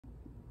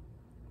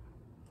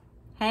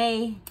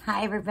Hey,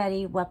 hi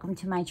everybody, welcome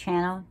to my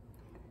channel.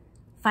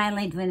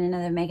 Finally doing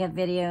another makeup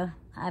video.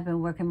 I've been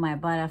working my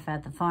butt off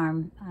at the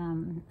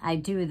farm. I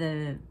do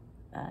the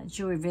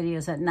jewelry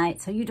videos at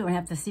night, so you don't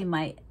have to see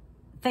my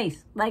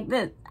face like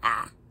this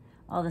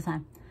all the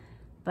time.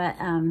 But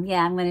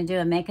yeah, I'm going to do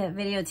a makeup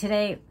video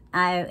today.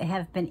 I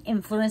have been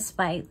influenced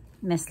by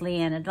Miss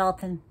Leanna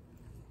Dalton.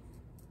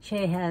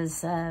 She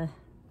has a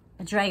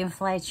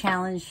Dragonfly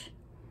challenge.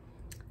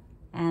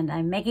 And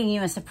I'm making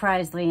you a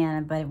surprise,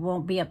 Leanna, but it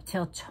won't be up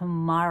till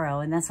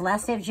tomorrow. And that's the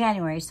last day of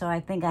January, so I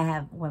think I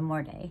have one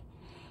more day.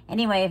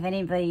 Anyway, if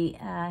anybody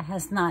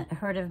has not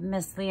heard of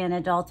Miss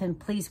Leanna Dalton,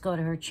 please go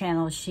to her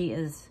channel. She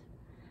is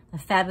a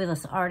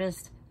fabulous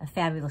artist, a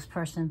fabulous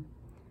person.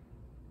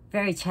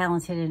 Very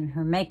talented in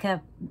her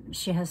makeup.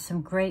 She has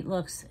some great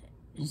looks.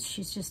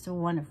 She's just a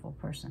wonderful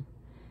person.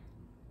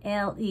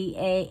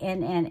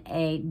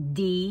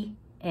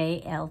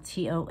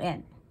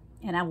 Leannadalton.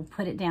 And I will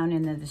put it down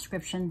in the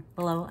description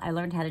below. I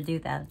learned how to do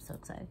that. I'm so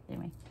excited.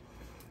 Anyway.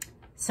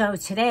 So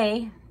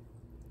today,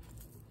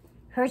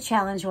 her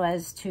challenge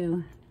was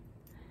to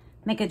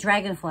make a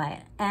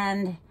dragonfly.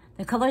 And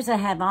the colors I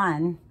have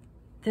on,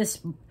 this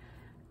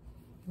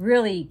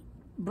really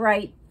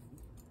bright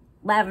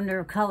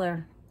lavender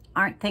color,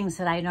 aren't things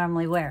that I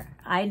normally wear.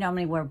 I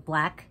normally wear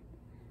black,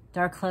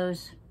 dark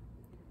clothes.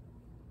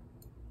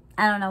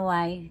 I don't know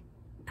why.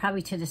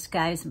 Probably to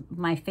disguise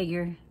my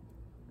figure.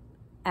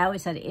 I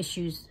always had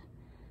issues,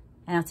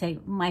 and I'll tell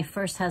you, my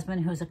first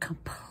husband, who's a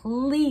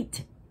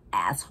complete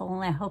asshole,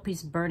 and I hope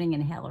he's burning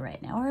in hell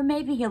right now, or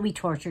maybe he'll be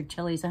tortured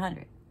till he's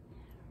 100,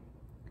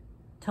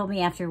 told me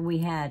after we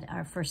had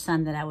our first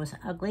son that I was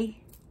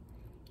ugly,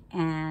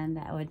 and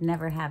I would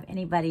never have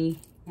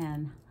anybody,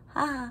 and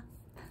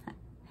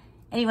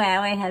anyway,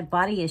 I had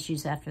body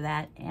issues after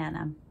that,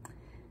 and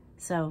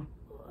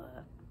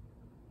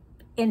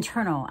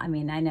internal, I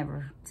mean, I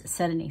never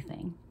said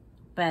anything.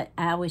 But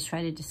I always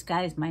try to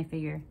disguise my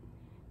figure.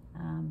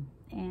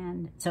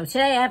 And so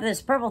today I have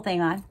this purple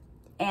thing on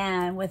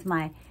and with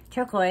my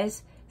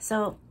turquoise.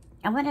 So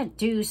I'm going to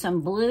do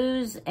some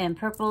blues and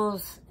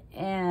purples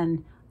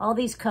and all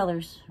these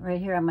colors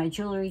right here on my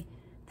jewelry.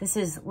 This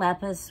is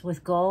lapis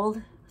with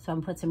gold. So I'm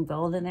going to put some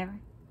gold in there.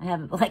 I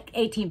have like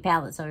 18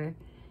 palettes over here.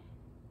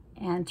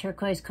 And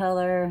turquoise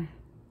color,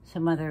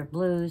 some other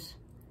blues.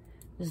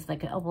 This is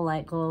like an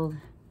opalite gold.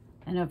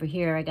 And over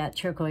here I got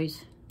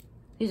turquoise.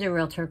 These are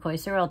real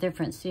turquoise. They're all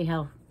different. See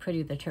how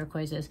pretty the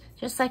turquoise is.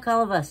 Just like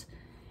all of us.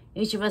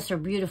 Each of us are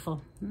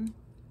beautiful.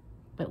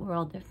 But we're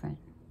all different.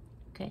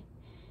 Okay.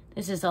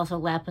 This is also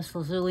lapis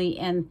lazuli.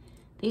 And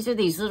these are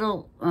these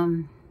little,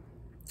 in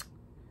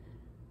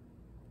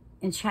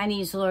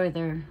Chinese lore,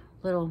 they're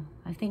little,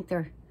 I think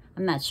they're,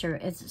 I'm not sure.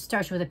 It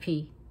starts with a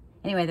P.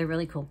 Anyway, they're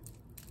really cool.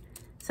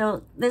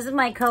 So this is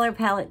my color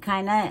palette,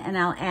 kind of. And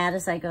I'll add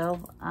as I go.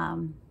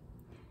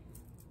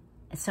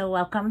 So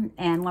welcome,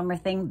 and one more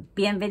thing,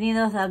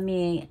 bienvenidos a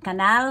mi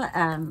canal,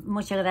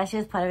 muchas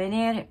gracias por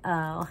venir,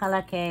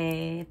 ojalá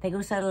que te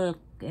guste el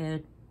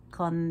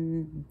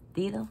content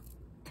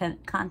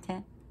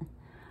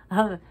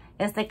of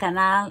este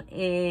canal,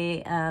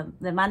 y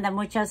le manda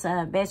muchos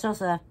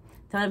besos a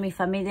toda mi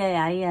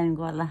familia ahí en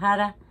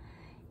Guadalajara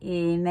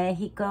y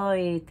México,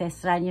 y te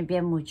extraño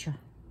bien mucho.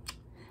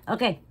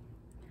 Okay,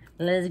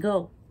 let's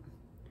go.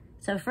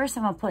 So first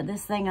I'm going to put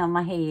this thing on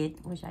my head,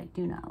 which I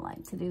do not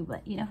like to do,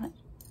 but you know what?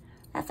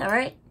 That's all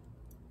right.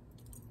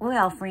 We're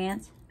all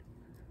friends.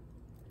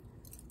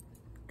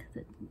 Because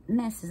it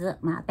messes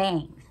up my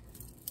bangs.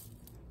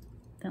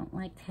 Don't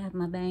like to have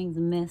my bangs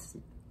messed,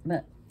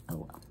 but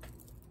oh well.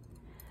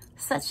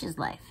 Such is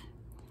life.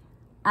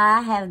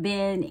 I have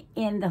been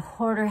in the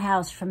hoarder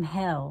house from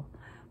hell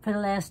for the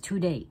last 2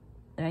 days,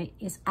 right?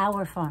 It's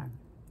our farm.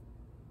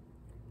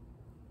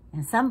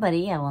 And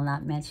somebody, I will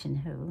not mention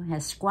who,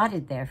 has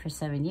squatted there for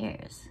 7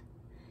 years.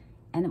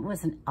 And it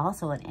was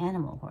also an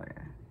animal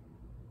hoarder.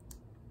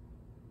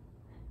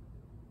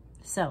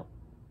 So,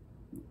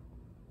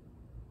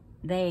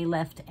 they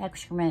left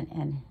excrement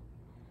and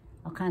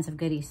all kinds of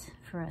goodies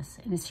for us.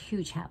 And it's a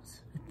huge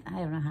house. I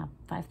don't know how,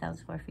 5,000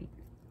 square feet.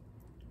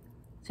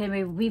 So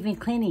anyway, we've been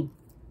cleaning.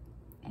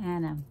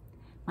 And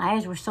my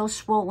eyes were so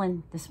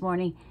swollen this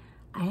morning.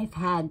 I have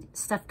had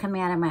stuff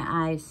coming out of my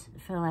eyes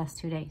for the last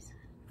 2 days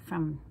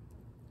from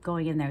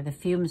going in there. The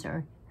fumes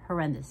are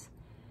horrendous.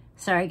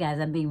 Sorry guys,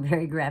 I'm being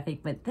very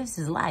graphic, but this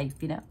is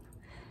life, you know.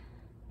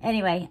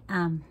 Anyway,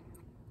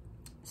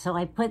 so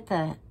I put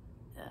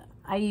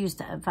I used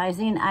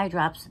Visine eye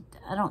drops.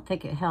 I don't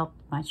think it helped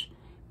much,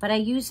 but I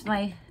used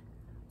my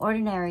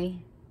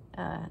ordinary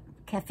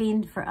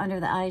caffeine for under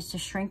the eyes to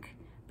shrink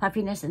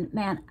puffiness. And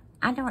man,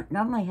 I don't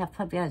normally have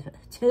puffy eyes, but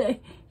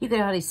today you could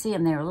already see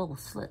them. They were little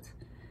slits.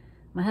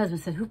 My husband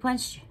said, "Who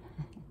punched you?"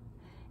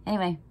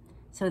 Anyway,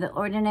 so the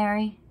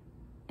ordinary,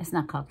 it's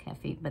not called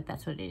caffeine, but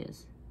that's what it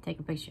is. Take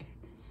a picture.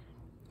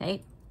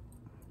 Okay.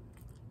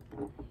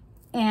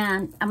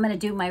 And I'm going to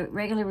do my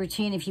regular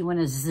routine. If you want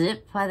to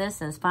zip by this,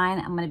 that's fine.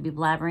 I'm going to be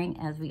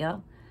blabbering as we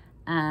go.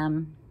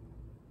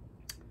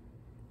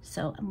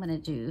 So I'm going to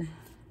do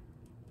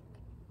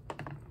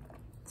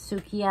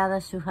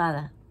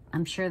Suhada.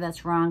 I'm sure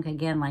that's wrong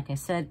again, like I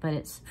said, but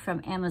it's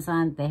from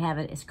Amazon. They have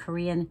it. It's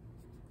Korean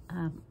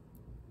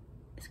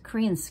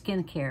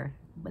skincare,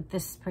 but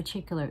this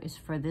particular is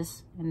for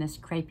this and this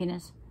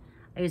crepiness.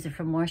 I use it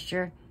for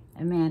moisture,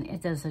 and man,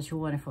 it does such a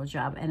wonderful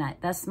job. And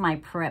that's my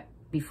prep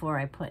before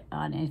I put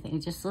on anything.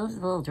 It's just a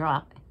little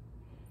drop.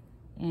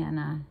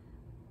 And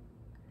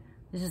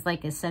this is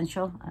like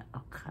essential.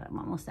 Oh God, I'm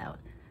almost out.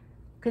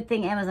 Good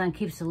thing Amazon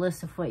keeps a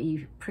list of what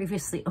you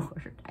previously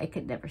ordered. I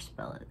could never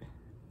spell it.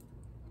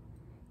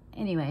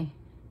 Anyway,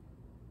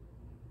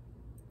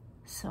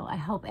 so I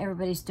hope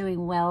everybody's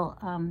doing well.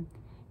 And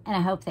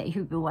I hope that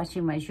you've been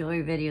watching my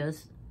jewelry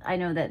videos. I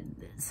know that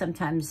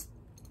sometimes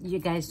you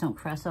guys don't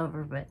cross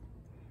over, but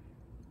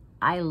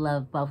I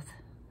love both.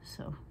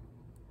 So,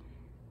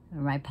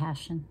 they're my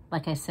passion.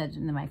 Like I said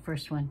in my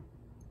first one,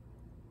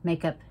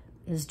 makeup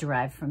is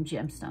derived from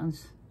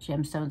gemstones.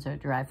 Gemstones are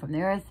derived from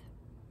the earth,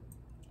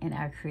 and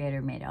our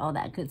creator made all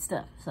that good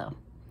stuff. So,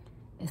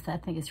 I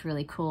think it's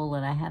really cool,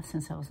 and I have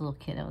since I was a little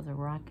kid. I was a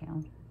rock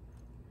hound.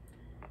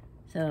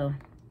 So,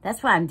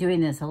 that's why I'm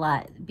doing this a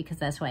lot, because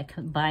that's why I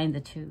combine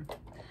the two.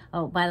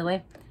 Oh, by the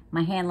way,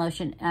 my hand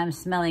lotion, I'm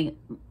smelling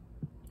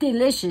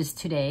delicious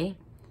today,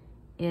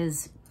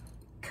 is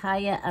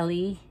Kaya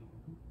Ali.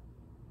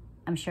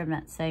 I'm sure I'm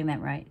not saying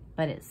that right,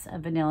 but it's a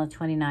vanilla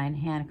 29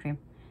 hand cream.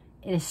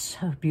 It is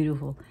so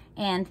beautiful.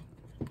 And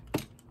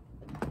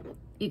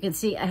you can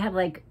see I have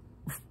like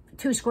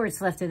 2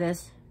 squirts left of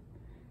this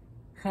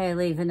Kaya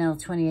Ali vanilla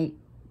 28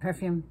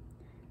 perfume.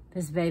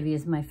 This baby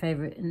is my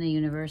favorite in the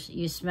universe.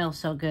 You smell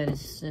so good.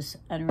 It's just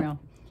unreal.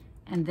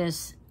 And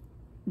this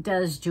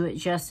does do it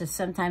justice.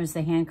 Sometimes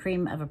the hand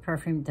cream of a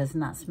perfume does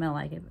not smell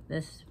like it. But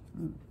this.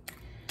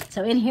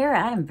 So in here,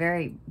 I am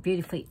very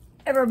beautifully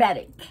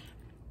aromatic.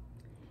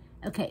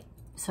 Okay,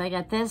 so I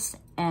got this.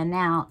 And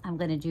now I'm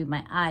going to do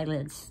my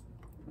eyelids.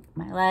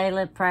 My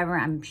eyelid primer.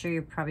 I'm sure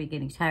you're probably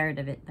getting tired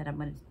of it, but I'm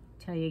going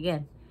to tell you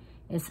again.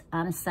 It's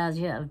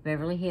Anastasia of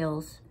Beverly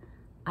Hills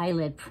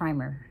eyelid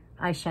primer.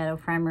 Eyeshadow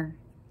primer.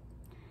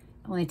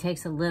 Only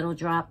takes a little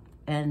drop,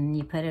 and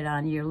you put it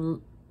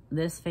on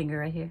this finger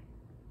right here.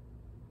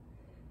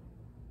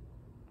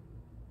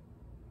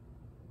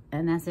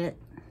 And that's it.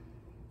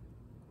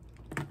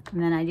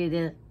 And then I do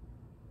this.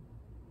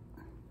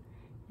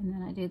 And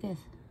then I do this.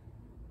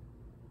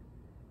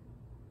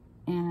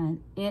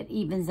 And it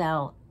evens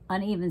out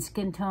uneven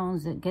skin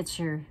tones. It gets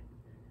your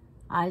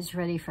eyes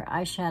ready for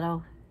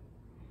eyeshadow.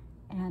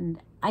 And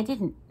I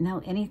didn't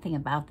know anything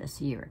about this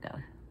a year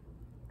ago.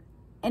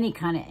 Any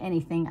kind of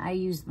anything. I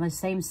used my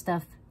same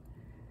stuff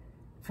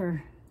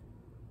for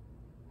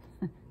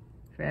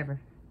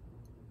forever.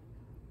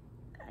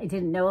 I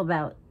didn't know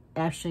about,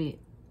 actually,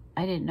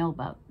 I didn't know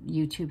about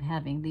YouTube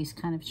having these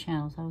kind of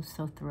channels. I was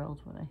so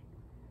thrilled when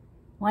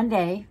one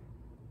day,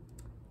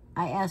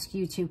 I asked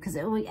YouTube, because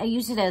I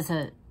use it as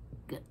a,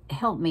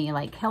 help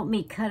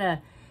me cut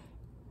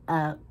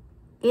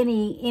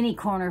any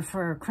corner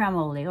for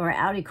cremoli or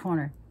outie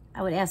corner.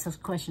 I would ask those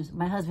questions.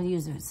 My husband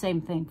used the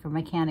same thing for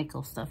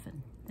mechanical stuff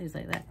and things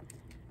like that.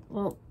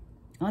 Well,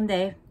 one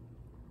day,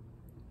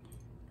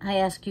 I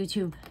asked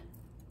YouTube,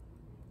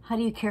 how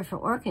do you care for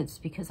orchids?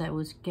 Because I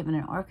was given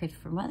an orchid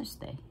for Mother's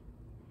Day.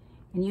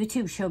 And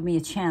YouTube showed me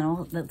a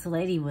channel that the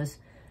lady was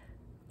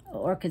an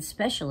orchid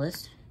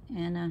specialist.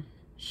 And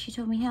she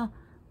told me how.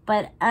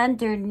 But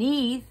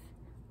underneath,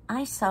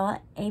 I saw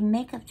a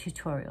makeup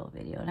tutorial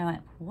video. And I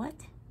went, what?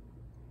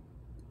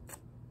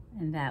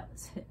 And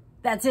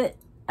that's it.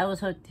 I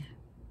was hooked.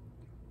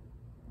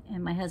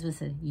 And my husband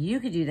said, you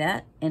could do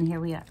that. And here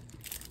we are.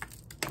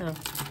 So,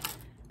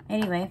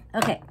 anyway.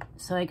 Okay.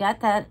 So, I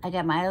got that. I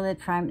got my eyelid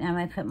primer. Now, I'm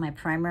going to put my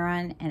primer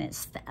on. And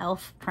it's the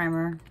e.l.f.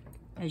 primer,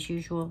 as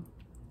usual.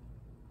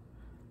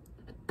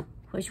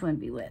 Which one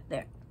be wet?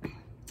 There.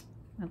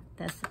 Oh,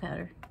 that's the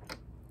powder.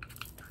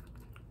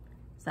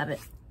 Stop it.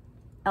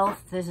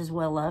 e.l.f. This is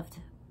well loved.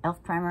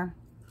 e.l.f. primer.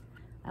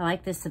 I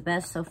like this the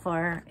best so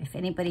far. If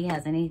anybody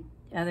has any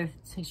other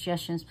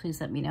suggestions,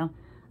 please let me know.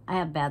 I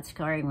have bad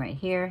scarring right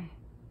here,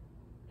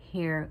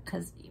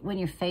 because when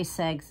your face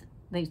sags,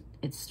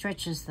 it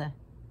stretches the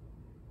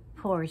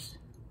pores,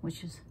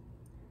 which is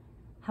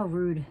how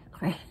rude,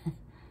 right?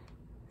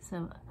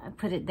 So I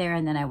put it there,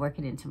 and then I work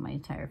it into my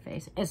entire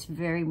face. It's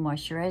very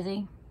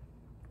moisturizing,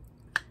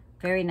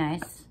 very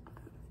nice.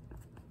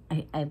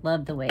 I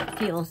love the way it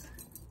feels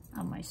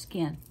on my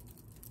skin.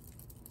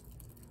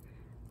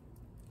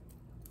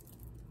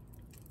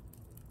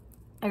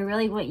 I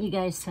really want you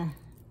guys to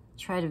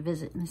try to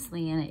visit Miss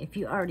Leanna if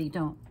you already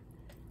don't.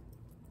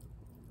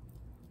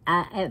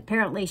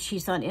 Apparently,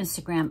 she's on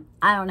Instagram.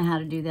 I don't know how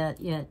to do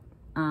that yet.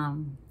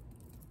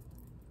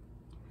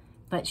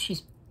 But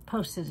she's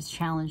posted a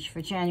challenge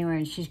for January,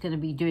 and she's going to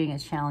be doing a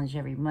challenge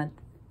every month.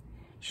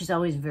 She's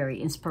always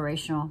very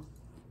inspirational,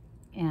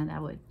 and I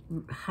would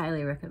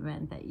highly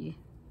recommend that you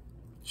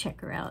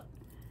check her out.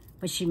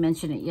 But she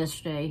mentioned it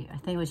yesterday. I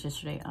think it was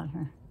yesterday on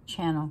her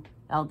channel.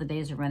 All the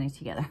days are running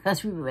together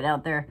because we went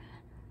out there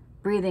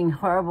breathing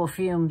horrible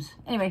fumes.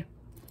 Anyway,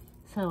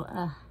 so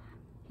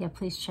yeah,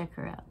 please check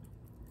her out.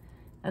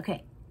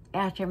 Okay,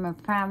 after my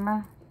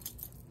primer,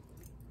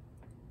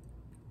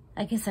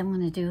 I guess I'm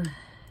gonna do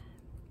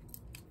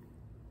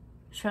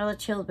Charlotte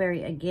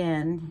Tilbury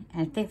again.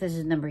 And I think this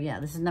is number, yeah,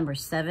 this is number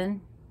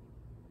 7.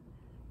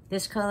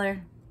 This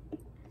color.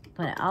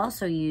 But I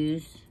also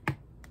use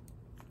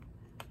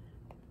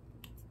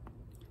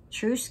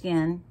True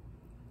Skin.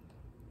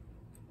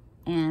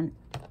 And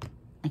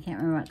I can't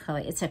remember what color.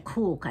 It's a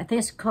cool. I think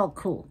it's called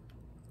Cool.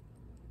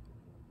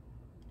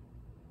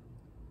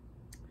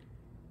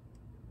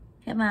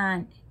 Come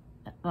on.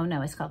 Oh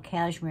no, it's called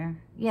Cashmere.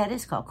 Yeah, it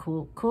is called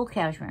Cool. Cool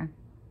Cashmere.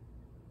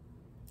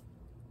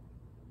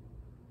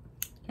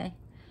 Okay.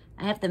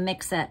 I have to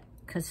mix that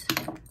because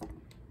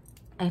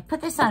I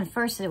put this on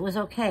first and it was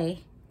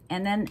okay.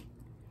 And then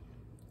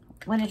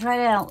when I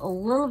tried it out,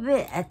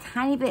 a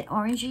tiny bit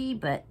orangey,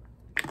 but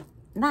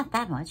not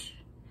that much.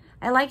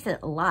 I liked it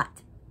a lot.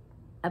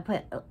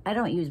 I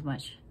don't use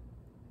much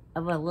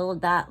of a little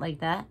dot like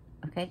that,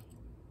 okay?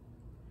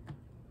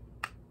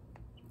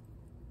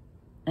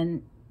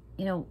 And,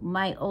 you know,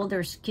 my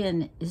older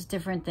skin is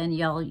different than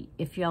y'all.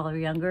 If y'all are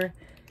younger,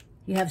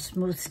 you have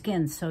smooth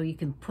skin, so you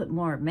can put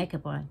more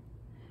makeup on.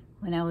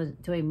 When I was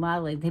doing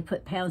modeling, they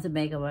put pounds of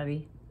makeup on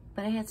me,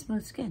 but I had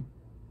smooth skin.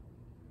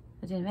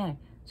 It didn't matter.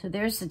 So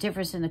there's the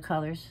difference in the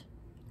colors,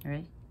 all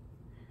right?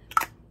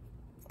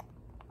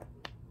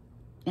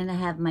 And I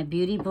have my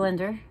Beauty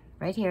Blender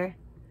right here.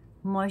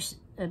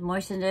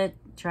 Moistened it,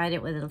 dried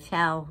it with a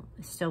towel.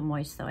 It's still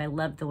moist, though. I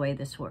love the way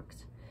this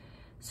works.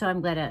 So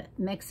I'm going to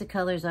mix the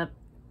colors up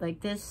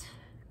like this.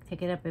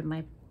 Pick it up in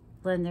my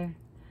blender.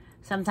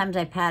 Sometimes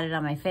I pat it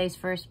on my face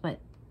first, but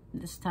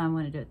this time I'm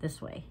going to do it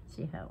this way.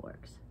 See how it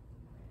works.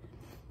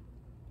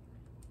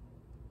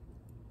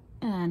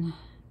 And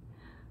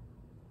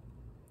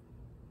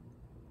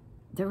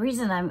the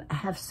reason I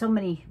have so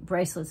many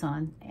bracelets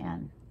on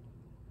and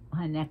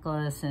my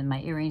necklace and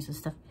my earrings and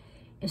stuff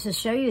is to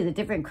show you the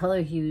different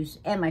color hues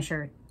and my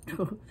shirt.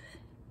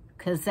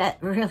 Because that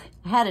really,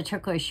 I had a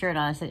turquoise shirt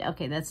on. I said,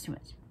 okay, that's too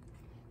much.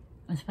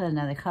 Let's put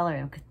another color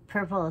in.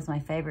 Purple is my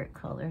favorite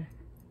color.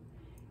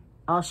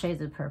 All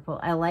shades of purple.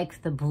 I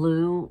like the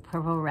blue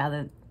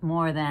purple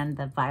more than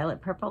the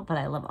violet purple, but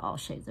I love all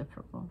shades of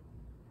purple.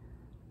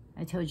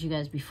 I told you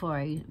guys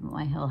before,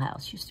 my whole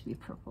house used to be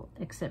purple,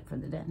 except for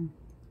the den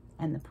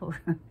and the pool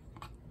room.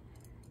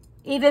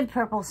 Even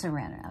purple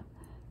saran wrap.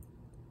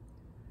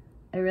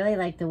 I really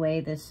like the way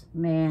this,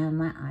 man,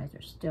 my eyes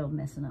are still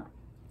messing up.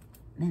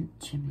 Man,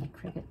 Jiminy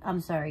Cricket. I'm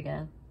sorry,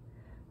 guys.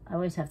 I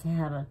always have to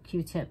have a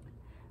Q-tip.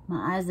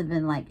 My eyes have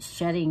been like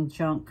shedding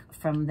junk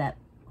from that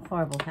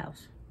horrible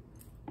house.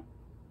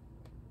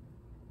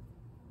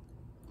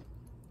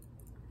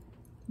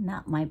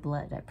 Not my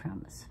blood, I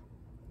promise.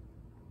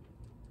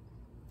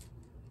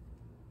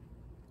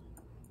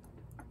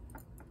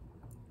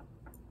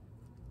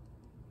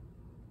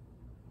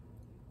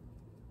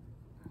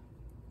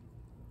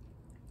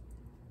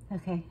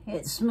 Okay,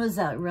 it smooths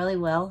out really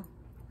well.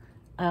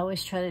 I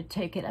always try to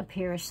take it up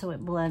here so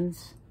it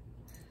blends.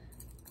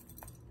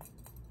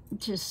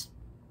 Just,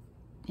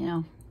 you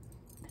know,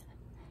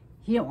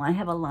 you don't want to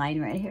have a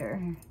line right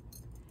here.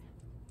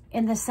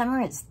 In the summer,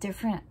 it's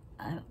different.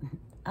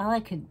 I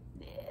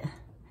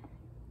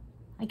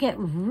get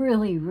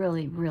really,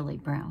 really, really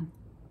brown,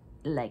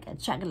 like a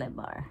chocolate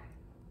bar.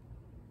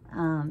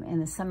 In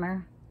the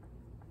summer,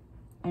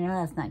 I know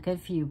that's not good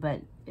for you,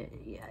 but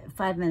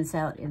 5 minutes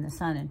out in the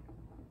sun, and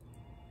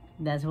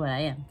that's what I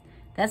am.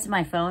 That's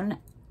my phone.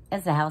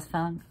 It's a house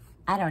phone.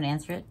 I don't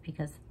answer it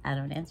because I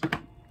don't answer it.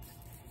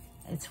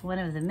 It's one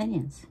of the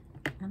minions.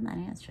 I'm not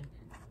answering.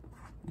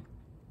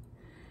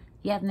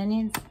 You have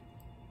minions?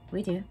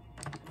 We do.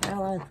 They're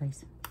all over the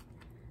place.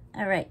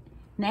 All right.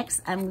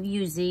 Next, I'm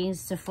using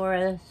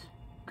Sephora's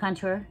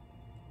Contour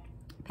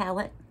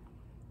palette.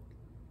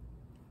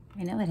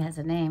 I know it has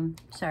a name.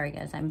 Sorry,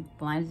 guys. I'm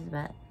blind as a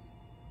bat.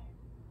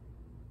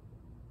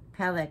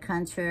 Palette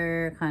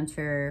Contour.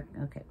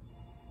 Okay.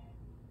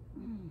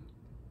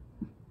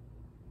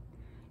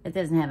 It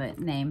doesn't have a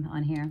name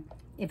on here.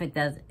 If it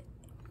does,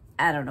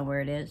 I don't know where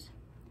it is.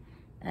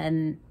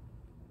 And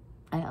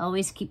I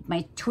always keep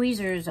my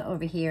tweezers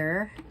over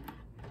here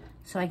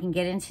so I can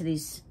get into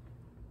these.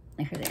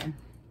 There.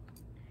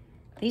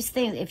 These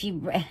things, if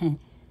you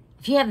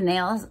have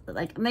nails,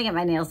 like I'm gonna get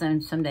my nails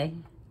done someday,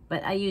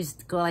 but I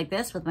go like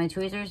this with my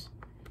tweezers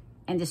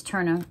and just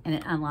turn them and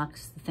it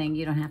unlocks the thing.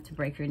 You don't have to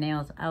break your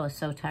nails. I was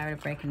so tired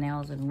of breaking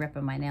nails and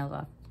ripping my nails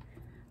off.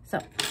 So,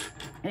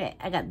 okay,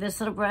 I got this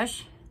little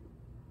brush.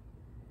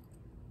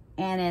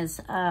 And it's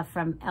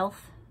from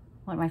e.l.f.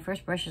 One of my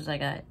first brushes I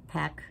got,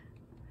 pack.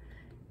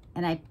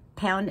 And I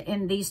pound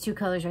in these two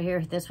colors right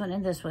here, this one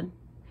and this one.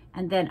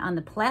 And then on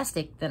the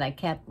plastic that I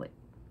kept with,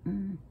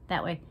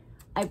 that way,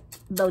 I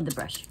load the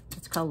brush.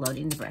 It's called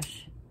loading the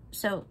brush.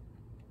 So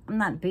I'm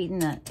not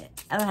beating I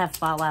don't have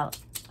fallout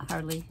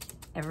hardly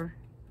ever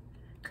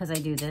because I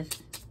do this.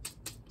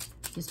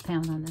 Just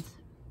pound on this.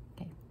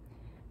 Okay.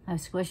 I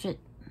squish it.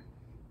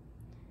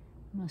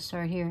 I'm gonna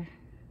start here.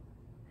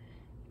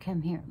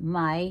 Come here.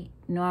 My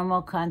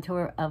normal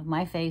contour of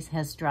my face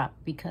has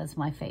dropped because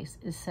my face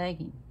is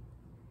sagging.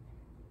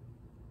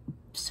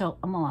 So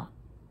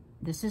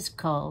this is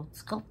called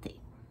sculpting.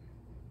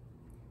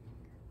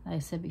 Like I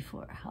said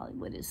before,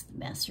 Hollywood is the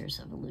masters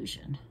of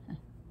illusion.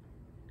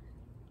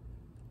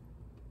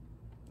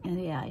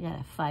 And yeah, I got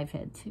a 5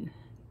 head too.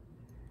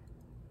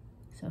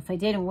 So if I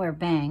didn't wear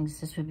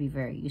bangs, this would be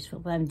very useful.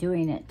 But I'm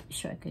doing it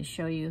so I could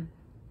show you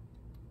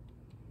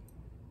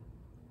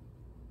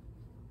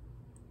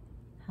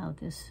how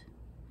this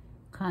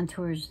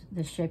contours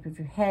the shape of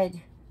your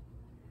head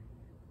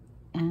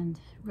and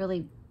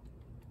really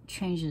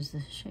changes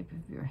the shape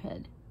of your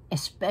head,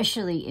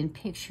 especially in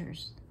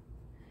pictures.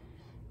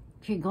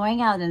 If you're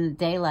going out in the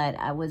daylight,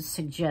 I would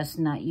suggest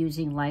not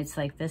using lights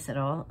like this at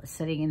all,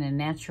 sitting in a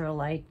natural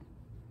light,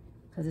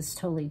 because it's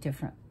totally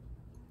different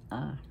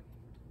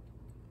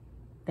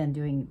than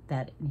doing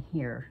that in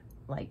here.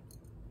 Like,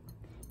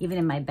 even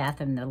in my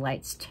bathroom, the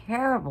light's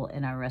terrible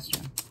in our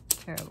restroom,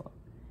 terrible.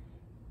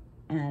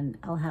 And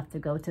I'll have to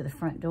go to the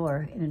front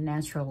door in a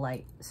natural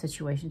light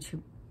situation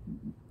to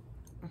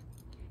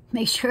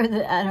make sure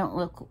that I don't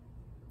look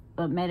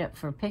made up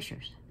for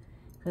pictures.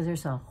 Because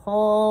there's a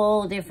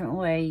whole different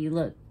way you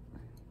look.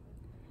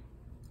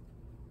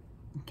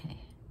 Okay.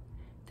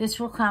 This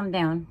will calm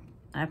down,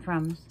 I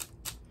promise.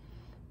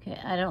 Okay,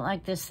 I don't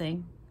like this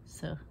thing,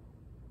 so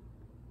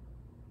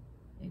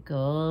it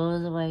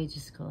goes away.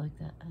 Just go like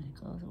that, and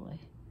it goes away.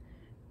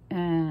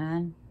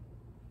 And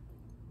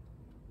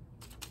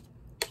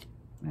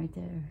right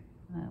there,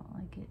 I don't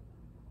like it.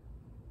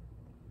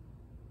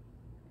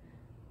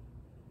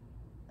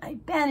 I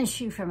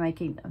banish you from my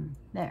kingdom.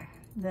 There.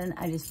 Then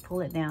I just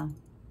pull it down.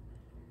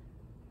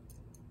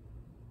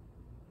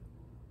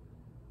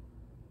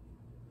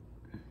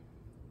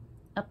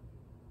 Up.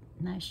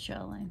 Nice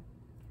jawline.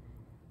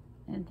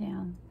 And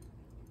down.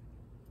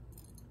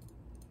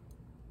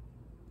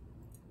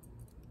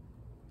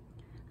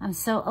 I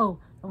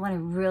want to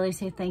really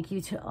say thank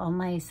you to all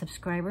my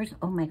subscribers.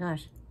 Oh my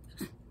gosh.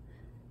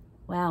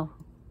 Wow.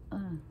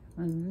 I'm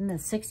in the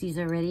 60s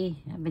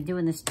already. I've been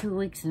doing this 2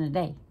 weeks in a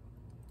day.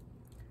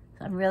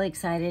 So I'm really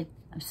excited.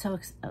 I'm so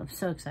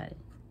excited.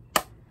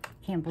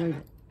 Can't believe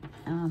it.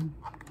 I'm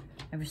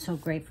so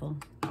grateful.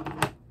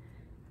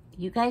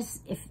 You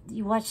guys, if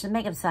you watch the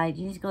makeup side,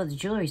 you need to go to the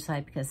jewelry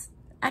side, because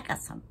I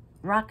got some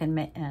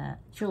rockin'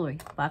 jewelry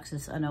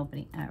boxes on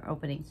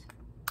openings.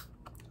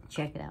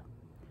 Check it out.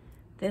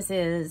 This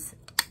is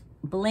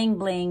bling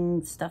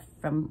bling stuff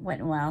from Wet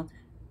n Wild.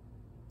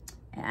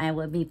 And I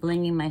will be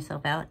blinging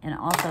myself out. And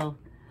also,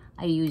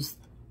 I use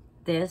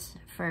this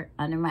for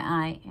under my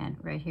eye and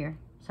right here.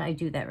 So I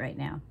do that right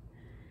now.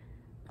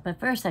 But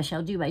first, I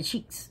shall do my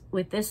cheeks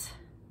with this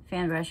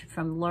fan brush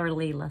from Laura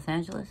Lee, Los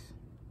Angeles.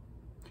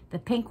 The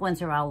pink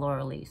ones are all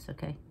Laura Lee's,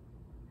 okay?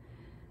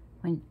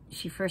 When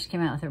she first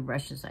came out with her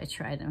brushes, I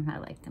tried them. I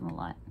liked them a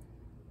lot.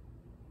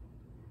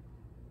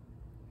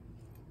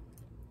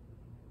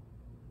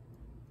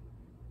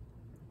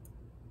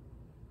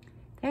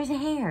 There's a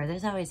hair.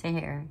 There's always a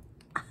hair.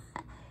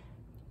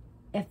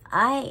 If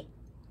I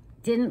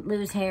didn't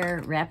lose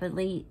hair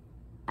rapidly,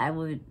 I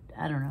would,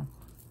 I don't know.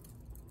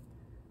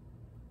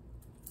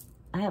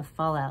 I have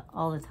fallout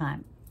all the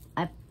time.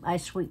 I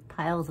sweep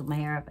piles of my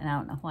hair up, and I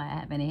don't know why I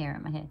have any hair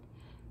in my head.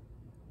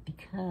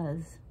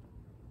 Because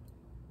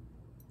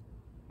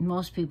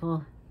most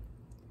people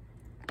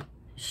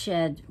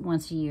shed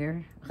once a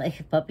year, like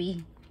a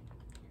puppy.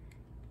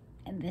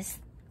 And this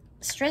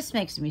stress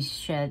makes me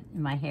shed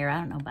in my hair. I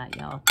don't know about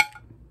y'all.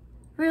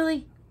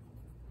 Really?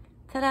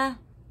 Ta-da.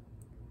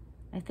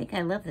 I think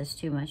I love this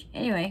too much.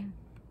 Anyway,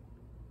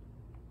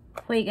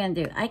 what are you gonna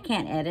do? I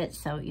can't edit,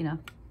 so, you know,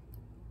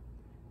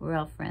 we're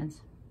all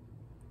friends.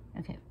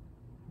 Okay.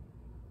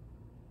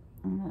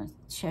 I'm gonna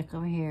check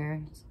over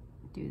here. Let's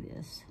do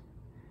this.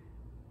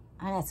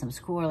 I got some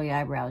squirrely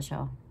eyebrows,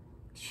 y'all.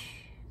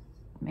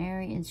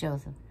 Mary and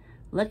Joseph.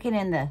 Looking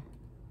in the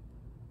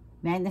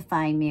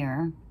magnifying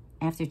mirror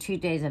after 2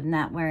 days of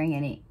not wearing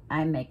any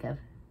eye makeup.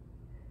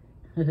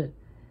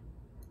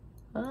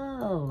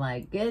 Oh my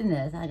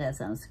goodness, I got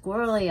some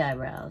squirrely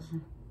eyebrows.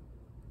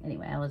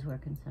 Anyway, I was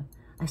working, so.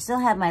 I still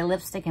have my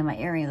lipstick and my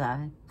earrings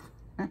on.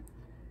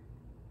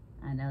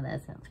 I know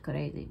that sounds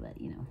crazy,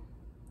 but you know.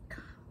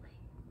 Golly.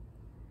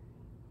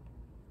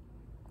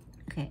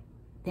 Okay,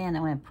 then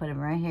I'm gonna put them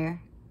right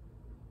here.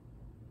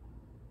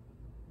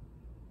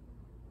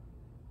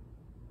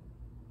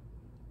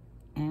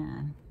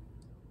 And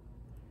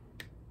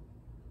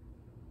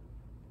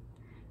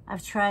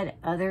I've tried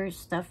other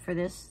stuff for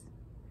this.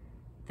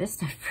 This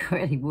stuff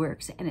really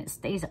works, and it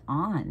stays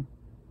on.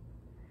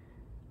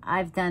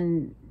 I've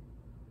done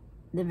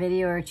the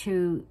video or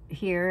two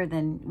here,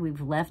 then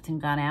we've left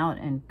and gone out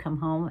and come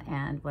home,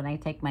 and when I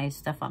take my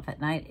stuff off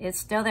at night, it's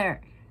still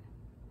there.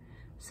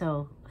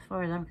 So as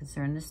far as I'm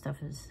concerned, this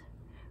stuff is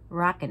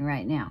rocking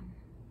right now.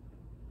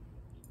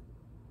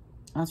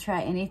 I'll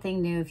try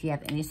anything new if you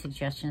have any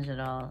suggestions at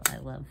all. I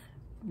love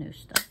new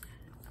stuff.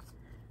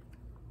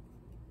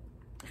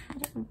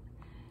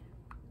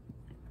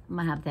 I'm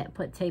gonna have that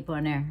put tape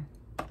on there.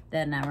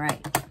 That's not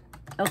right.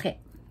 Okay.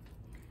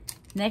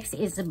 Next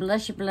is the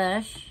blush.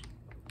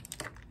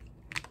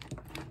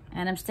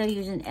 And I'm still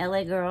using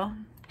LA Girl.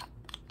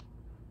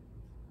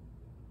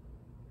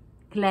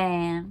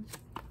 Glam.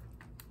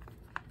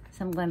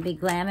 So I'm going to be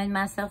glamming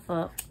myself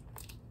up.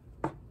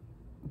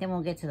 Then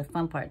we'll get to the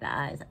fun part, the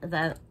eyes.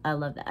 I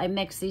love that. I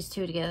mix these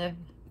two together.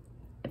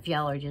 If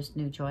y'all are just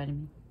new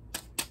joining me.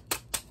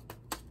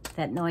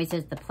 That noise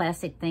is the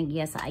plastic thing.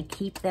 Yes, I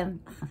keep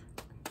them.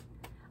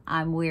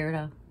 I'm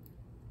weirdo.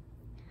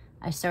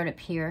 I start up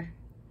here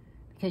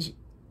because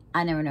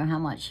I never know how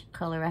much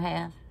color I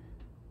have.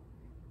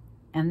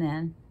 And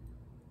then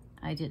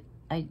I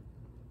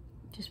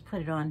just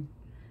put it on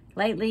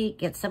lightly,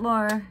 get some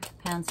more,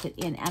 pounce it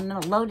in. I'm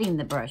not loading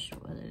the brush.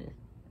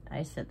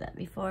 I said that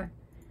before,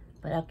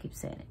 but I'll keep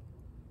saying it.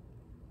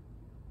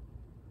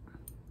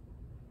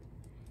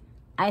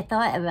 I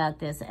thought about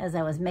this as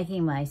I was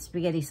making my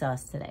spaghetti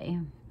sauce today.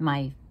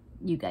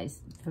 You guys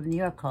from New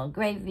York call it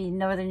gravy,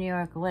 Northern New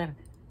York, or whatever.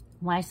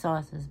 My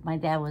sauces, my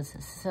dad was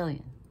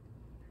Sicilian.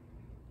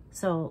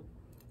 So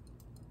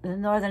the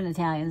Northern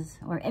Italians,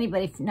 or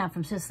anybody not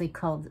from Sicily,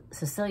 called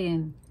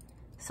Sicilian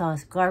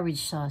sauce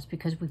garbage sauce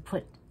because we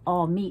put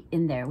all meat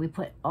in there. We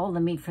put all the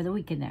meat for the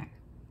week in there.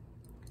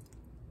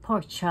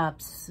 Pork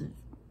chops,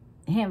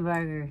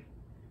 hamburger,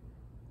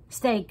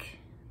 steak,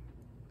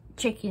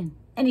 chicken,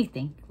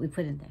 anything we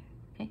put in there,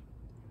 okay?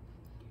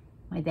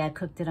 My dad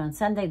cooked it on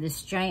Sunday,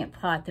 this giant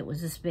pot that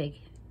was this big.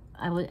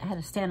 I had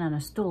to stand on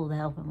a stool to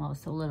help him. I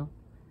was so little.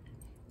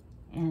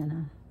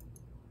 And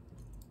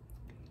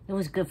it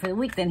was good for the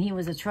week. Then he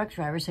was a truck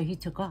driver, so he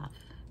took off.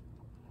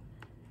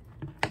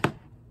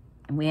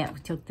 And we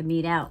took the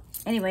meat out.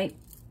 Anyway,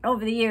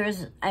 over the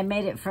years, I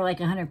made it for like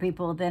 100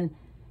 people. Then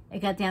it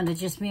got down to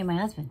just me and my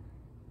husband.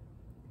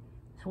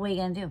 So what are you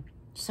going to do?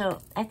 So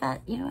I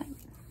thought, you know what?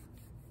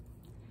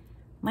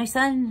 My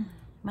son,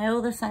 my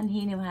oldest son,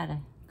 he knew how to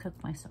cook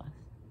my sauce.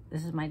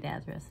 This is my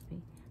dad's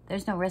recipe.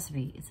 There's no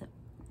recipe. It's here.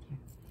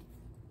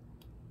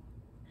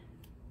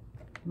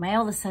 My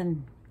oldest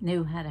son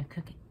knew how to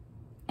cook it.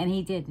 And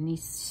he did. And he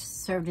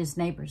served his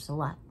neighbors a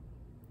lot.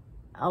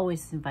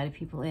 Always invited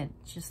people in,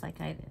 just like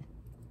I did.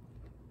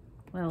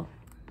 Well,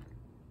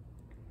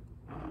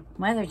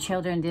 my other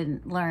children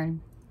didn't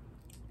learn.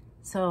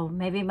 So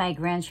maybe my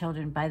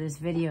grandchildren by this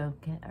video,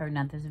 or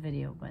not this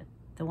video, but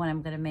the one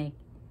I'm going to make,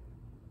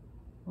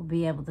 will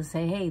be able to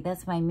say, hey,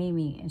 that's my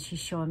Mimi, and she's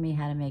showing me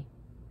how to make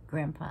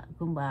Grandpa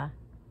Goomba.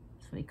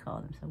 That's what we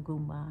call them, so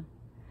Goomba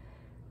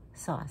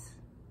sauce.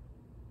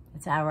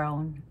 It's our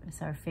own,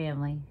 it's our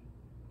family,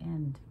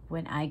 and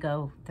when I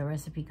go, the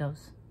recipe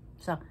goes.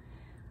 So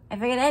I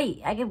figured,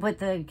 hey, I can put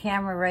the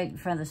camera right in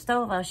front of the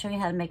stove. I'll show you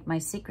how to make my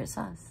secret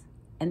sauce.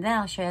 And then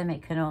I'll show you how to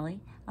make cannoli.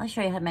 I'll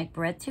show you how to make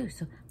bread too.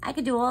 So I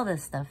could do all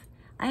this stuff.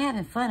 I'm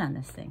having fun on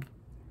this thing.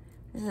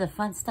 This is the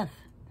fun stuff.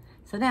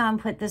 So now I'm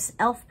put this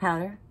elf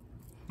powder.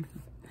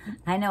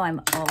 I know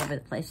I'm all over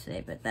the place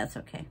today, but that's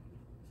okay.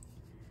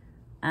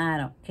 I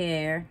don't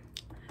care.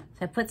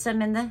 So I put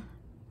some in the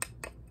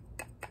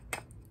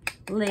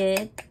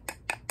lid.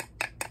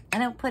 I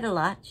don't put a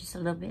lot, just a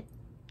little bit.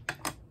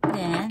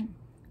 Then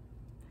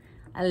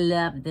I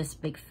love this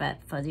big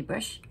fat fuzzy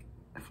brush,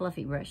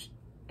 fluffy brush.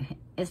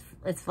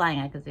 It's flying.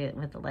 I can see it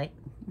with the light.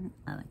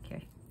 I don't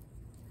care.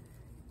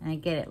 And I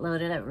get it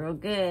loaded up real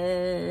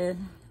good.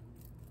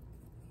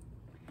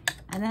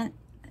 And then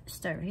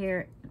start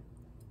here.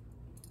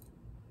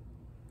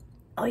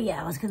 Oh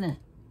yeah, I was gonna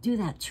do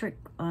that trick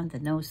on the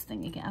nose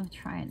thing again. I'm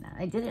trying that.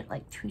 I did it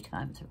like 2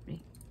 times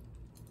already.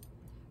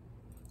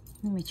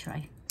 Let me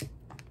try.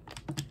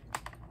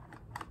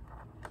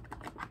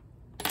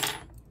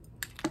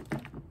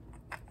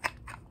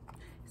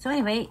 So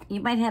anyway,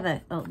 you might have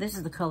a, oh, this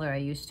is the color I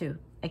use too.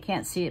 I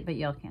can't see it, but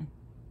y'all can.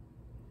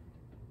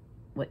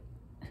 What?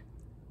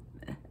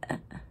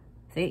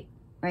 See?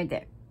 Right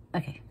there.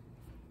 Okay.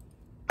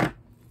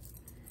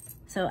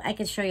 So I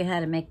can show you how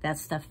to make that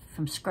stuff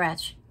from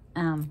scratch.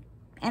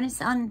 And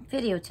it's on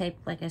videotape,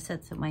 like I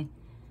said, so my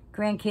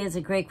grandkids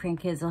and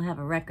great-grandkids will have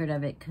a record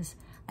of it because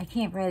I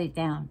can't write it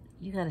down.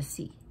 You got to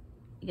see.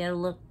 You got to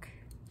look.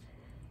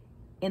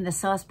 In the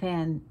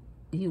saucepan,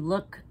 you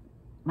look.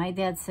 My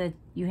dad said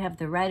you have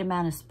the right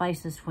amount of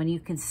spices when you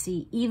can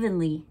see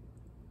evenly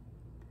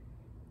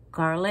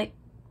garlic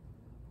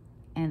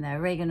and the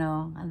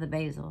oregano and the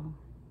basil,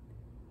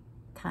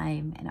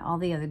 thyme, and all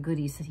the other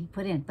goodies that he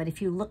put in. But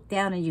if you look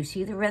down and you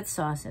see the red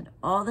sauce and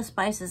all the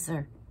spices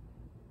are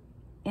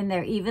in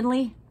there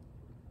evenly,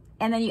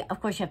 and then you,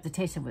 of course, you have to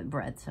taste it with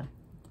bread. So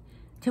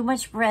too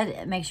much bread,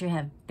 it makes you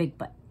have big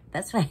butt.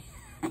 That's why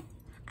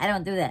I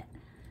don't do that.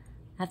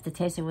 I have to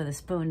taste it with a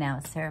spoon now.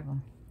 It's terrible.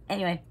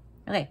 Anyway,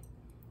 okay.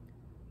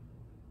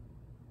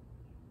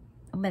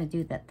 I'm going to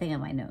do that thing on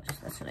my nose.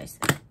 That's what I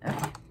said.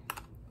 Okay.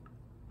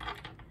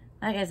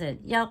 Like I said,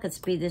 y'all could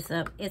speed this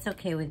up. It's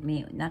okay with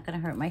me. Not going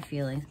to hurt my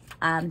feelings.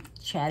 I'm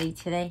chatty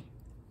today.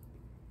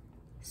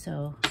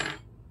 So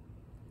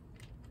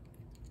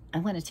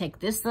I'm going to take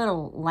this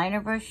little liner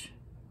brush.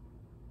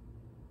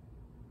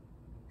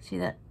 See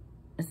that?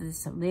 This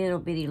is a little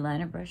bitty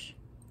liner brush.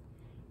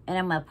 And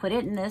I'm going to put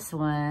it in this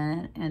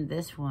one and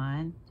this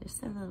one.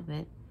 Just a little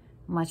bit.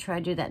 I'm going to try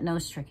to do that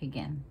nose trick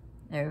again.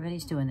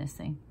 Everybody's doing this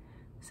thing.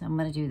 So I'm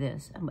going to do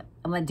this. I'm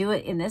going to do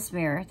it in this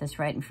mirror that's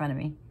right in front of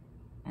me.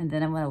 And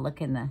then I'm going to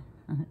look in the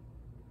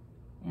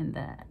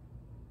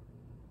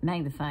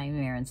magnifying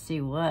mirror and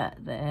see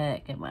what the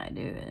heck am I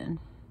doing.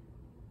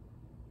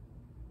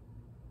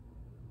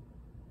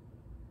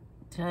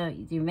 So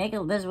you make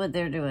it, this is what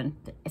they're doing.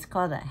 It's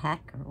called a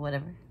hack or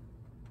whatever.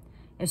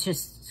 It's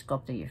just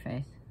sculpting your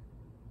face.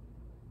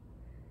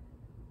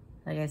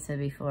 Like I said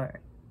before,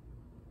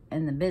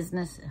 in the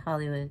business,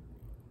 Hollywood,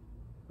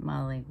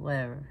 modeling,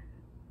 whatever,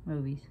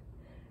 movies,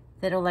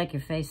 if they don't like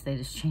your face, they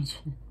just change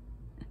it.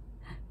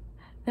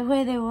 The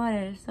way they want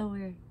it. It's so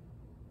weird.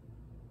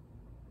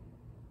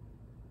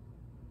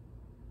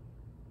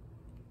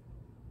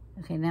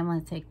 Okay, now I'm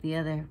going to take the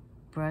other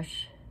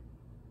brush.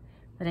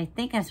 But I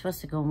think I'm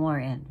supposed to go more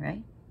in,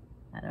 right?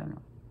 I don't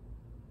know.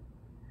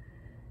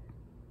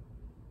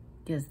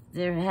 Because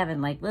they're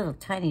having like little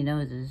tiny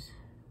noses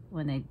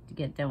when they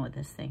get done with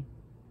this thing.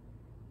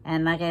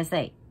 And like I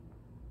say,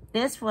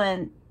 this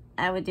one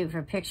I would do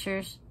for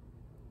pictures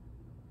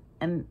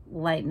and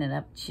lighten it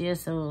up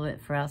just a little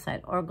bit for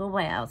outside. Or go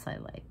by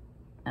outside light,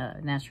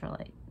 natural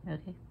light,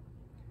 okay?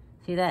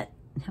 See that?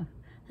 That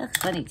looks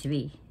funny to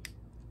me.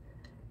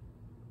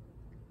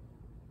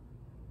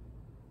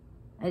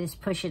 I just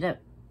push it up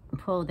and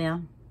pull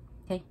down,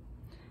 okay?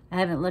 I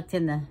haven't looked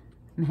in the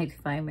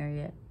magnifying mirror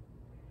yet.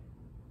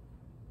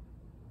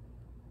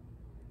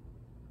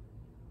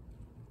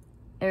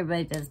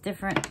 Everybody does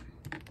different.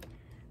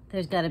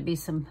 There's got to be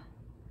some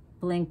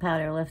bling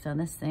powder left on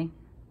this thing.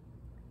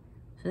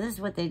 So this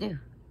is what they do.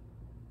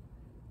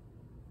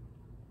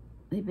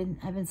 I've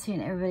been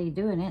seeing everybody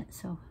doing it,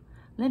 so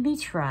let me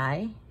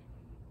try.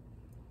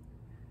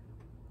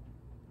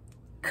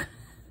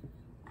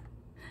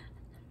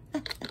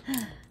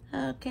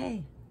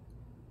 Okay.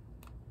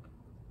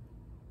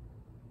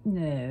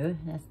 No,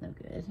 that's no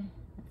good.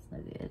 That's no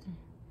good.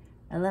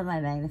 I love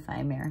my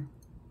magnifying mirror.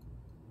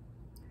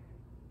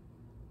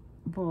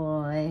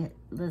 Boy,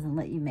 it doesn't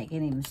let you make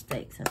any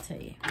mistakes, I'll tell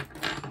you.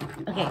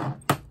 Okay,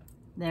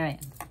 there I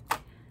am.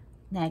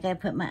 Now I gotta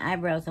put my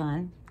eyebrows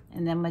on,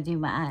 and then I'm gonna do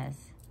my eyes.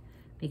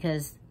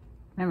 Because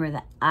remember,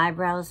 the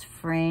eyebrows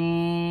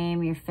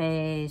frame your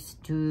face.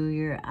 Do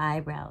your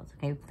eyebrows,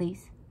 okay?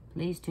 Please,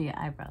 please do your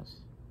eyebrows.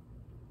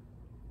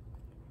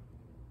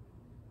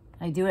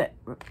 I do it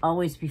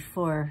always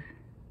before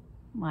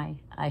my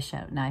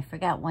eyeshadow. Now, I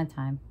forgot one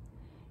time.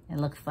 It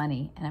looked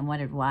funny, and I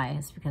wondered why.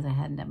 It's because I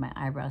hadn't done my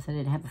eyebrows. I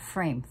didn't have a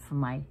frame for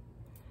my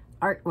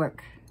artwork,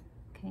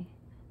 okay?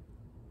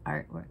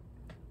 Artwork.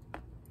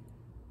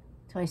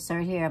 So I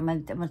start here.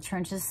 I'm gonna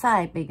turn to the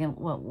side.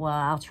 Well,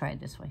 I'll try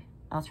it this way.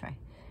 I'll try.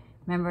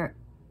 Remember,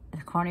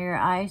 the corner of your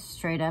eye,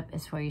 straight up,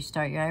 is where you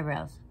start your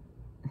eyebrows.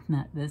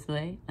 Not this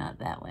way, not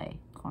that way.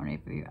 Corner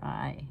of your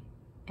eye.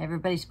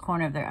 Everybody's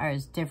corner of their eye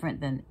is different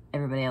than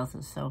everybody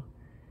else's, so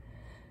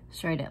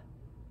straight up.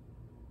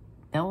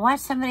 Don't watch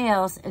somebody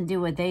else and do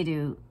what they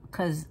do,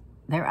 because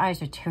their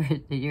eyes are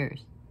different than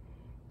yours.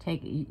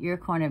 Take your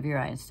corner of your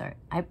eye and start.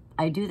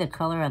 I do the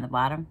color on the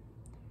bottom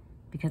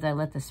because I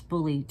let the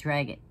spoolie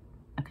drag it,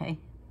 okay?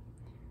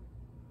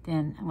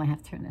 Then I'm going to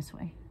have to turn this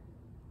way.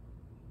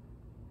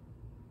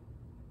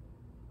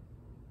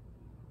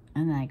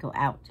 And then I go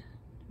out,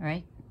 all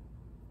right?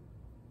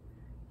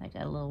 I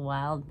got a little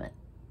wild, but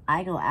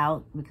I go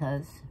out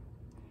because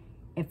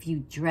if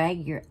you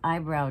drag your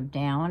eyebrow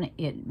down,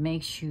 it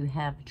makes you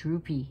have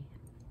droopy.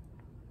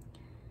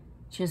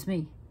 Just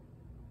me.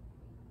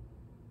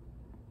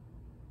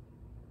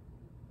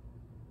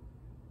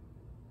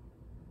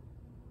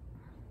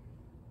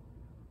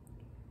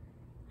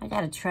 I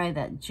gotta try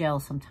that gel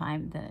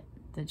sometime,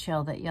 the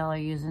gel that y'all are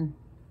using.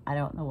 I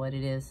don't know what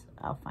it is.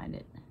 I'll find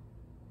it.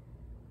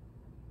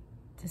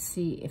 To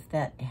see if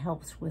that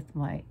helps with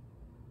my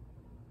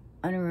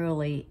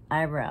unruly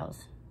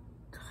eyebrows.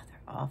 God,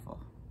 they're awful.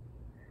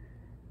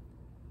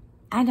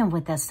 I know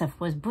what that stuff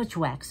was, butch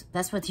wax.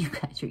 That's what you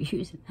guys are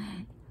using.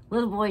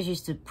 Little boys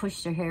used to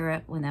push their hair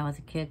up when I was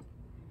a kid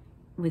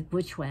with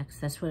butch wax.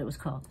 That's what it was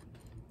called.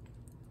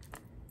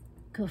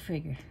 Go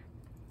figure.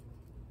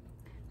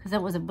 Because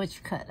that was a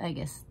butch cut, I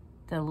guess.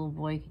 The little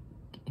boy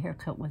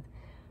haircut with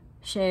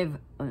shave,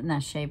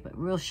 not shave, but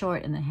real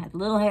short, and they had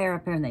little hair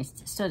up here, and they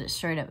stood it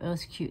straight up. It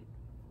was cute.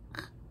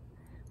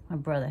 My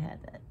brother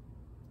had that.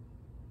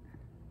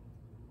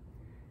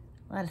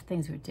 A lot of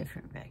things were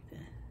different back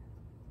then.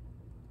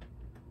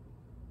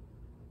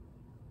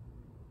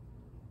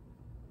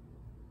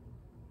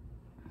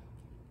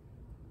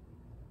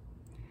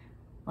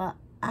 Well,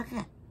 I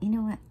got, you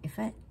know what? If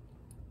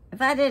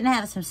I didn't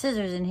have some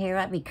scissors in here,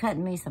 I'd be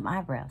cutting me some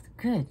eyebrows.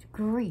 Good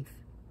grief.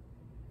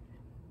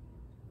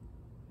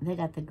 They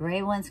got the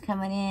gray ones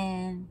coming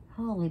in.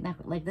 Holy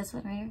mackerel. Like this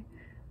one right here.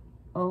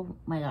 Oh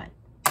my God.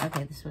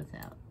 Okay, this one's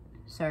out.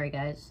 Sorry,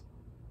 guys.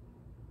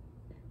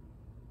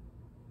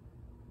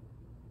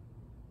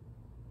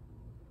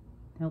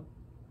 Nope.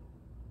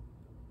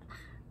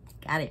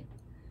 Got it.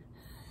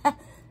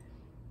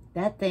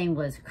 That thing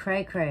was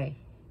cray-cray.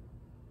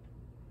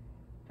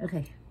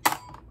 Okay.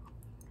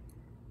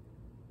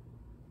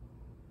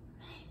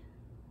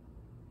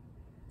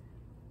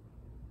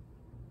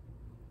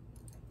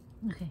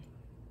 Okay.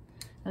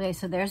 Okay,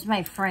 so there's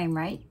my frame,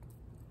 right?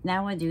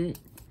 Now I do,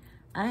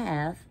 I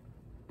have,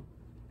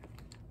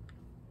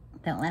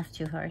 don't laugh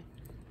too hard,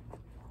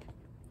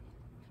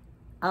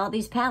 all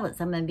these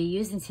palettes I'm going to be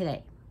using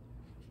today.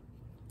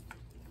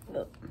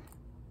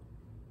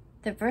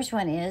 The first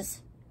one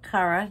is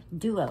Cara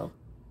Duo,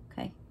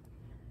 okay?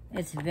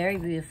 It's very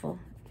beautiful.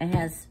 It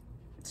has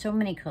so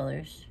many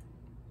colors.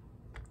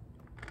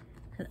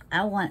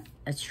 I want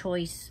a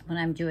choice when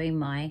I'm doing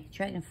my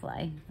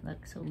Dragonfly.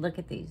 Look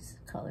at these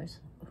colors.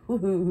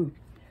 Woohoo.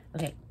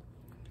 Okay.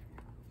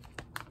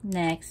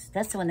 Next,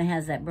 that's the one that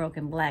has that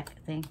broken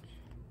black thing.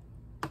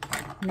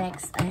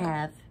 Next, I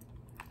have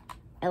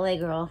LA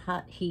Girl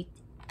Hot Heat.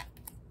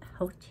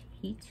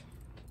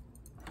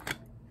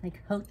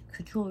 Like haute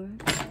couture.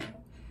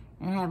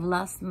 And I have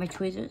lost my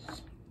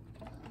tweezers.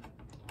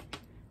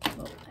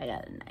 Oh, I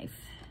got a knife.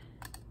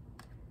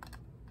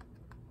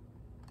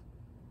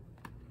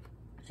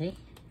 See?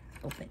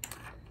 Open.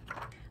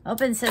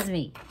 Open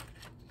sesame.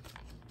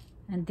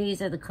 And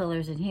these are the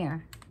colors in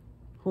here.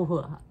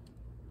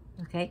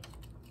 Okay?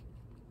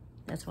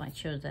 That's why I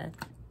chose that.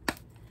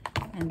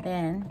 And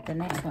then the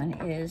next one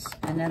is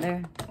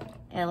another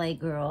LA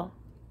Girl.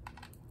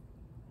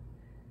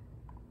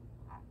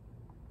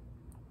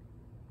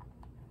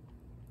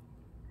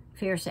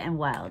 Fierce and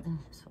Wild.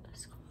 That's what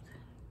it's called.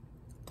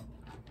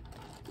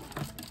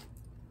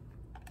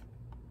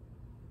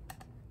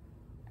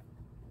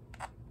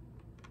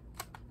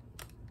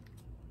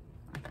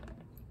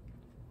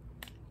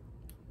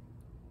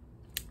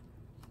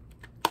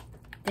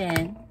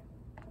 Then,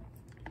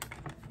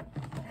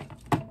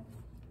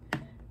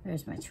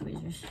 there's my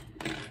tweezers.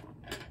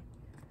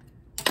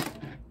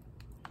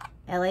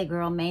 LA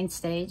Girl Main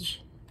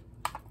Stage.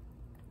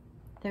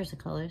 There's the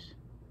colors.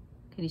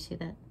 Can you see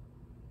that?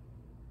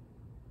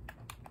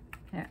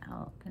 Here,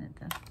 I'll open it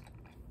though.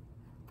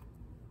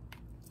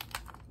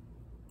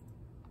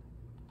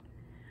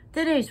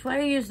 Denise, why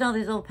are you using all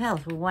these old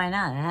palettes? Well, why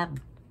not? I have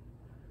them.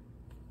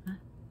 Huh?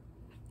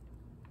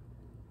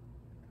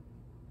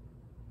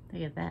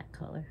 Look at that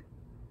color.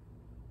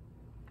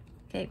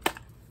 Okay,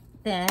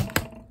 then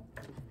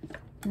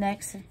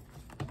next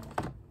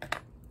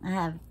I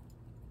have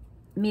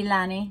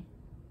Milani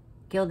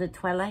Gilded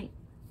Twilight.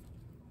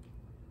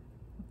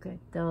 Look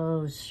at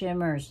those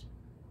shimmers.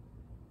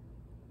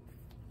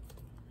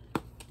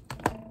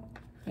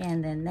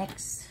 And then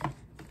next,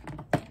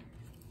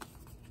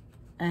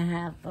 I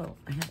have, oh,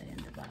 I have it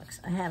in the box.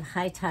 I have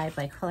High Tide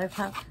by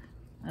ColourPop.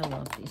 I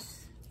love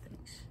these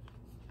things.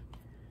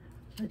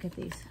 Look at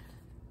these.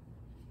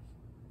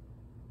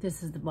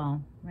 This is the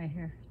bomb right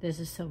here. This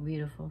is so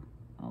beautiful.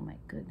 Oh my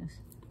goodness.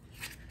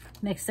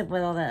 Mixed up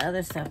with all that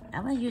other stuff.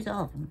 I'm gonna use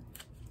all of them.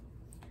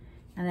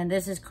 And then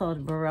this is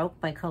called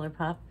Baroque by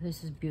ColourPop.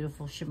 This is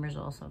beautiful shimmers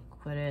also.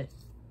 Quit it.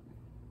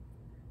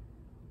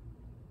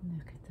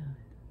 Look at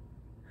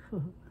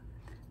those.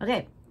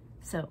 Okay,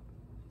 so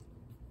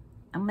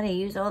I'm gonna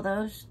use all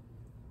those.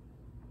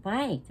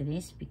 Why,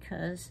 Denise?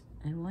 Because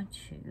I want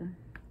to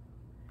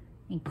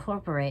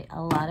incorporate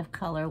a lot of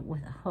color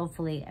with,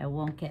 hopefully I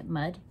won't get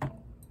mud.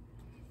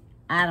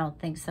 I don't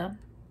think so.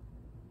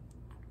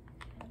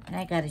 And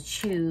I gotta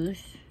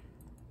choose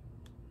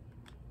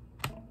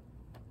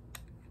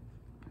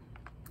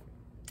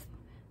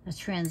a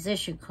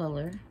transition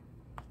color.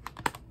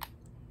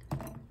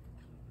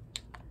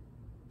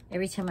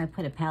 Every time I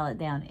put a palette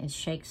down, it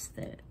shakes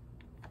the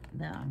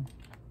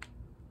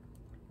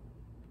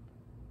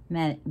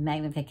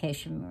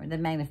magnification or the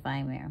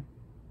magnifying mirror.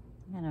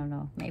 I don't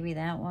know. Maybe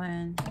that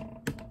one.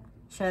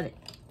 Shut it.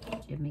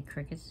 Give me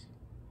crickets.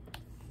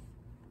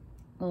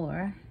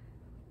 Or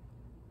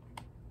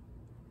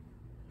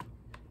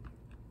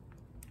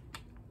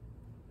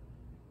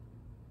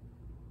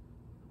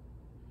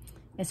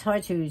it's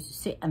hard to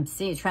see. I'm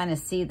trying to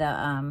see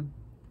the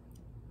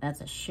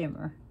that's a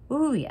shimmer.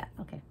 Ooh, yeah.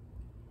 Okay.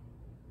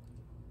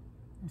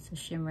 That's a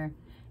shimmer.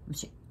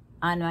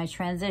 On my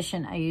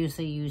transition, I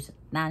usually use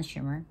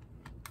non-shimmer.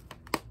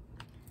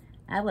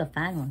 I will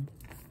find one.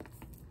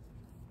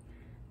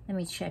 Let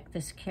me check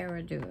this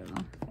Cara Duo.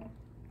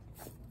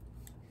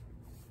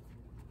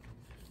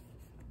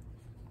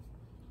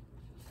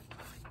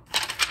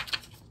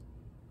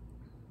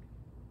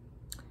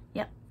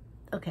 Yep.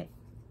 Okay.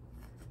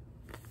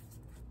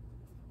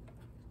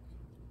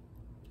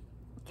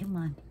 Come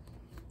on.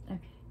 Okay.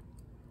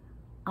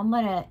 I'm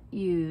gonna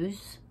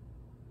use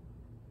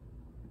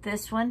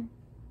this one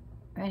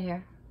right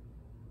here.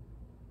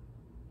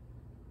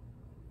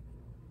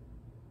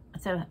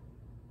 It's a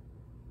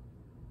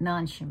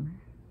non-shimmer.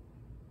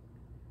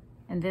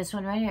 And this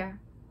one right here.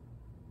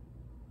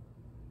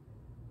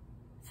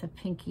 It's a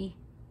pinky.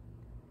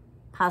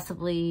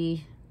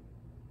 Possibly,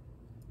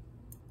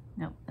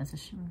 nope, that's a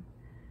shimmer.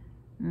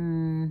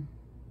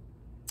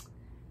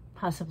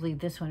 Possibly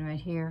this one right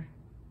here.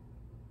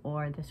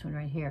 Or this one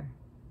right here.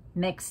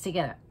 Mixed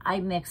together.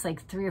 I mix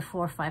like 3 or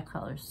 4 or 5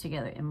 colors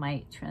together in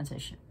my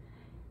transition.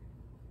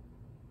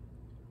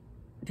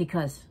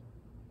 Because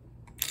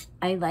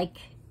I like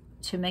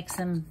to mix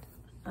them.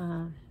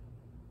 I'm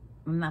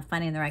not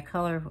finding the right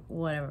color,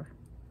 whatever.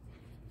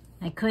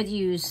 I could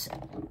use,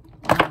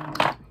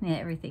 yeah,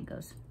 everything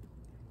goes.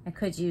 I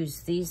could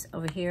use these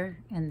over here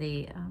in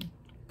the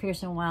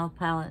Pearson Wild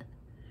palette.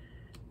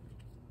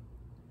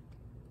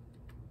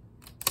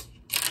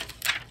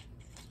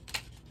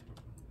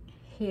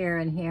 Here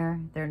and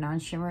here, they're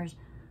non-shimmers.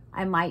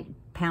 I might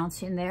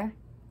pounce in there.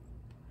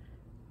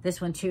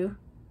 This one too.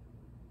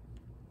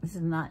 This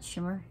is not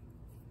shimmer.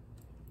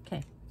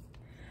 Okay.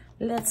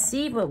 Let's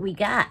see what we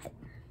got.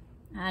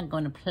 I'm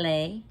going to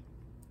play.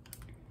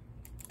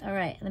 All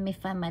right, let me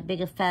find my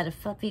bigger, fatter,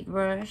 fluffy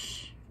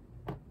brush.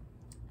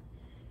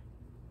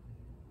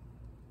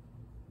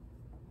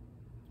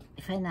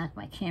 If I knock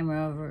my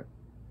camera over,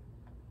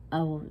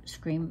 I will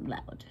scream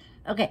loud.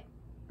 Okay,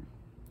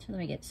 so let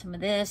me get some of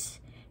this.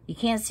 You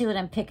can't see what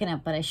I'm picking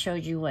up, but I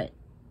showed you what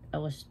I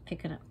was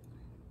picking up.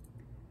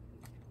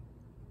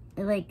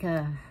 I like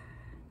a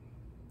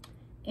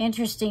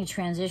interesting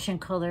transition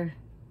color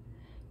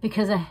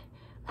because I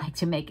like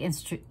to make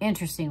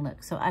interesting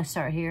looks. So I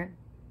start here.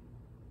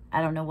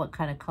 I don't know what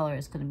kind of color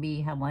it's going to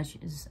be, how much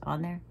is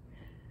on there.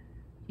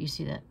 You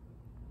see that?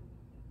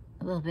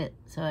 A little bit.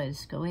 So I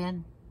just go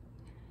in.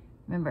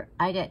 Remember,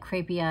 I got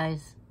crepey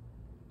eyes.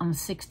 I'm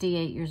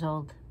 68 years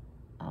old.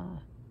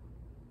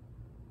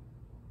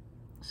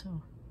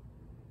 So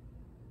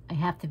I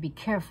have to be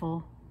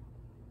careful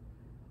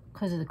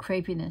because of the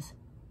crepiness.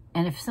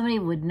 And if somebody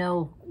would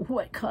know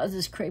what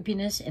causes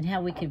crepiness and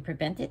how we can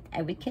prevent it,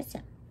 I would kiss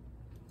them.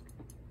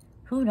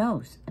 Who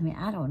knows? I mean,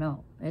 I don't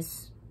know.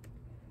 It's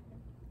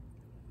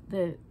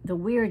the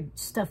weird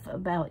stuff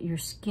about your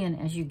skin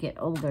as you get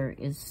older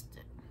is,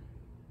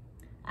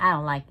 I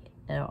don't like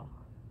it at all.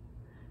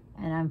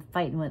 And I'm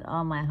fighting with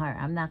all my heart.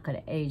 I'm not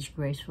going to age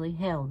gracefully.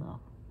 Hell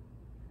no.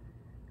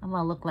 I'm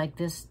going to look like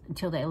this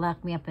until they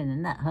lock me up in the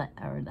nut hut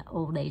or the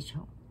old age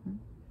home.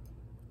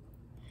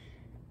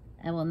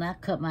 I will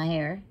not cut my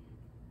hair.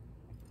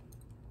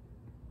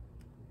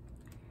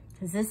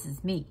 Because this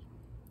is me.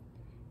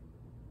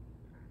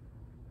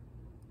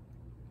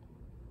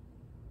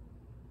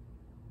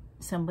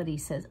 Somebody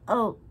says,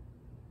 oh,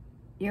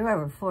 you're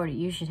over 40,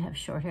 you should have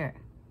short hair.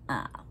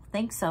 I don't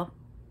think so.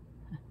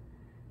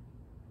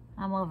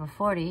 I'm over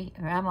 40,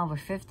 or I'm over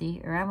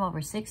 50, or I'm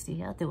over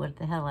 60. I'll do what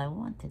the hell I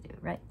want to do,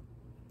 right?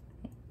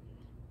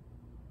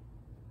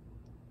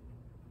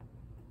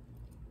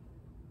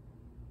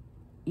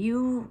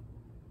 You,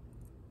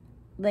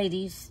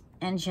 ladies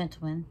and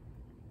gentlemen,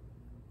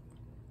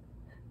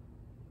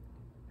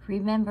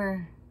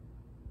 remember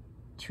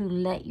to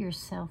let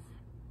yourself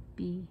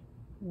be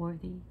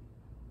worthy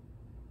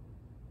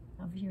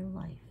of your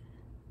life.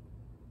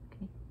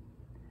 Okay?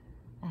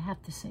 I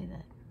have to say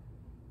that.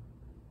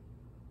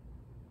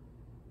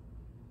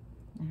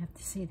 I have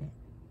to say that.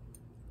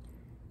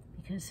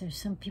 Because there's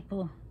some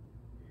people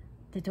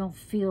that don't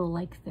feel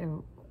like they're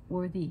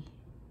worthy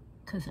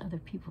because other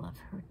people have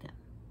hurt them.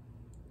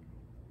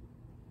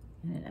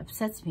 And it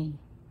upsets me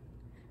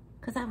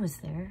because I was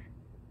there.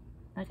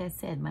 Like I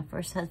said, my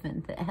first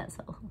husband, the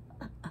asshole,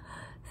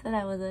 said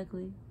I was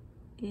ugly.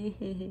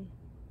 He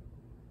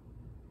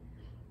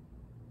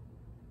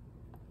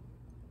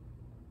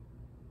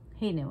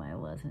knew I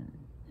wasn't,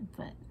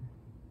 but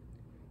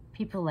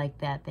people like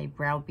that, they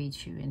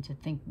browbeat you into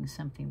thinking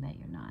something that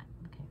you're not.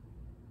 Okay.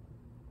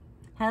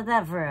 How's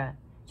that for a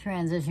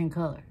transition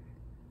color?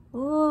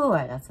 Ooh,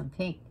 I got some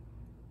pink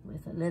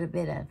with a little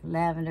bit of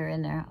lavender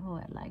in there. Oh,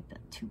 I like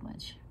that too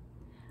much.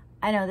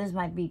 I know this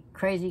might be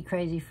crazy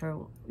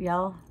for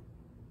y'all.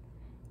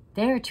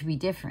 Dare to be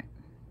different.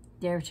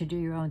 Dare to do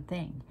your own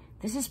thing.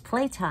 This is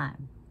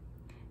playtime.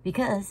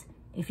 Because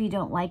if you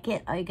don't like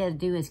it, all you got to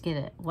do is get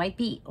a white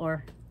beet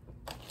or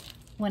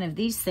one of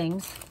these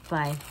things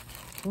by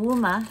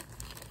Wuma.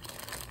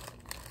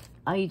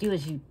 All you do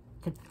is you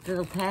take the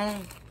little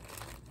pad,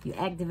 you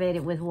activate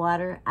it with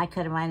water. I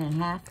cut mine in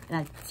half,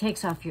 and it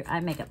takes off your eye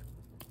makeup.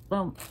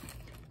 Boom.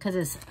 Because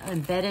it's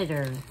embedded,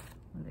 or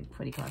what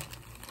do you call it?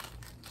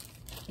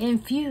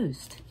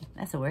 Infused.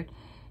 That's a word.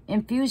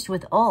 Infused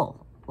with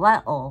oil. A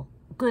lot of oil.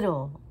 Good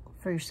oil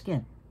for your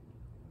skin.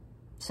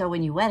 So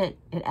when you wet it,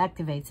 it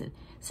activates it.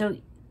 So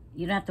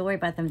you don't have to worry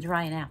about them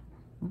drying out.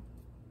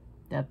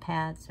 The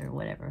pads or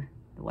whatever.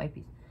 The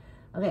wipies.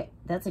 Okay,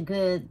 that's a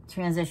good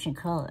transition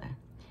color.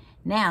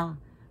 Now,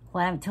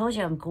 what I told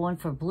you, I'm going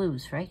for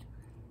blues, right?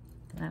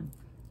 I'm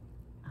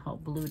all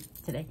blue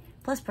today.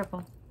 Plus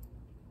purple.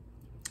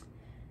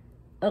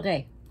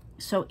 Okay,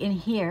 so in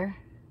here,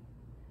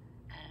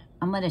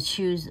 I'm going to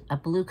choose a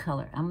blue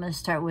color. I'm going to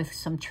start with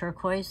some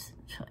turquoise.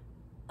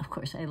 Of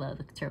course, I love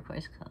the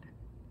turquoise color.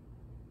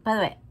 By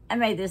the way, I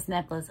made this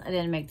necklace. I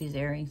didn't make these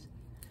earrings.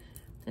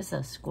 This is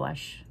a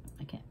squash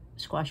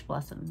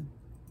blossom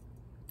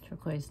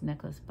turquoise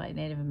necklace by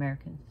Native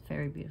Americans.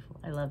 Very beautiful.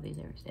 I love these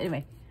earrings.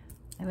 Anyway,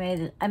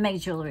 I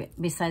make jewelry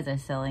besides I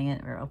selling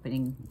it or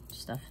opening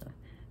stuff. So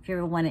if you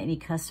ever want any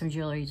custom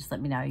jewelry, just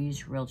let me know. I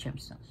use real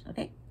gemstones.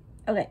 Okay?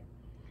 Okay.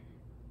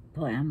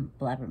 Boy, I'm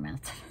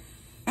blabbermouth.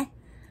 Okay,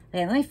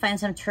 let me find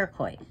some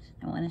turquoise.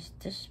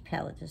 This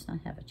palette does not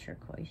have a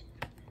turquoise.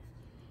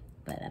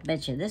 But I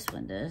bet you this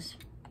one does.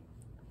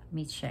 Let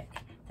me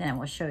check. Then I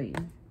will show you.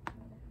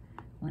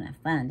 when I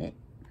find it.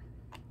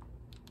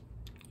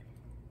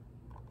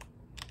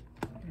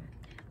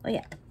 Oh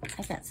yeah,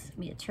 I got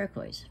me a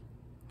turquoise.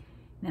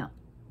 Now,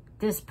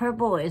 this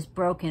purple is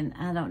broken.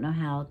 I don't know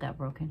how it got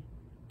broken.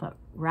 But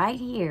right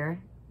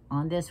here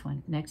on this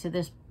one, next to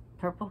this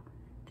purple,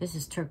 this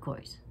is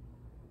turquoise.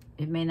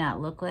 It may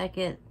not look like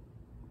it,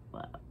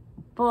 but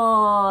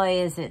boy,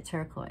 is it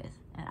turquoise.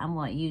 And I'm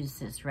going to use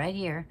this right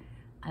here.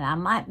 And I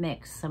might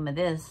mix some of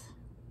this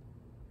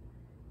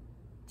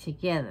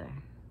together.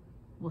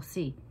 We'll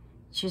see.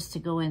 Just to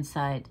go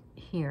inside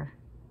here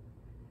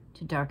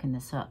to darken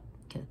this up.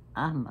 Because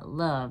I'm going to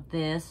love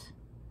this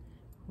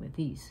with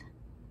these.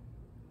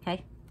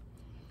 Okay?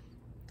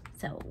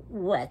 So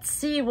let's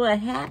see what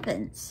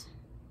happens.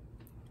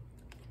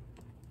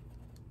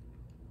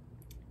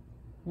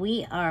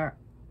 We are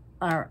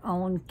our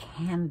own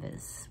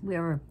canvas. We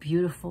are a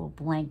beautiful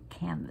blank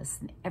canvas.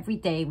 And every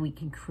day we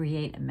can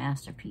create a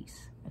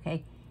masterpiece.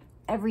 Okay?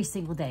 Every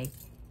single day.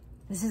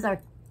 This is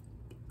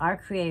our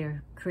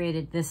creator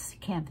created this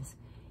canvas.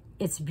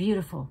 It's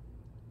beautiful.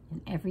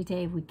 And every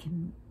day we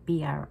can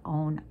be our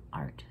own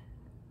art.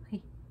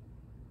 Okay?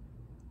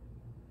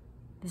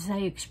 This is how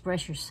you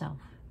express yourself.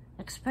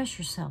 Express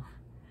yourself.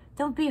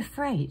 Don't be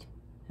afraid.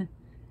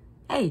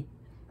 Hey,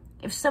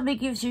 if somebody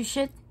gives you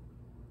shit,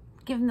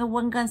 give them the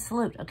one-gun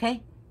salute,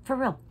 okay? For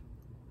real.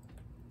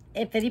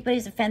 If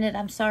anybody's offended,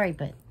 I'm sorry,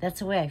 but that's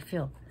the way I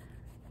feel.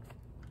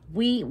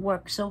 We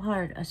work so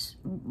hard, us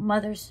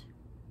mothers,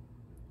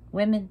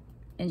 women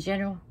in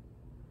general,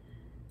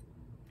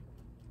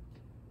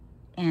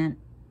 and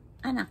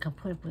I'm not going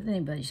to put up with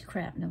anybody's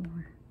crap no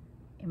more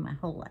in my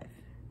whole life.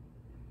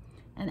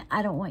 And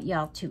I don't want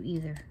y'all to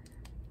either.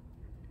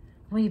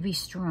 I want you to be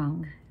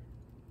strong.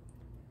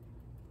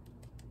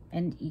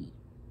 And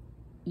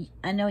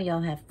I know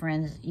y'all have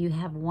friends. You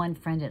have one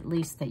friend at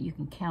least that you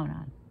can count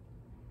on.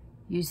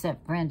 Use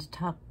that friend to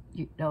talk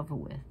it over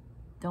with.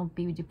 Don't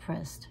be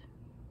depressed.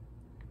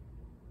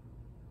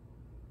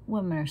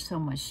 Women are so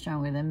much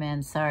stronger than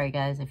men. Sorry,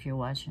 guys, if you're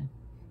watching.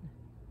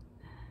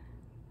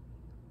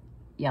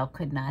 Y'all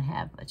could not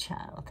have a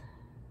child.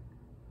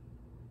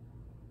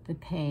 The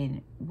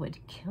pain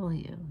would kill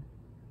you.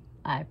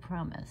 I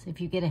promise. If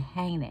you get a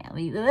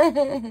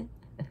hangnail,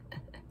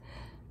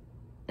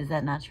 is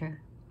that not true?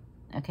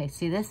 Okay,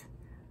 see this?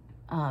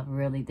 Oh, I'm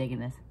really digging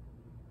this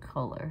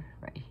color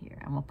right here.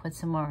 I'm gonna put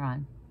some more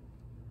on.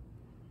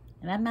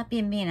 And I'm not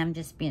being mean, I'm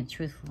just being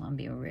truthful. I'm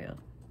being real.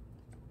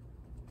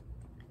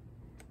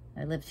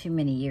 I lived too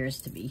many years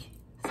to be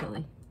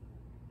silly.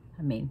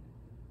 I mean,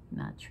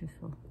 not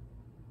truthful.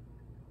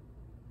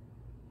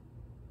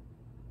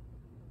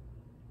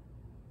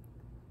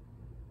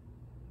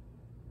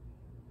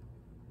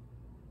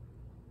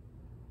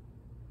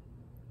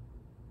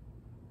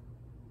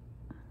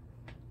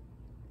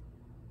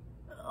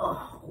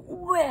 Oh,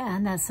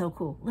 man, that's so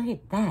cool. Look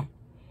at that.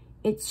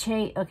 It's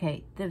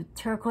okay, the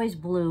turquoise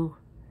blue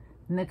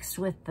mixed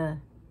with the,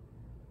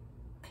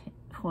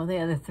 well, the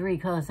other three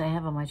colors I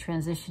have on my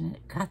transition.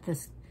 It got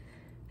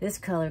this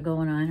color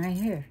going on right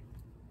here.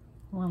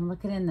 Well, I'm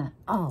looking in the,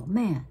 oh,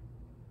 man.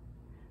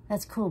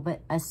 That's cool,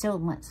 but I still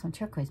want some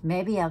turquoise.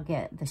 Maybe I'll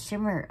get the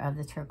shimmer of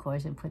the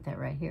turquoise and put that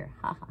right here.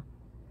 Haha.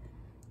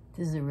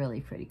 This is a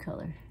really pretty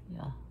color,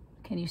 y'all.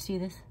 Can you see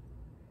this?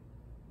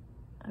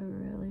 I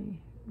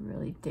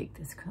really dig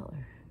this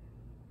color.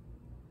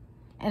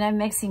 And I'm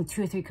mixing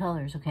 2 or 3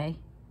 colors, okay?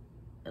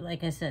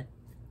 Like I said,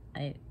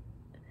 I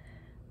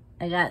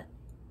got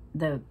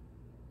the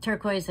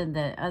turquoise and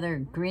the other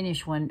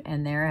greenish one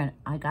in there, and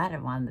I got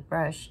them on the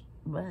brush,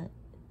 but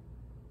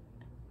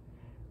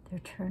they're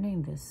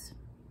turning this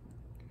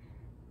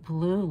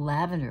blue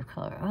lavender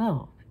color.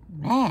 Oh,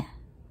 man.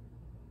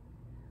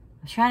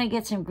 I'm trying to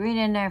get some green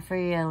in there for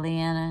you,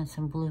 Leanna, and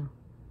some blue.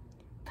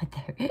 But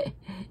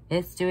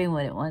it's doing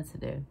what it wants to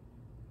do.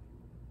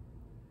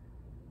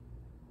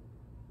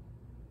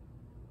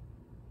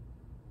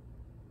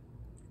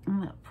 I'm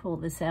going to pull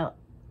this out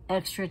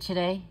extra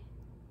today.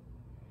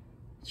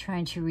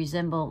 Trying to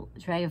resemble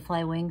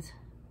dragonfly wings.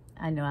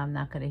 I know I'm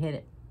not going to hit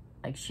it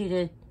like she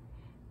did,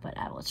 but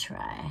I will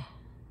try.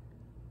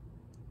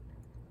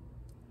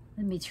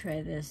 Let me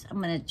try this.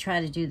 I'm going to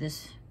try to do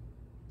this.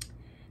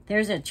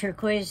 There's a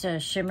turquoise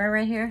shimmer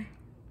right here.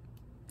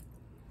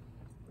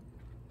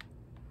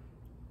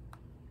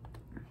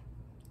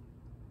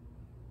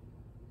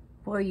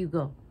 Where you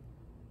go?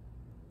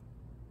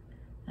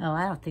 Oh,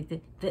 I don't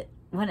think that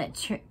when it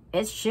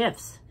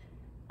shifts.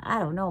 I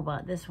don't know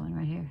about this one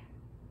right here.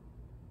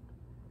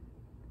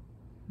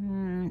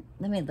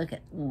 Let me look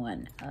at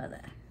one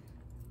other.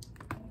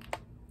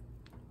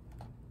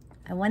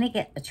 I want to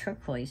get a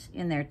turquoise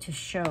in there to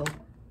show,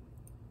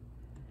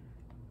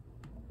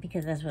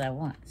 because that's what I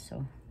want.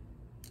 So,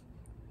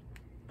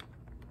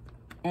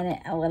 and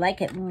I would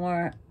like it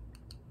more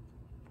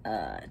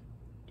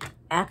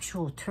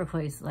actual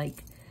turquoise,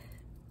 like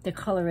the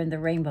color in the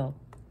rainbow.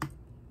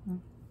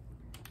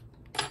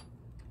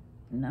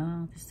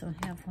 No, I just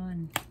don't have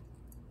one.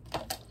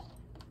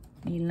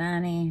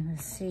 Milani,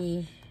 let's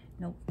see.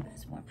 Nope,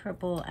 that's more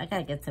purple. I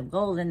gotta get some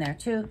gold in there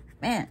too.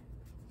 Man,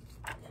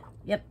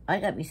 Yep, I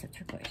got me some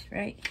turquoise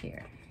right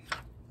here.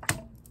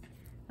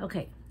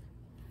 Okay.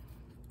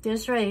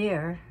 This right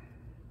here.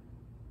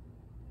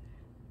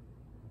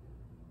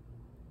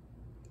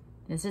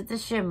 This is the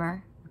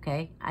shimmer,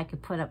 okay? I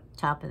could put up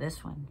top of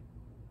this one.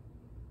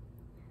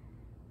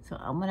 So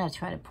I'm gonna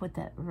try to put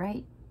that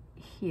right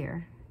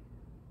here.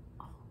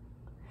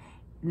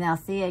 Now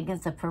see,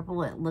 against the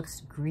purple, it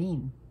looks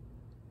green.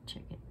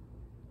 Check it.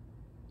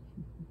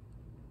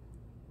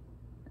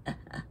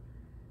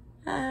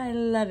 I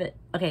love it.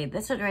 Okay,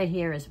 this one right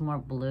here is more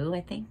blue,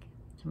 I think.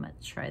 So I'm gonna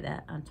try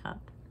that on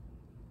top.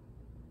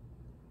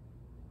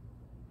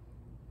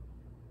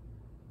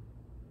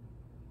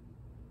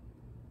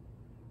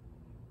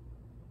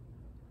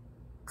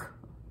 Cool.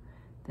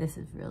 This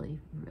is really,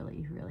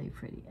 really, really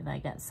pretty. And I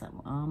got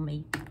some on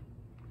me.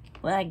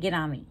 What I get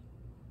on me?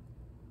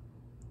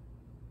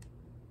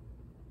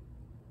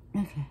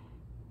 Okay.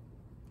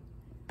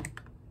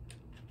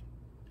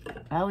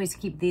 I always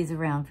keep these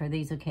around for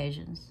these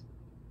occasions.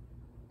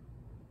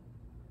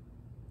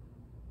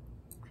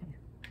 Okay.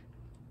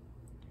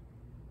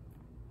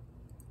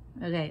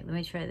 Okay, let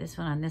me try this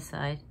one on this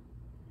side.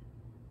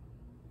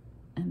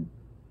 And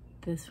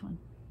this one.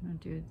 I'm gonna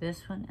do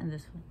this one and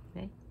this one,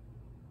 okay?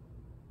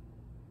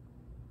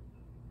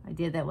 I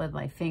did that with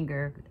my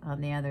finger on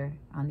the other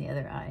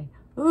eye.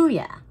 Ooh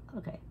yeah.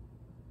 Okay.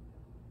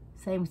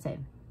 Same.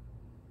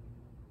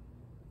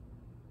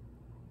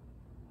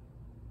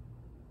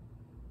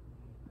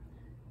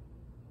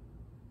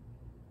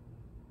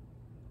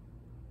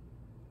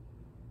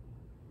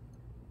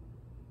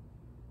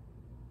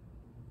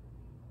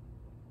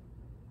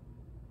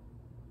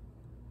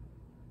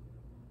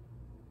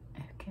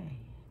 Okay.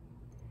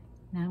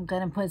 Now I'm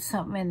gonna put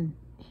something in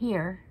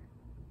here,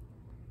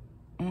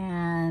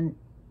 and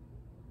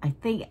I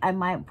think I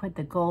might put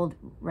the gold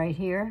right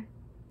here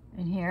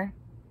and here.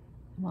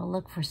 I'm gonna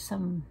look for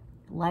some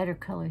lighter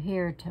color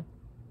here to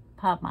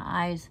pop my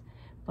eyes,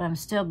 but I'm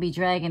still be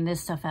dragging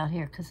this stuff out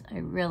here because I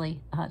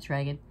really, hot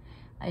dragon,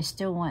 I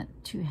still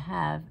want to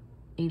have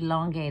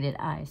elongated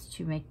eyes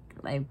to make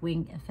like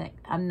wing effect.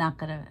 I'm not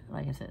gonna,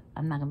 like I said,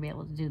 I'm not gonna be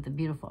able to do the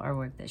beautiful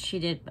artwork that she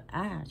did, but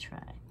I'll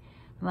try.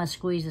 I'm gonna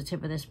squeeze the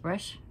tip of this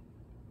brush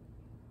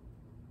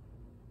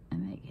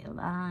and make a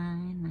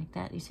line like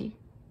that, you see?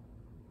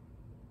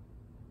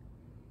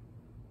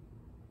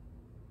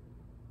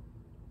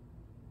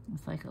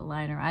 It's like a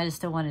liner. I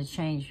just don't want to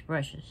change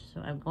brushes.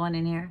 So I'm going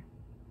in here.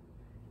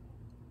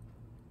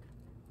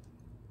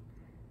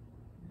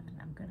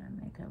 And I'm gonna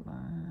make a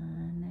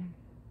line there.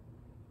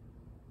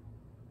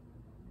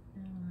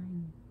 A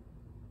line.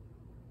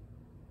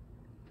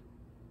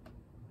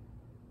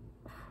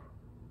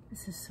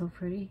 This is so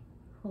pretty.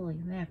 Holy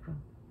mackerel.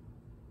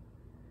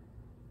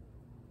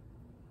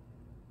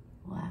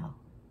 Wow.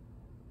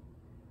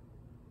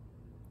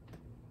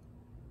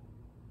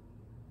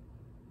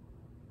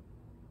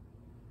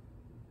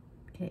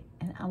 Okay,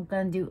 and I'm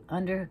gonna do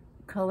under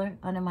color,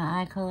 under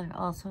my eye color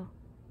also.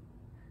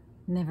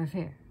 Never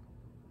fear.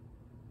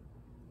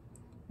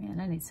 Man,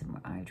 I need some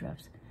more eye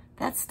drops.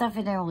 That stuff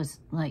in there was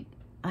like,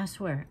 I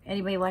swear.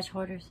 Anybody watch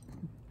Hoarders?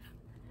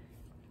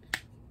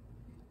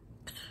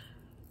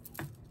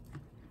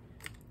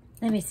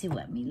 Let me see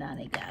what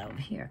Milani got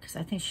over here, because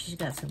I think she's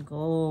got some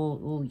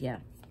gold. Oh, yeah.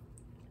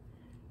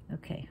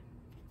 Okay.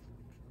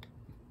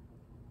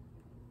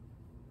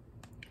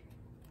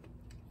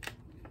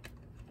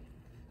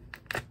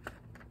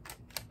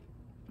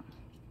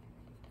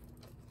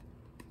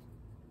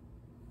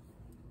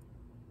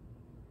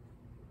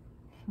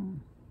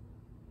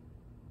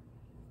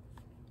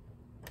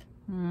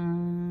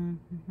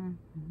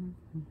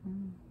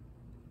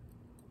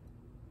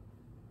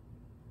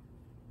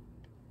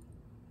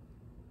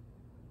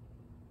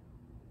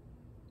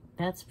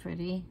 That's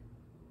pretty.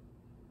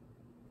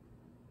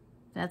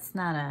 That's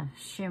not a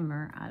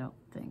shimmer, I don't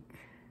think.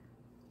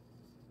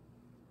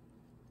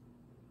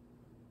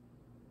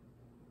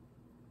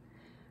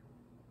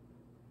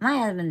 My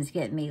husband's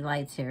getting me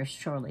lights here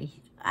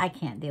shortly. I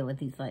can't deal with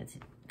these lights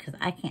because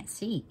I can't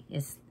see.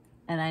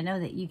 And I know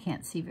that you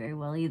can't see very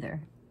well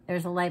either.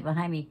 There's a light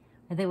behind me.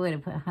 I think we're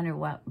going to put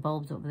 100-watt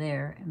bulbs over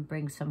there and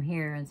bring some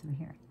here and some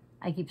here.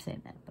 I keep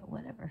saying that, but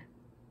whatever.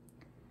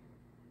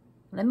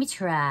 Let me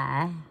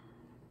try.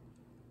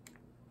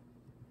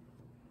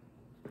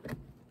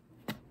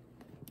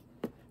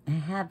 I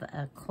have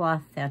a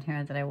cloth down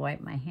here that I wipe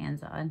my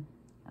hands on.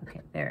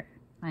 Okay, there,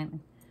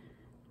 finally.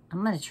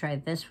 I'm going to try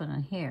this one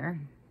on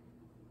here.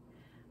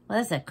 Well,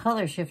 that's a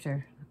color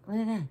shifter. Look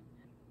at that.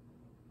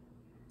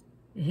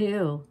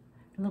 Ew.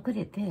 Look what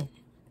it did.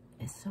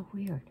 It's so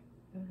weird.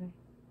 Okay.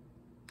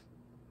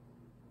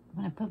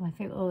 When I put my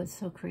finger, oh, it's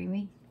so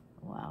creamy.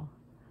 Wow.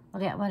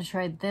 Okay, I'm going to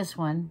try this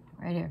one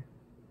right here.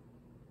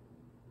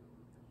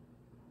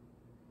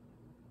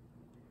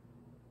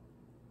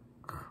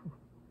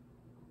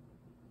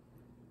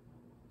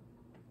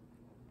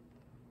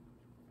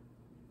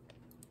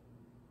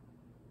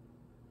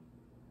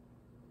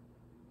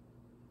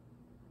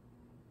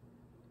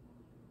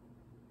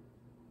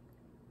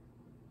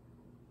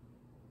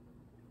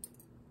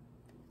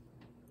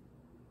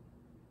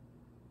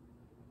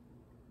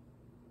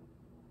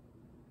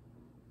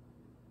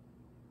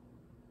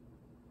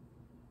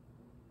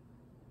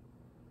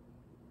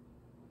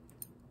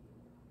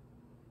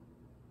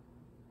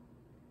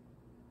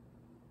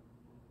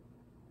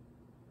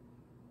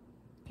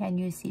 Can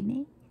you see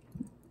me?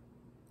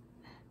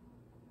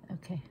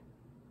 Okay.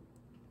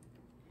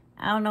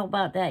 I don't know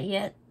about that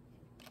yet,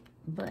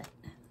 but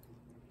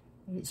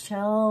it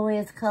sure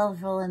is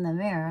colorful in the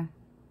mirror.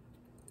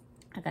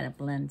 I gotta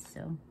blend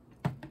still.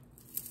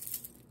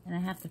 And I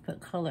have to put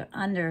color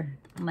under.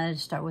 I'm gonna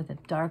start with a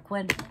dark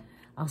one.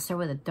 I'll start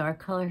with a dark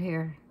color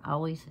here,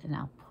 always, and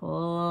I'll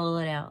pull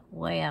it out,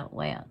 way out,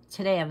 way out.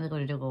 Today I'm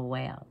gonna do a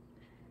way out,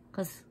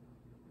 because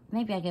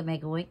maybe I can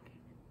make a wink.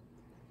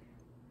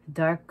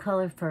 Dark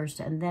color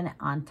first, and then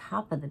on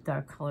top of the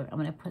dark color, I'm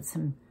gonna put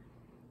some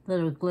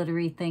little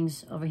glittery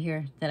things over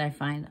here that I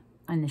find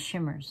on the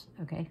shimmers,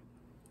 okay?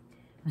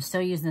 I'm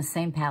still using the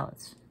same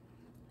palettes.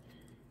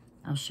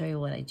 I'll show you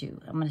what I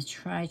do. I'm gonna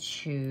try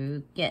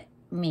to get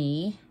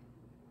me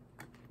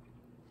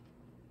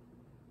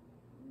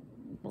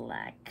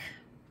black.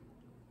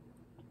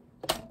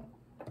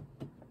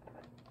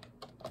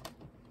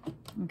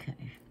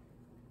 Okay.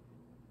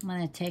 I'm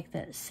gonna take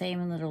that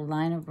same little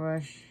liner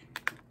brush.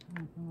 I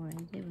don't know what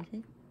I did with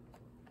it.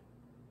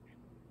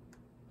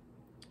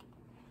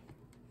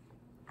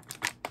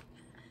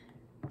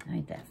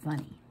 Ain't that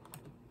funny?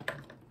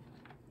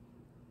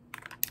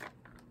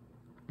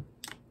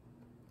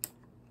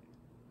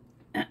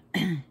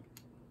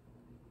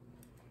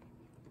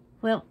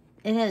 Well,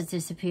 it has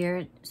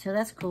disappeared, so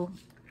that's cool.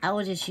 I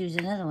will just use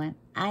another one.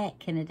 I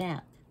can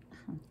adapt.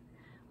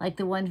 Like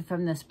the one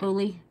from the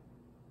spoolie.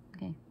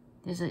 Okay,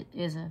 there's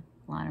a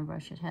liner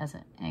brush. It has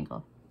an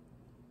angle.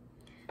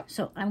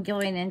 So I'm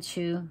going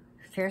into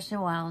Fierce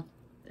and Wild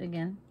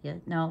again. Yeah,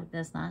 no,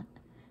 that's not.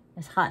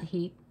 It's Hot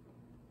Heat.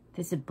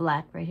 This is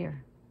black right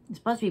here. It's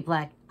supposed to be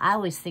black. I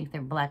always think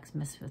they're blacks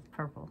mixed with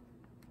purple.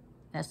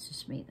 That's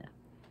just me, though.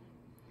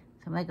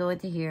 So I'm going to go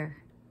into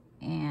here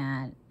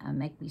and I'll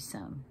make me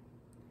some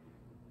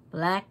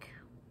black.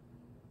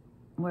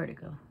 Where to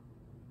go?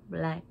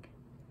 Black.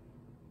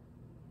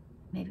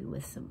 Maybe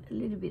with a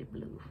little bit of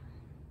blue.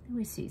 Let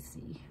me see.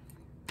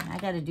 I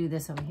got to do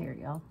this over here,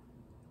 y'all.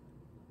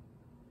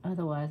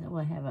 Otherwise, I will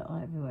have it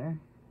all everywhere.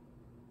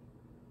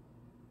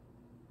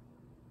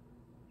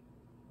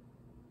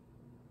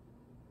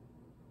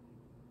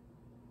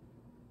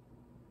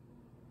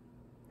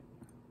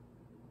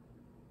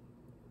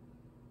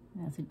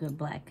 That's a good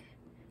black.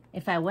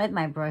 If I wet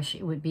my brush,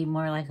 it would be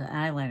more like an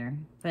eyeliner,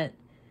 but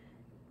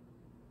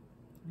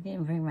I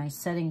didn't bring my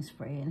setting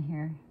spray in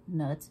here.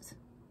 Nuts.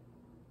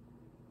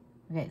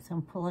 Okay, so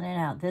I'm pulling it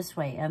out this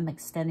way. I'm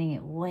extending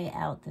it way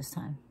out this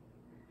time.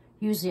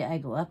 Usually I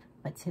go up,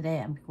 but today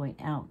I'm going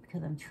out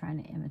because I'm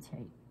trying to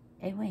imitate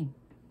a wing.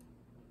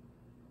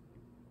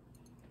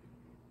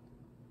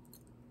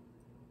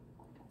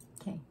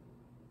 Okay.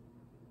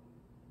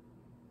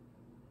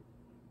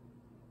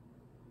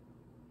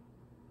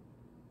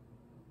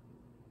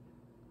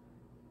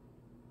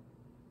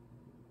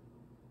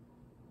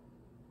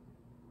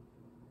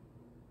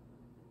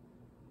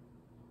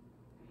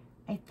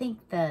 I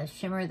think the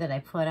shimmer that I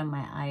put on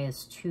my eye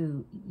is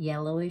too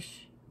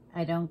yellowish.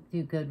 I don't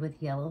do good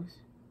with yellows.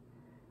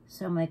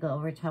 So I'm going to go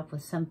over top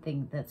with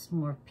something that's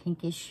more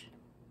pinkish.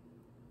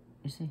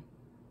 You see?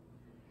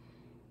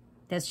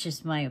 That's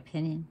just my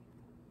opinion.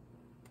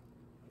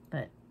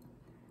 But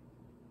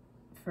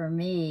for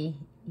me,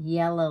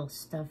 yellow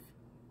stuff,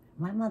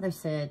 my mother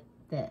said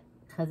that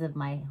because of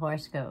my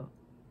horoscope,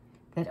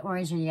 that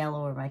orange and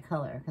yellow are my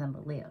color because I'm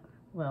a Leo.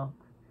 Well,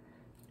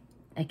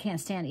 I can't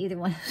stand either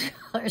one of those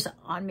colors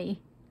on me.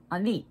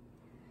 My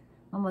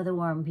mother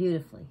wore them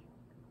beautifully.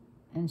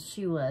 And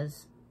she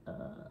was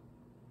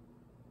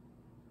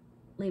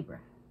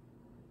Libra.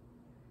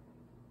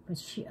 But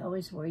she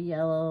always wore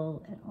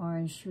yellow and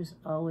orange. She was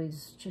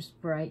always just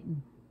bright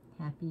and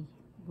happy,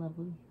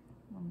 lovely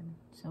woman.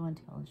 So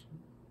intelligent.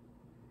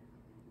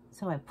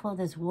 So I pulled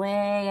this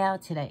way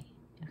out today.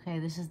 Okay,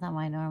 this is not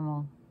my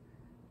normal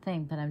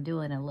thing, but I'm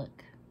doing a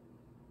look.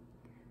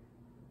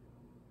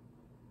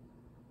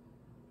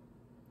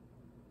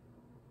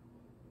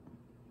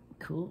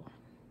 Cool.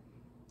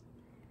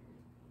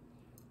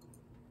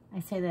 I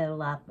say that a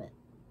lot, but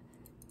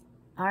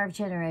our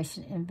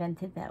generation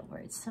invented that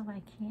word, so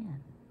I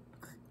can.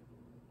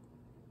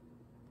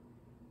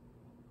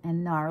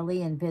 And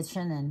gnarly and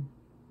bitchin' and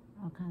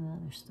all kinds of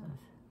other stuff.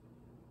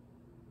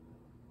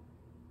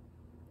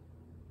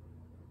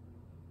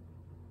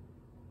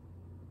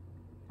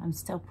 I'm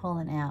still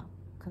pulling out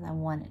because I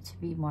want it to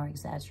be more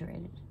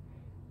exaggerated.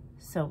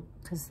 So,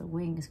 because the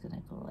wing is going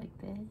to go like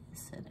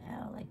this and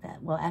out like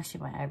that. Well,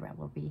 actually, my eyebrow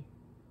will be.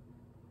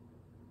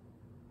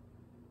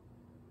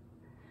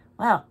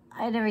 Wow,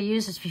 I never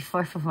used this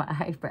before for my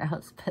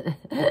eyebrows, but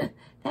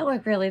that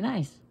worked really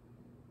nice.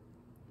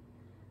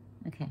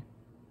 Okay,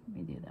 let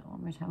me do that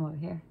one more time over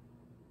here.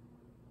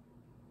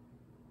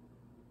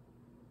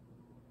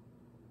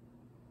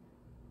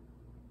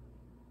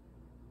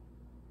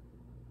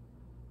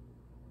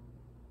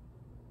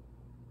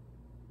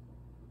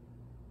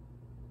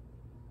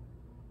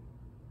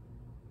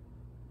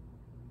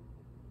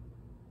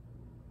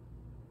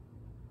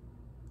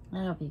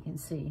 I hope you can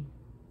see.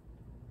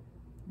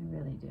 I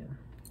really do.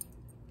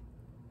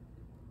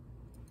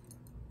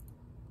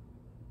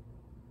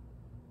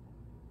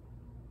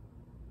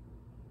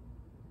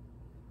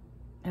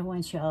 I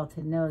want you all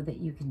to know that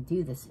you can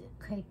do this,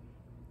 okay?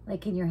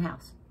 Like in your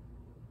house.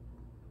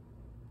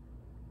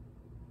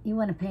 You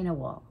want to paint a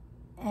wall.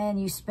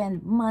 And you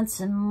spend months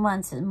and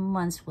months and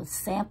months with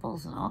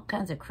samples and all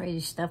kinds of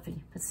crazy stuff. And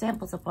you put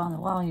samples up on the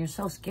wall and you're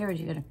so scared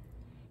you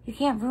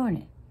can't ruin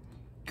it.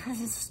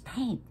 Because it's just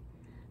paint.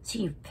 So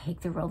you take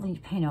the roller and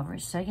you paint over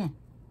it. So again,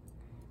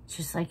 it's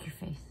just like your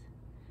face.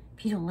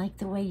 If you don't like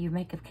the way your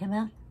makeup came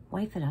out,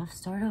 wipe it off,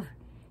 start over.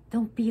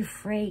 Don't be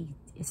afraid.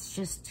 It's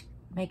just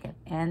makeup.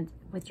 And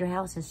with your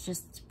house, it's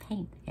just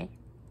paint, okay?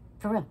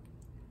 For real.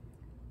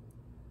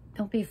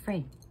 Don't be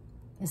afraid.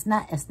 It's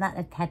not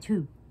a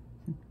tattoo.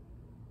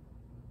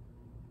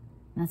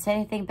 Not saying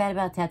anything bad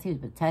about tattoos,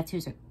 but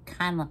tattoos are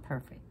kind of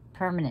perfect,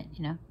 permanent,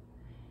 you know?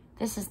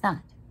 This is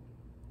not.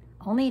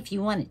 Only if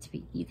you want it to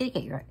be. You could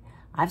get your...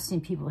 I've seen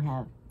people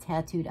have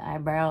tattooed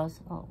eyebrows.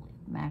 Holy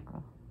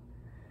mackerel.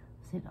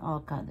 I've seen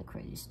all kinds of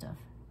crazy stuff.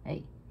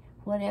 Hey,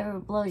 whatever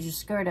blows your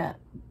skirt up,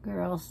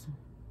 girls,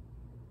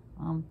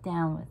 I'm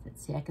down with it.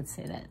 See, I could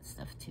say that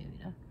stuff too,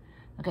 you know?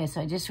 Okay,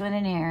 so I just went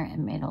in here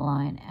and made a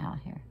line out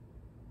here.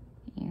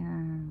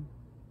 Here.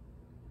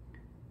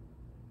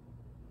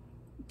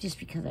 Just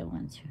because I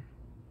wanted to.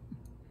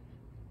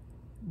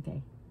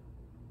 Okay.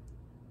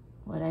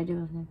 What'd I do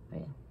over there? Oh,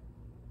 yeah.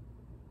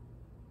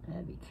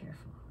 Gotta be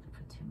careful. I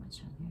put too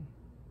much on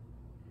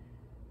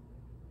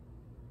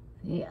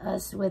here. See,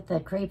 us with the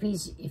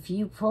craypies, if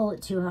you pull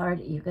it too hard,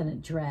 you're gonna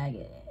drag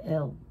it.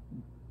 It'll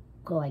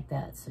go like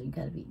that, so you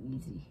gotta be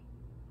easy.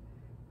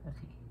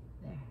 Okay,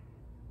 there.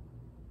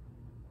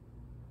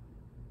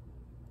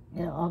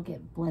 It'll all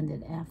get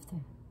blended after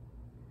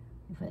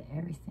you put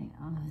everything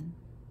on.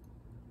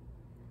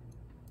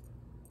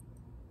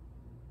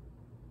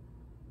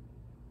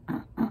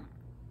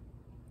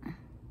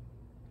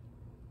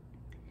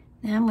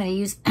 Now I'm going to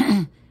use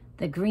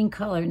the green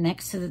color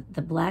next to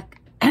the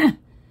black.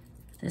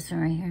 This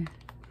one right here.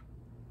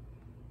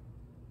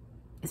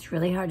 It's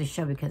really hard to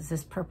show because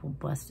this purple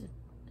busted.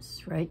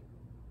 It's right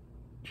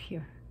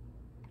here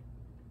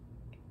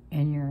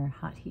in your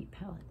hot heat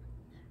palette.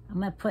 I'm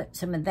going to put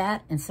some of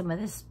that and some of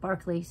this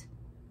sparklies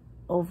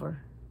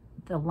over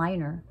the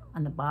liner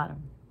on the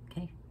bottom,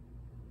 okay?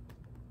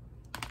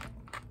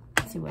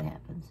 Let's see what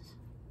happens.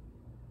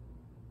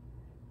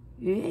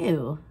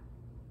 Ew.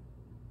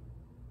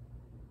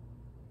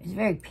 It's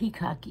very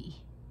peacocky,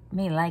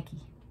 me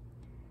likey.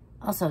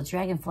 Also,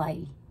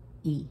 Dragonfly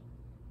E.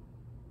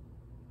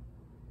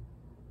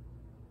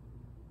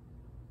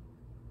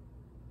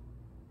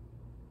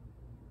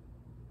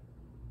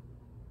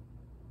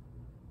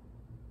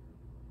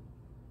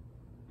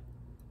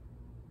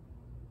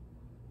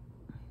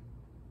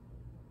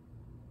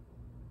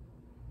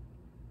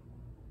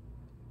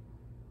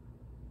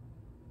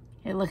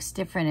 It looks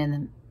different in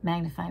the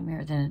magnifying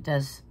mirror than it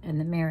does in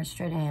the mirror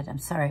straight ahead. I'm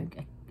sorry,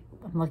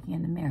 I'm looking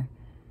in the mirror.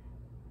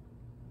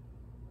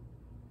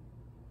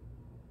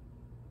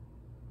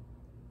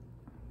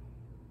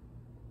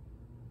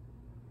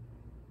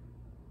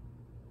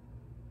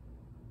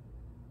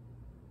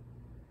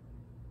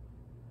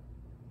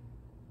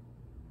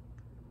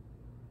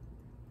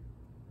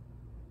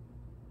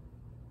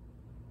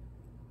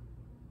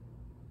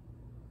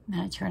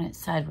 Now I turn it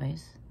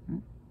sideways.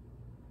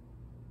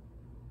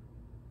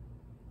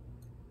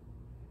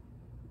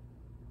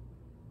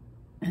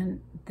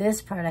 And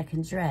this part I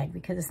can drag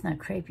because it's not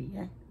crepey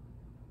yet.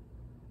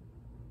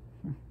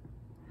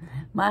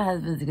 My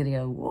husband's gonna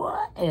go,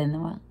 what in the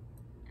world?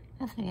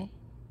 That's okay.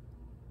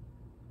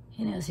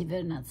 He knows he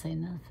better not say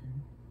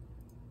nothing.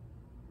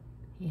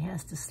 He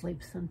has to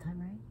sleep sometime,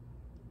 right?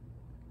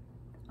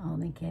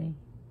 Only kidding.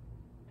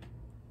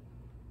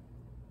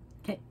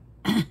 Okay,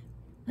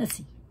 let's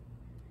see.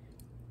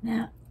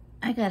 Now,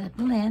 I gotta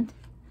blend.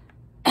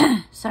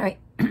 Sorry.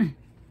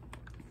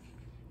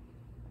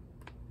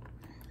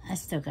 I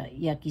still got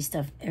yucky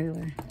stuff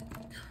everywhere.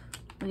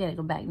 We gotta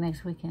go back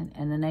next weekend,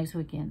 and the next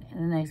weekend,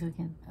 and the next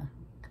weekend. Oh,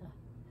 God.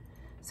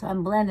 So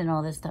I'm blending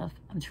all this stuff.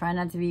 I'm trying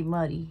not to be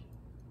muddy.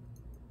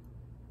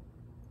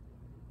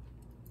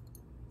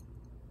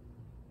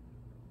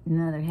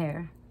 Another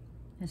hair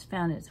has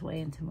found its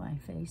way into my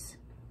face.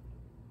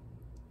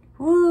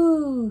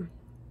 Woo!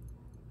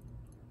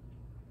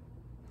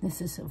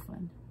 This is so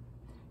fun.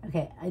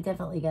 Okay, I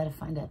definitely gotta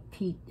find a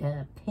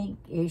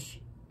pinkish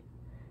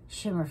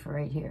shimmer for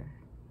right here.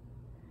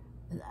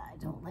 I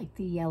don't like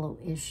the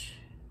yellowish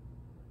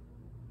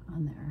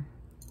on there.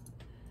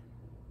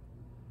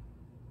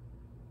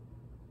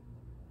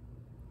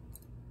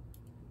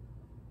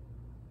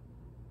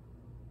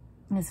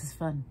 This is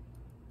fun.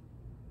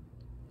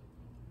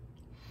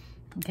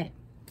 Okay.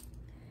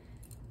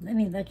 Let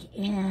me look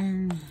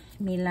in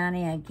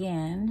Milani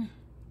again.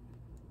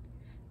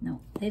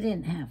 No, they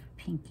didn't have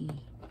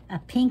a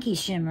pinky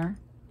shimmer.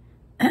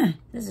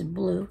 This is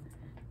blue.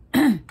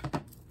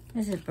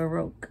 This is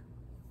Baroque.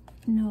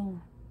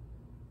 No.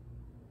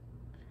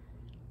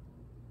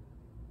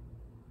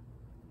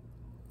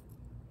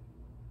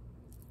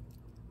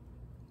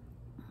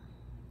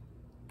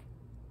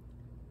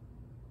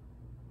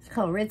 It's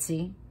called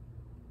Ritzy.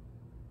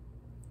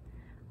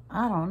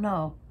 I don't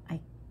know.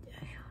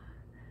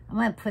 I'm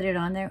going to put it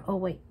on there. Oh,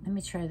 wait. Let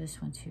me try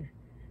this one, too.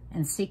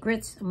 And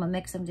Secrets. I'm going to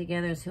mix them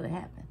together and see what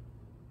happens.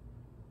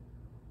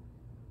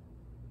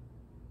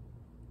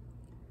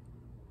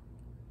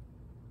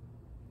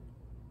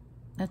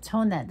 I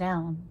toned that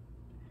down.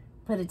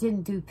 But it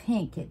didn't do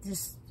pink. It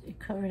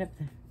covered up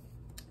the...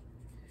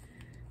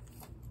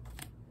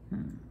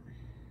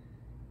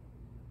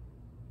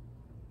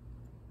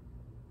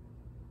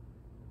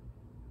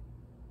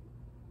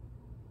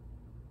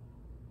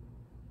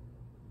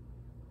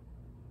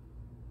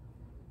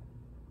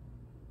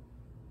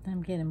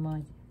 I'm getting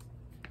mud.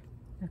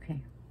 Okay.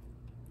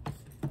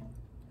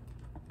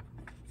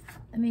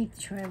 Let me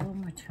try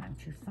one more time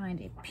to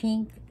find a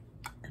pink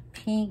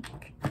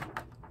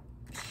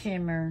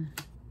shimmer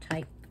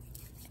type.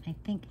 I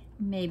think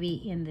maybe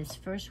in this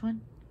first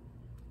one.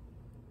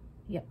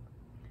 Yep.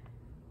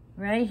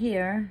 Right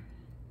here.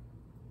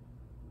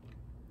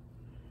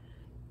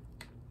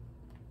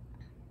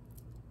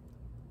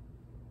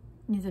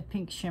 Is a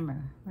pink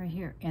shimmer right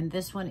here. And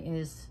this one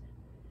is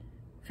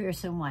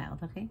Fierce and Wild,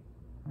 okay?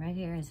 Right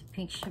here is a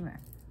pink shimmer.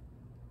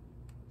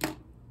 So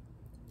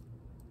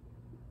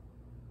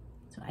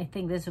I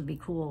think this will be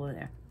cool over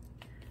there.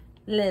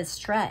 Let's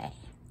try.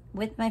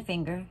 With my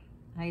finger,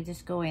 I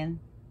just go in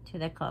to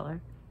that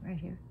color right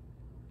here.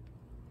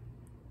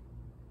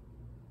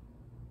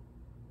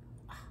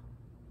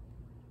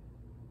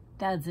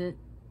 That's it.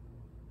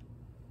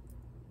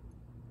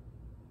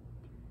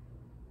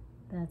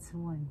 That's the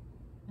one.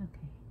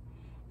 Okay.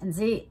 And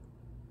see,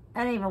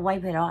 I don't even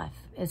wipe it off.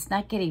 It's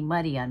not getting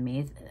muddy on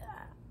me.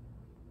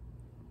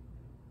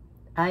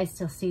 I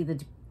still see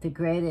the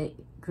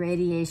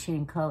gradation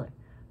in color.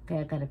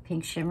 Okay, I got a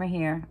pink shimmer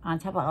here on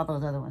top of all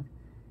those other ones.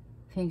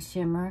 Pink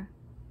shimmer.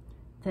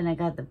 Then I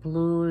got the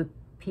blue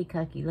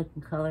peacocky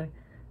looking color.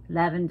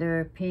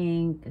 Lavender,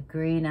 pink,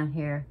 green out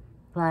here.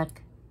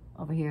 Black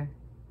over here.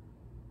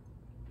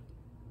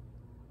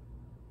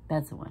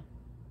 That's the one.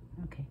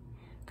 Okay.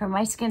 For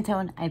my skin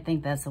tone, I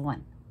think that's the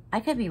one. I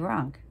could be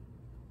wrong.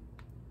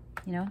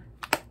 You know?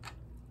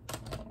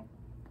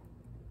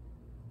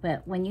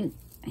 But when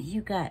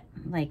you got,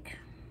 like,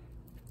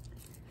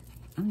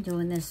 I'm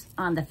doing this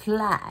on the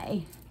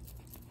fly,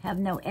 have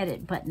no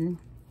edit button,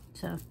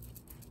 so,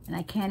 and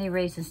I can't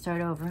erase and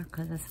start over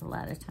because that's a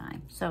lot of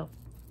time. So,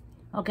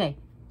 okay,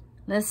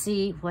 let's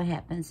see what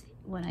happens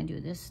when I do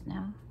this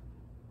now.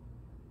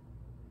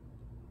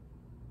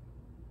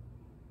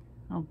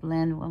 I'll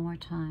blend one more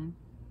time.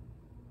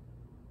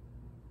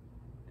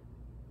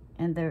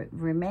 And the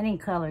remaining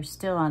color is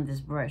still on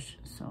this brush,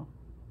 so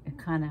it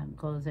kind of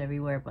goes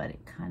everywhere, but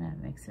it kind of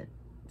makes it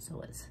so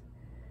it's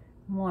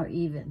more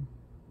even.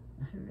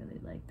 I really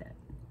like that.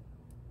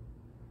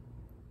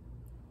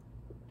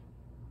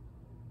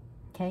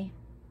 Okay.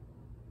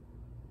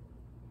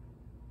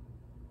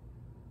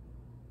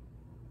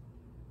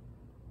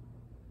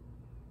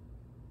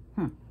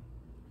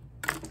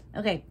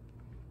 Okay,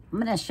 I'm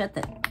gonna shut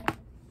the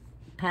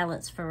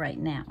palettes for right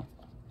now.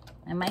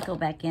 I might go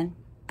back in.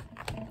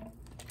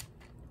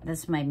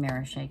 This is my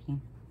mirror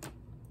shaking.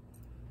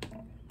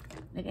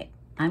 Okay,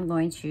 I'm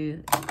going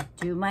to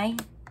do my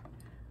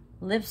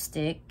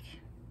lipstick.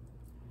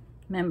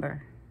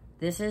 Remember,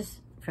 this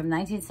is from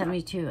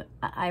 1972, an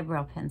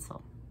eyebrow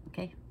pencil,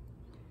 okay?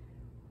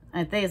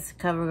 I think it's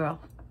CoverGirl.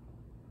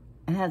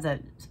 It has a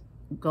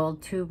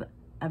gold tube,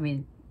 I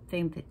mean,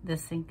 thing,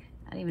 this thing.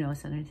 I don't even know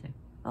what's underneath it.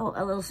 Oh,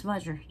 a little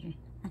smudger.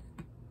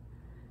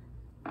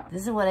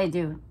 This is what I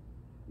do.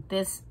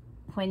 This,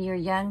 when you're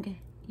young,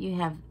 you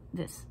have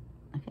this,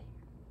 okay?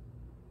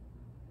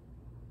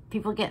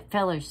 People get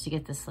fillers to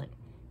get this look.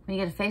 When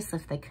you get a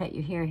facelift, they cut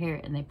your hair here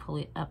and they pull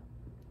it up.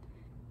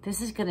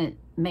 This is gonna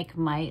make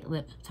my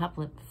lip, top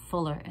lip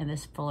fuller, and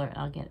this fuller,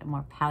 I'll get a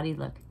more pouty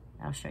look.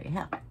 I'll show you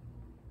how.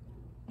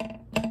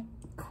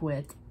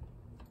 Quit.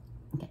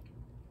 Okay.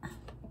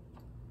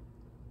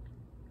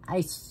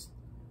 I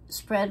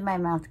spread my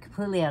mouth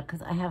completely out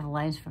because I have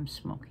lines from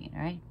smoking,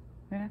 all right?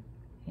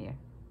 Here.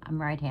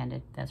 I'm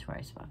right-handed. That's where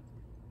I smoke.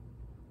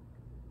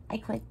 I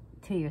quit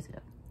 2 years ago.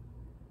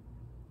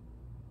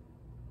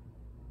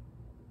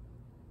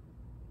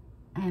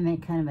 I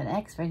made kind of an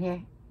X right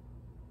here.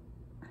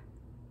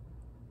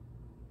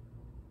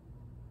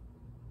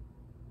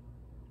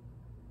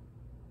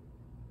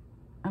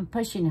 I'm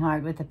pushing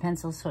hard with the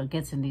pencil so it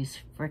gets in these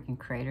freaking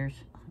craters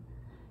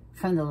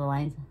from the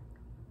lines.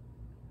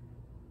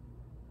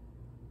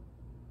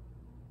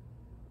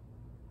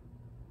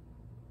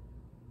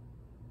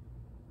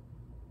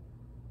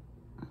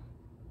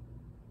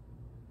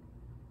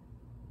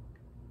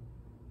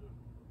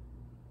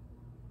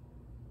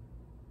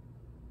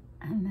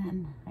 And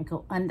then I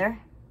go under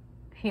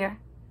here.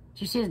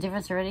 Do you see the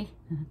difference already?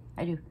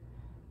 I do.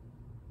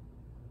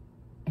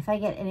 If I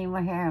get any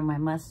more hair on my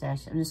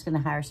mustache, I'm just going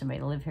to hire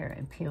somebody to live here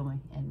and peel me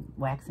and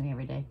wax me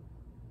every day.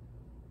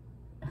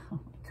 Oh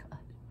my God.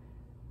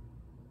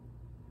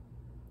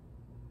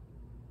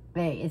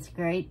 Hey, it's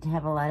great to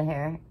have a lot of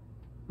hair,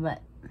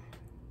 but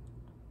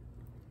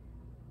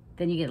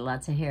then you get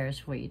lots of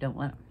hairs where you don't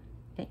want them.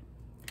 Okay.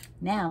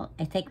 Now,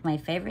 I take my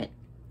favorite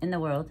in the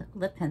world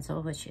lip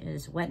pencil, which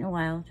is Wet n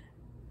Wild.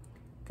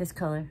 This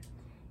color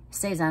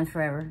stays on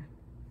forever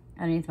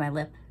underneath my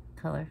lip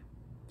color,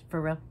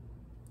 for real.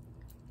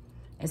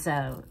 It's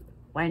a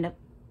wind up.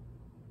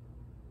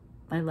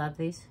 I love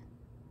these.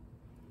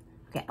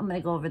 Okay, I'm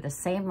gonna go over the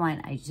same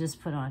line I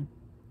just put on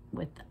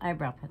with the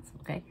eyebrow pencil,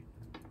 okay?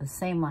 The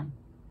same line.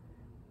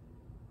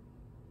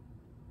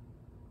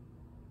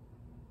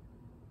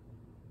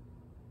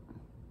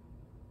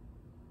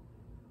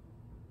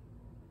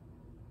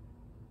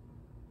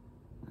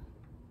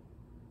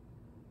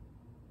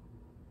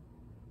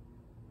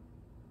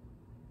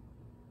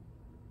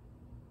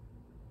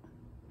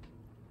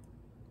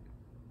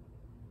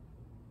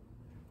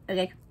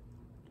 Okay.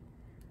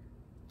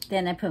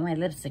 Then I put my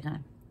lipstick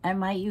on. I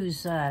might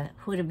use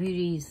Huda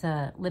Beauty's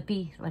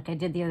Lippy, like I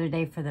did the other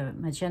day for the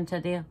magenta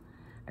deal.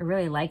 I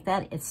really like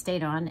that. It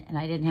stayed on, and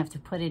I didn't have to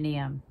put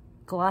any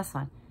gloss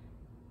on.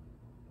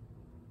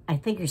 I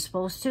think you're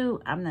supposed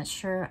to. I'm not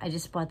sure. I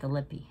just bought the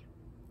Lippy.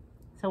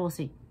 So we'll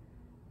see.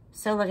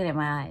 Still looking at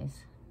my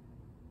eyes.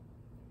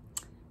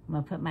 I'm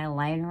going to put my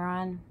liner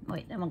on.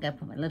 Wait, I'm going to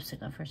put my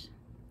lipstick on first.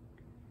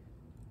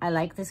 I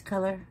like this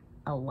color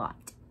a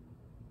lot.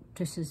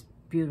 This is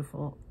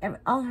beautiful.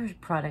 All her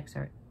products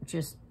are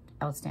just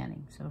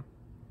outstanding. So,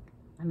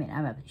 I mean,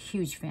 I'm a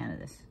huge fan of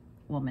this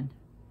woman.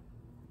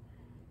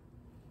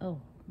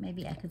 Oh,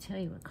 maybe I could tell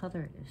you what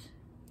color it is.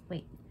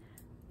 Wait,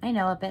 I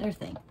know a better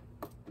thing.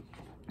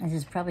 This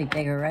is probably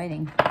bigger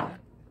writing.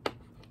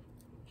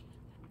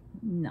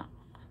 No.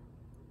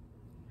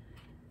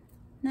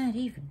 Not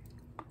even.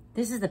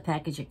 This is the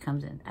package it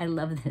comes in. I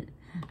love it.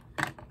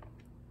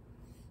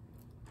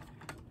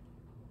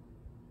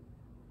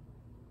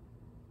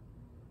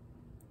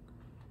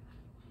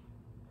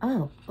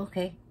 Oh,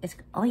 okay. It's,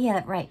 oh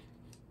yeah, right.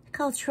 It's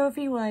called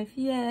Trophy Wife.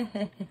 Yeah.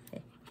 I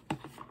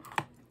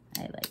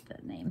like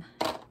that name.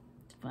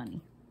 It's funny.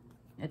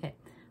 Okay,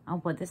 I'll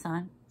put this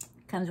on.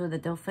 Comes with a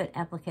doe foot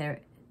applicator.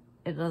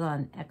 It goes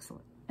on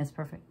excellent. It's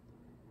perfect.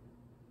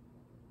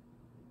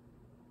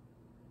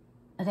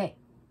 Okay,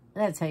 I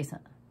gotta tell you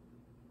something.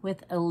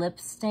 With a lip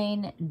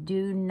stain,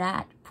 do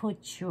not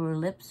put your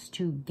lips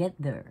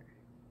together.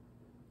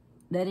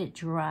 Let it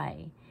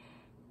dry.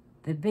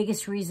 The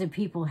biggest reason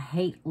people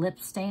hate lip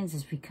stains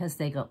is because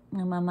they go,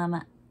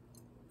 mama,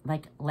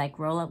 like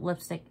roll-up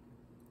lipstick.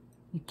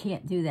 You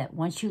can't do that.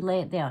 Once you lay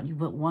it down, you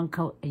put one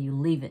coat and you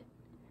leave it.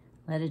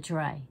 Let it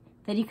dry.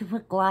 Then you can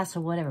put gloss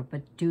or whatever,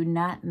 but do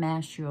not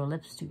mash your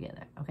lips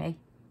together, okay?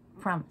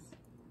 Promise.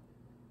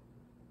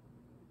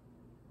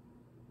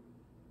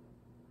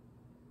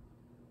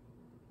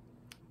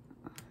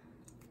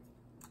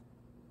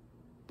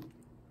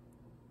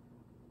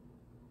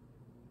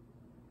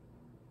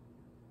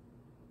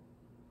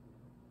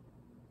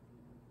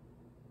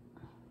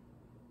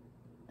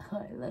 Oh,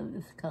 I love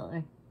this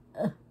color.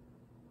 Ugh.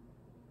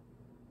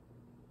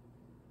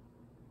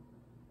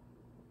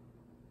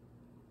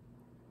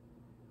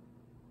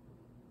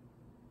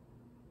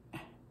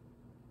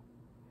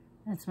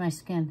 That's my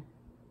skin,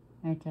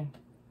 right there.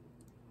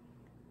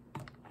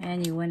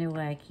 And you wonder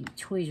why I keep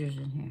tweezers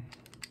in here.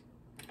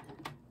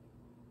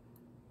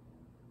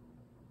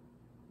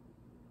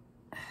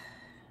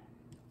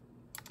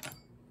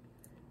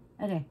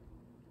 Okay.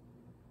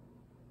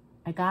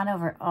 I gone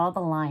over all the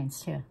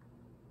lines too.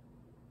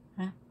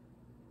 Huh?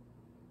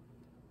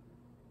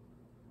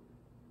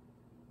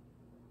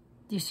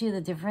 Do you see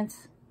the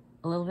difference?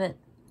 A little bit?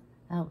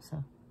 I hope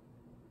so.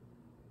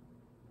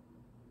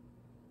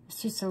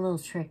 It's just a little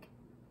trick.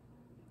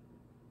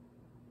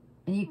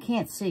 And you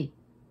can't see.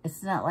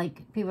 It's not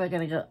like people are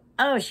going to go,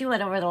 oh, she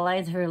went over the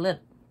lines of her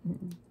lip.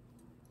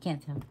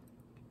 Can't tell.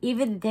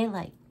 Even in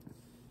daylight.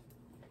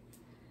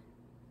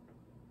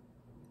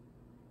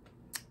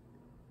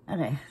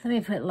 Okay, let me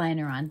put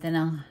liner on. Then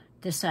I'll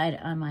decide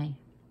on my...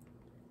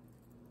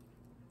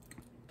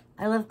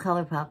 I love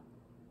ColourPop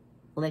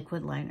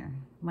liquid liner.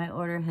 My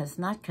order has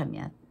not come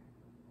yet.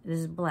 This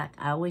is black.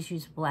 I always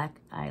use black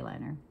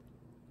eyeliner.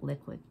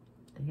 Liquid.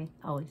 Okay,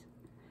 always.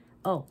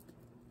 Oh,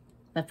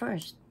 but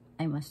first,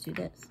 I must do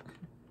this.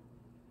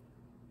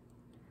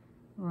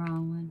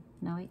 Wrong one.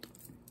 No, wait.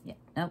 Yeah,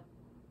 nope.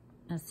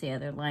 That's the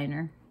other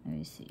liner. Let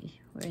me see.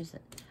 Where is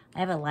it? I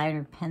have a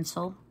liner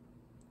pencil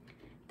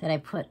that I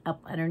put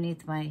up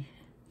underneath my...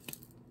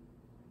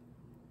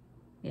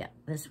 Yeah,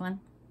 this one.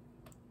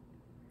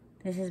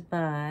 This is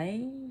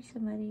by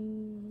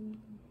somebody...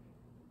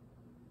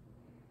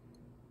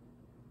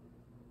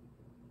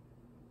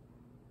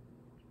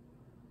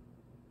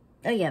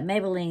 Oh yeah,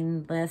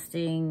 Maybelline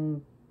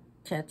Lasting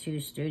Tattoo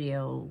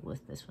Studio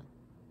with this one.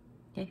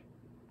 Okay.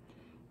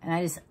 And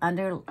I just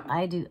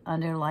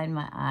underline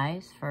my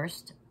eyes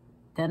first.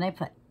 Then I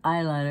put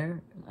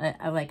eyeliner.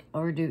 I like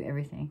overdo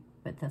everything,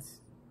 but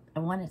I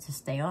want it to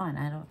stay on.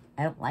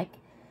 I don't like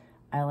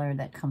eyeliner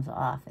that comes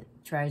off. It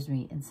drives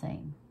me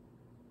insane.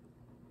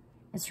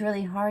 It's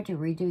really hard to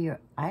redo your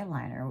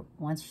eyeliner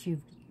once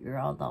you're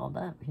all dolled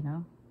up, you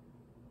know?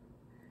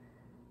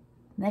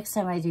 Next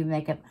time I do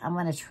makeup, I'm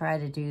going to try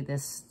to do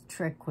this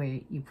trick where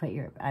you put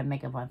your eye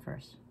makeup on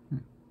first.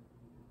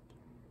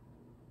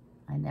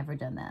 I never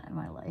done that in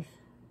my life.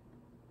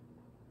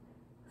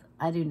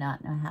 I do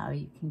not know how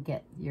you can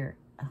get your,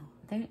 oh,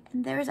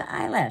 there's an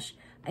eyelash.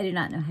 I do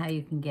not know how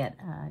you can get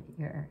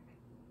your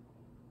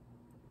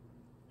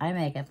eye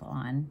makeup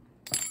on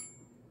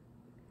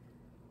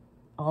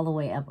all the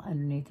way up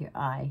underneath your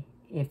eye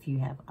if you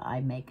have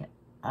eye makeup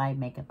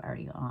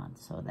already on.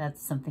 So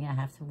that's something I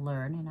have to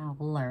learn, and I'll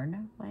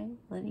learn by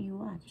letting you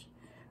watch.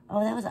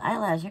 Oh, that was an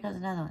eyelash. Here goes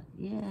another one.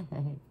 Yeah.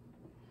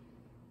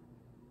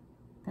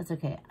 That's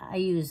okay. I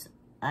use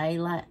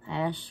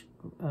eyelash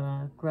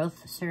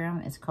growth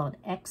serum. It's called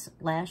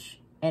X-Lash,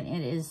 and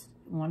it is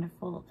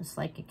wonderful. It's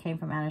like it came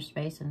from outer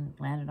space and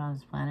landed on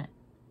this planet.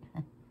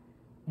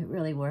 It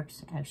really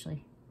works,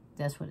 actually.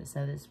 That's what it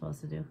said it's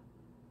supposed to do.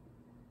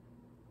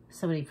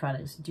 So many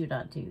products do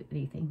not do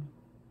anything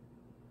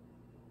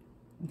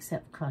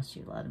except cost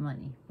you a lot of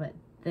money. But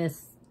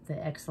this,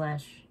 the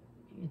X-Lash,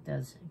 it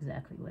does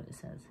exactly what it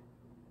says.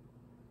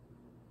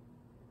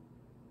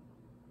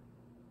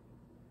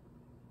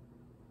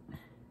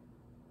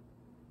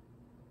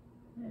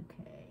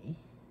 Okay.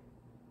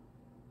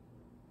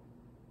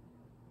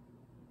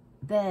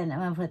 Then I'm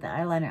going to put the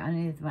eyeliner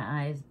underneath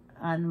my eyes,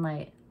 on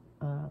my,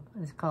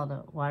 it's called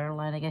a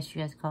waterline, I guess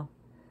you guys call.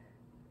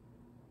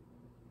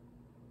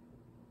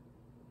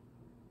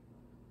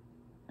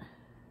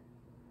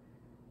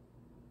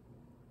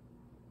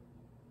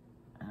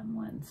 I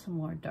want some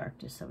more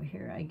darkness over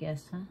here, I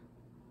guess, huh?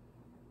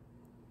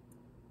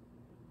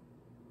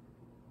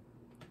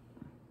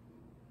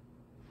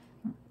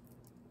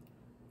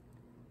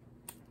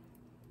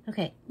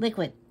 Okay,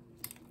 liquid.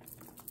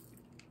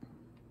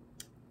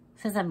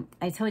 Since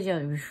I told you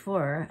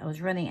before, I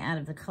was running out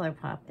of the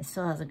ColourPop. It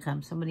still hasn't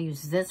come. So I'm going to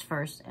use this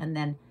first and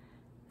then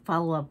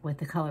follow up with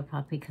the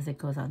ColourPop because it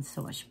goes on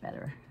so much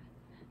better.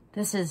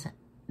 This is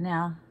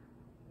now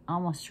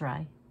almost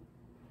dry.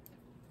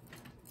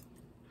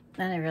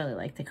 And I really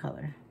like the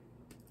color.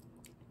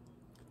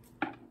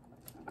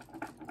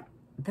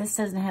 This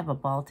doesn't have a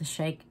ball to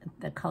shake.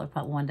 The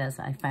ColourPop one does.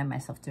 I find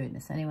myself doing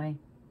this anyway.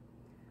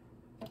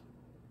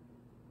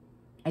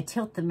 I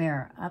tilt the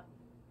mirror up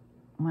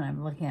when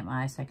I'm looking at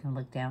my eyes so I can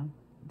look down.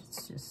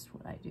 It's just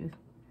what I do.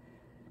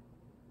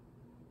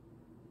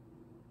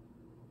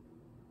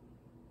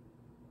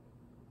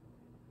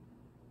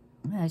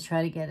 And I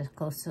try to get as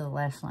close to the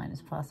lash line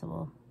as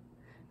possible,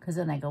 because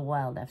then I go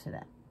wild after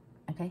that.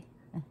 Okay?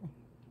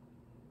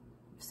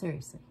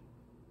 Seriously.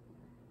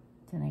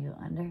 Then I go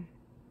under.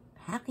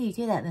 How can you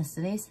do that, Miss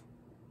Denise?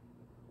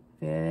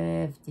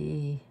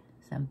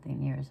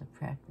 50-something years of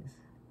practice.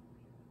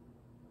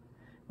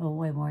 Oh,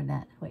 way more than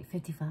that. Wait,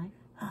 55?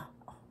 Oh,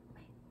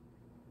 man.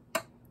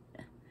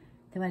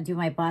 Then when I do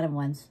my bottom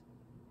ones,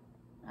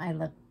 I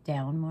look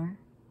down more.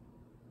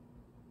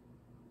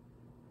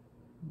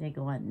 They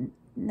go on.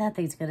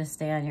 Nothing's going to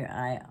stay on your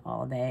eye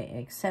all day,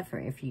 except for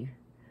if you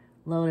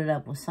load it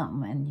up with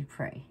something and you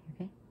pray,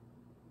 okay?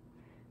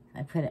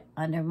 I put it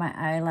under my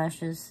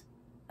eyelashes,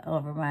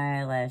 over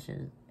my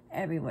eyelashes,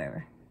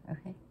 everywhere,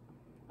 okay?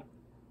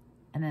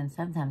 And then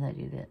sometimes I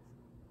do this,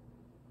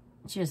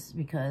 just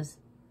because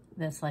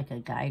that's like a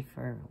guide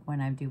for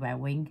when I do my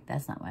wing.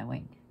 That's not my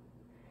wing.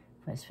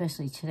 But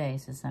especially today,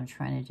 since I'm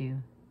trying to do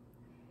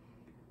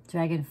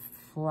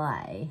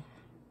Dragonfly,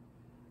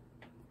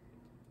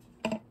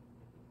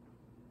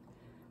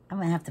 I'm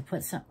going to have to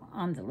put some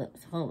on the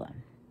lips. Hold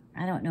on.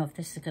 I don't know if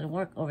this is going to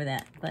work over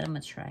that, but I'm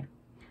going to try.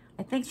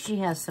 I think she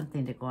has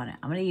something to go on it.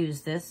 I'm going to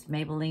use this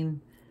Maybelline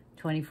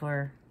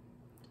 24,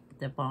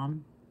 the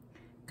balm,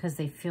 because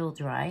they feel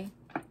dry.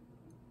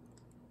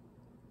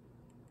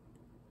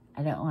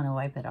 I don't want to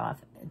wipe it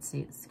off. And see,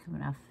 it's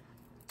coming off.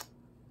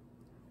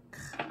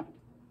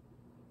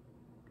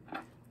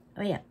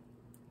 Oh, yeah.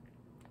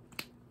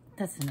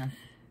 That's enough.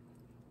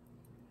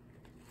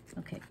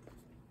 Okay.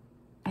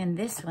 And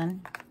this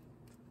one.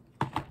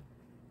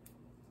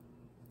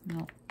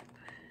 Nope.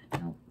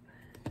 Nope.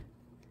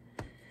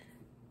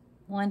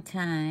 One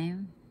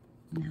time.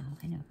 No,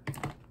 I know.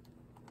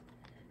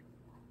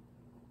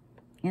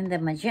 In the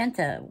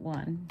magenta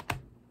one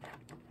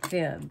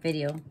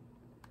video,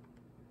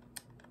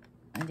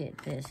 I did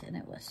this and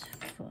it was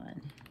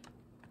fun.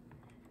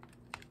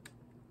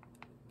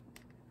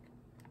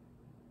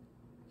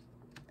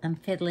 I'm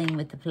fiddling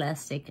with the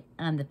plastic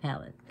on the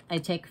palette. I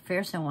take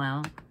Fierce and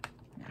Wild,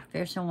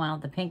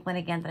 the pink one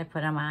again that I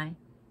put on my eye,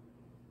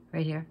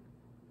 right here.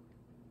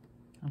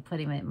 I'm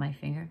putting it in my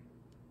finger.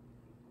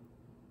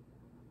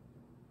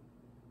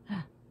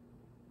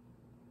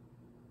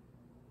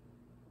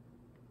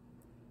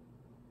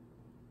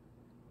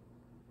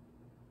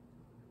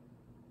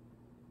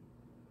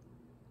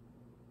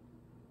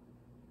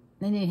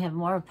 Then you have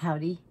more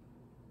pouty.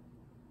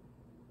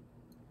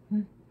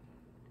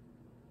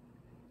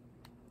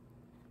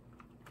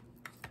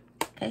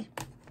 Okay.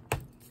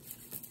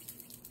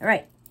 All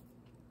right.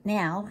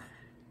 Now,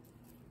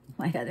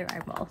 my other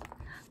eyeball.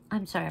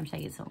 I'm sorry I'm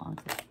taking so long.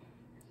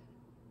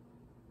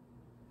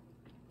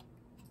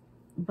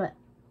 But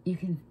you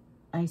can,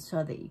 I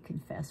saw that you can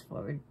fast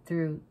forward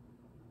through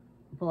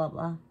blah,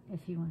 blah, if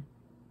you want.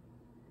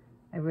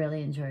 I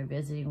really enjoy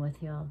visiting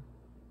with y'all.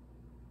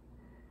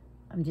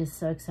 I'm just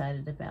so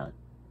excited about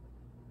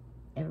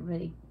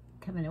everybody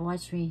coming to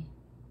watch me.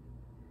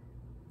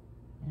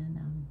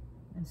 And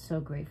I'm so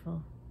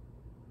grateful.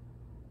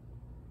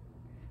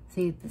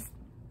 See, this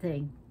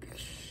thing,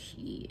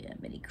 yeah,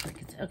 many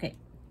crickets. Okay,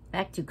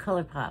 back to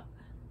ColourPop.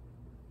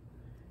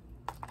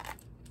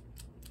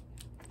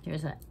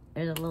 There's a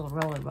little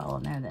roller ball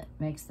in there that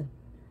makes the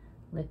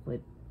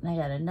liquid. And I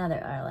got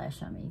another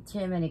eyelash on me.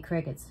 Too many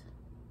crickets.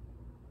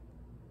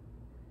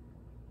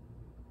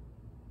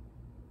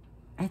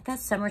 I thought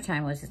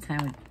summertime was the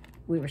time when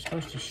we were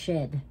supposed to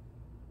shed.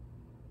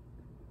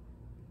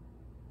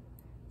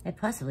 That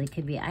possibly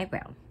could be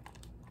eyebrow.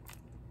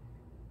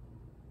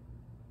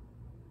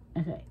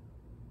 Okay,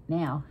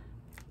 now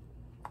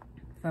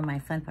for my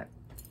fun part.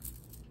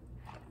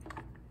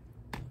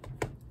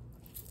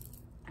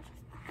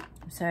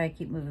 I'm sorry I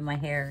keep moving my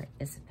hair.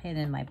 It's a pain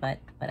in my butt,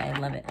 but I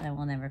love it and I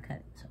will never cut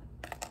it. So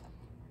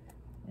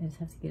I just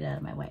have to get it out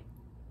of my way.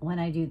 When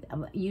I do,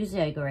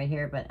 usually I go right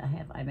here, but I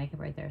have eye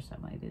makeup right there, so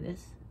I'm going to do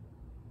this.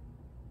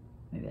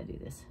 Maybe I'll do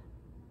this.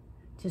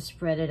 To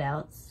spread it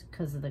out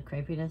because of the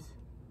crepiness.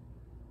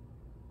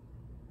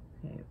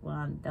 Okay,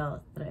 1, 2,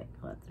 3,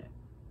 4.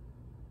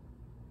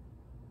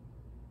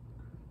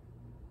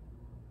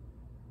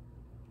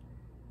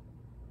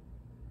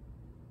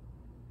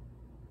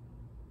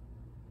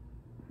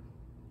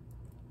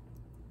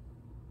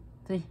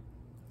 See?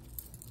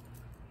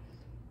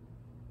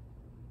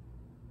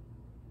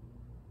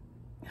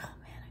 Oh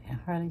man, I can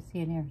hardly see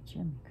in here,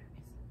 Jim.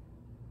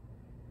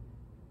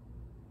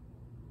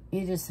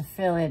 You just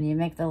fill in, you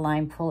make the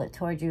line, pull it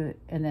towards you,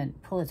 and then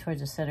pull it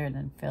towards the center, and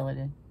then fill it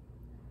in.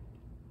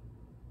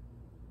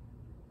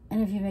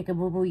 And if you make a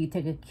boo-boo, you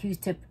take a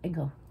Q-tip and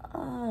go,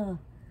 oh,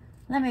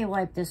 let me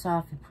wipe this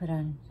off and put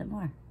on some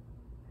more.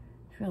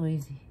 It's real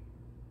easy.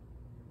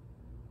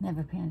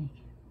 Never panic.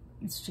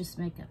 It's just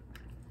makeup.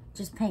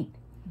 Just paint.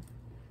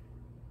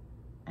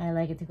 I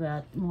like it to go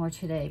out more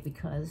today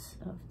because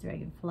of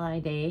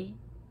Dragonfly Day.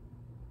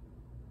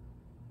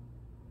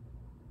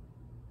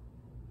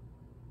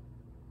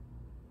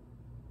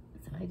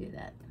 So I do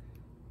that.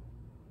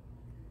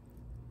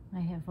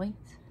 I have wings.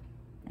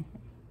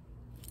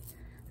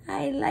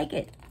 I like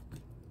it.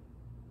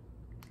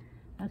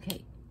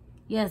 Okay.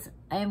 Yes,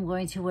 I am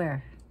going to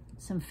wear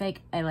some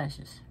fake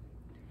eyelashes.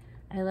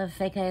 I love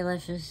fake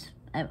eyelashes.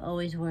 I've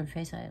always worn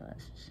face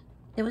eyelashes.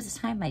 There was a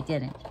time I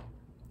didn't.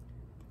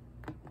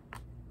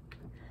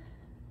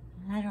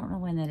 I don't know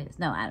when that is.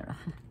 No, I don't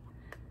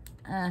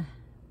know.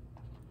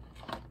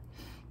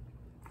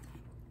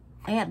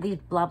 I have these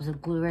blobs of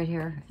glue right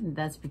here. And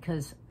that's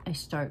because I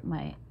start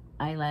my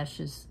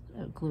eyelashes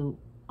glue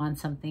on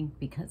something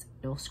because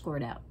it'll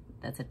squirt out.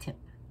 That's a tip.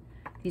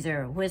 These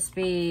are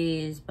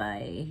Wispies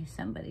by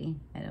somebody.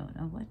 I don't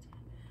know what.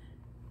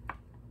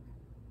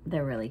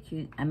 They're really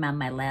cute. I'm on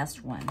my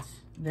last ones.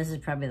 This is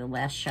probably the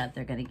last shot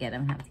they're going to get.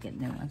 I'm going to have to get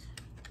new ones.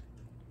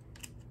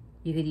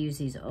 You could use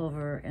these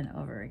over and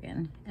over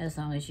again as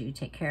long as you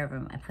take care of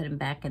them. I put them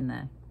back in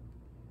the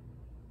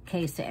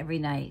case every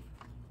night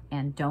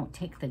and don't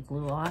take the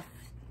glue off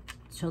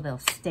so they'll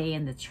stay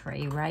in the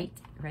tray right?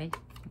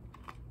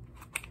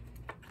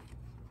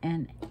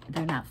 And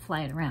they're not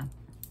flying around.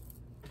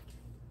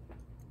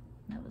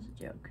 That was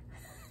a joke.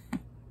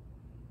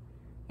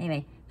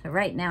 Anyway, so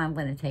right now I'm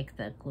going to take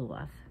the glue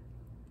off.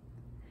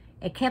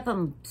 It kept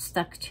them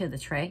stuck to the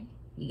tray.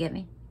 You get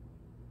me?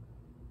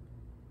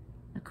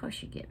 Of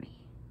course you get me.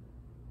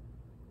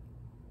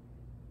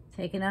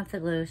 Taking off the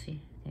glue.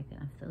 See? Taking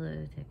off the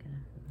glue. Taking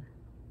off the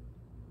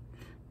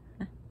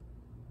glue.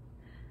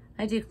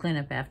 I do clean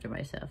up after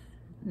myself.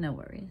 No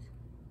worries.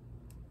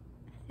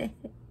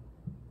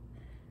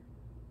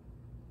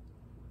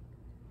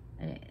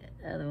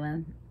 Other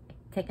one.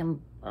 Take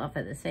them off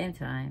at the same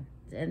time.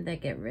 Then they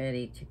get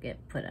ready to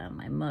get put on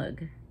my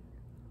mug.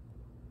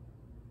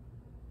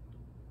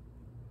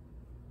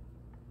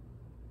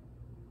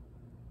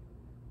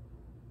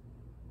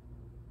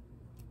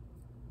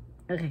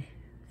 Okay,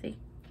 see?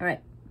 All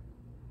right.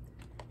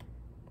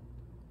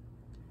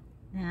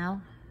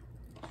 Now,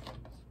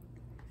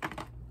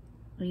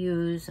 we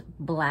use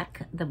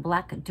the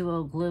black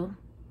duo glue,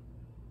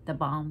 the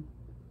bomb,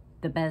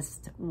 the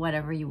best,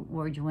 whatever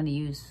word you want to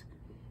use.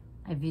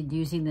 I've been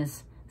using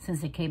this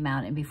since it came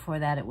out, and before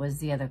that it was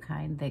the other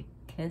kind, the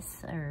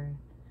Kiss, or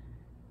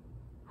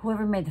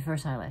whoever made the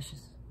first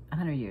eyelashes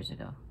 100 years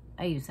ago.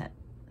 I use that.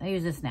 I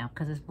use this now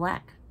because it's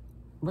black.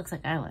 It looks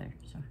like eyeliner.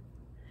 So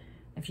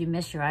if you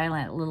miss your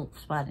eyeliner, a little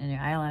spot in your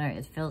eyeliner,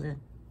 it fills in.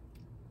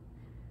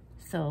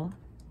 So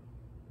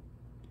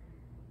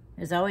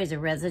there's always a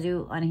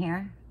residue on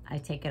here. I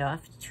take it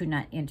off to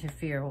not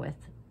interfere with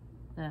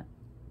the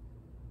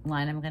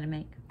line I'm going to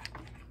make.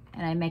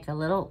 And I make a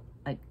little,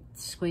 like,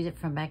 squeeze it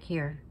from back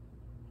here.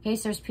 In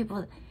case there's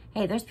people,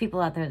 hey, there's people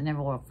out there that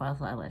never wore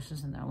false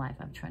eyelashes in their life.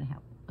 I'm trying to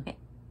help, okay?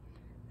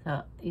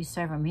 So you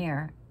start from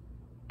here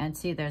and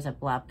see there's a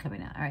blob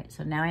coming out. All right,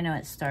 so now I know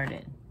it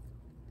started.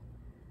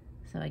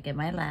 So I get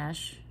my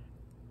lash.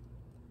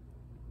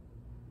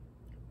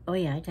 Oh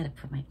yeah, I gotta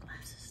put my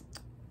glasses.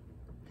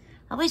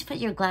 Always put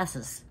your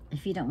glasses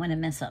if you don't want to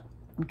mess up.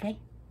 Okay?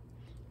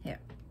 Here,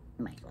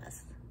 my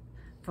glasses.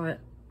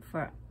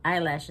 For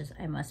eyelashes,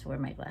 I must wear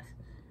my glasses.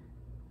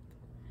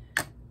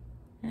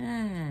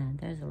 Ah,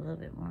 there's a little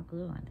bit more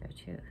glue on there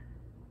too.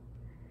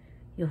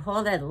 You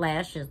hold that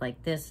lashes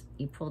like this,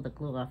 you pull the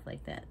glue off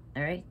like that,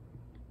 all right?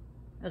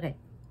 Okay.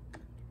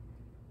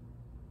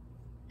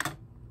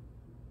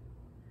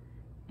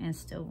 And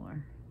still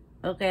more.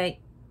 Okay.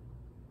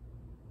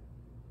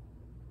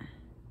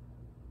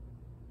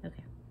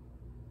 Okay.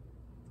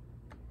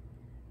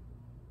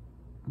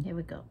 Here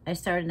we go. I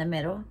start in the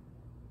middle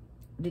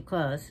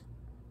because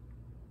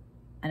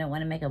I don't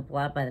want to make a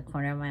blob by the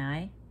corner of my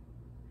eye.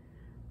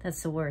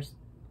 That's the worst.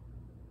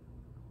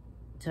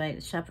 So I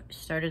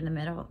start in the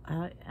middle.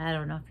 I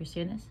don't know if you're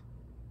seeing this.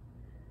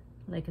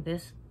 Like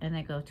this. And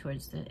I go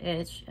towards the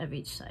edge of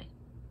each side.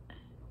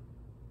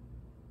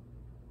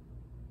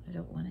 I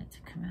don't want it to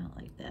come out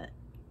like that.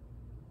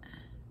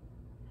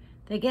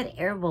 They get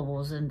air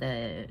bubbles in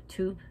the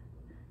tube.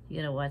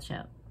 You gotta watch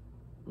out.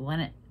 You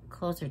want it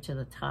closer to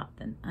the top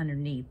than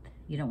underneath.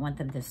 You don't want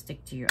them to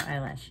stick to your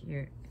eyelash,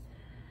 your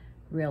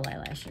real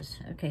eyelashes.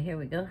 Okay, here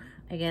we go.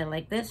 I get it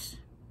like this.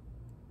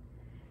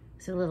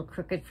 It's a little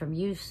crooked from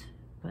use,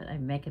 but I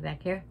make it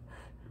back here.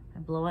 I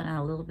blow it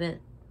out a little bit,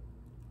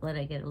 let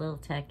it get a little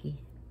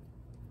tacky.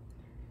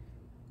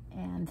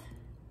 And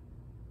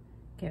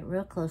get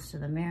real close to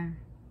the mirror.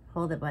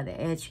 Hold it by the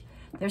edge.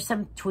 There's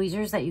some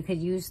tweezers that you could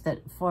use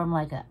that form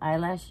like an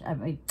eyelash. I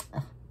mean,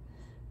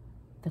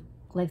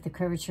 like the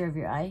curvature of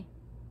your eye.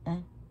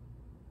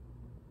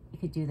 You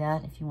could do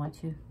that if you want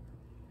to.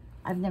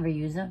 I've never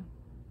used them.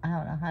 I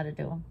don't know how to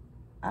do them.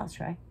 I'll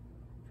try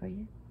for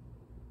you.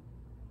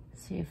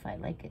 See if I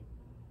like it.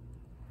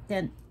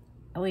 Then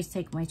I always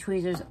take my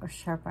tweezers or a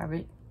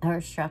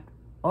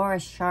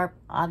sharp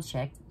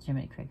object,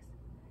 Jiminy Crickets,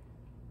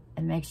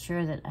 and make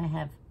sure that I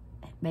have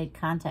made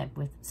contact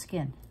with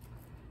skin.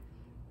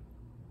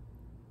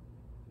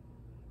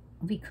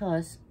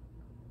 Because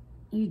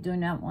you do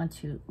not want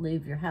to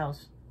leave your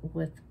house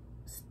with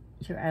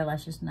your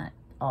eyelashes not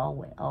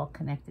all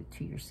connected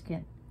to your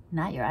skin.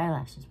 Not your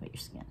eyelashes, but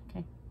your skin,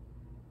 okay?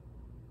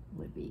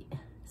 Would be a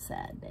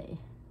sad day.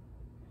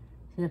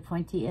 See the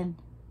pointy end?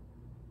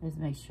 Let's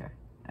make sure.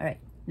 All right,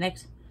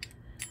 next.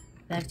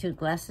 Back to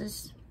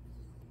glasses.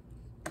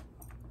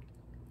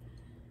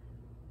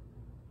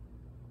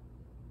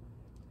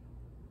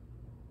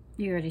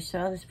 You already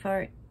saw this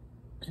part.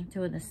 I'm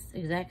doing this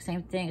exact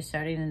same thing,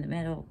 starting in the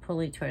middle,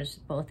 pulling towards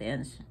both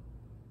ends,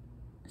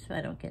 so I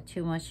don't get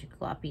too much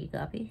gloppy.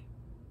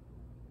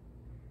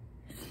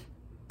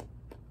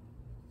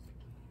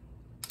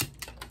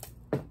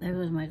 There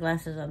goes my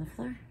glasses on the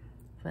floor,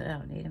 but I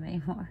don't need them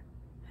anymore.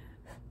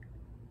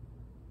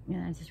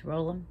 And I just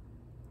roll them.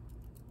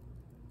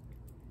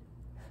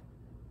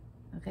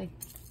 Okay.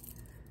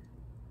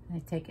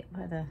 I take it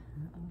by the...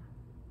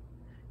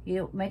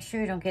 You make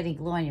sure you don't get any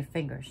glue on your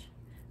fingers,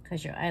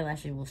 because your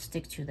eyelashes will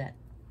stick to that,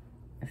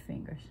 your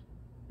fingers.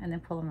 And then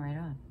pull them right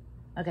on.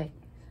 Okay.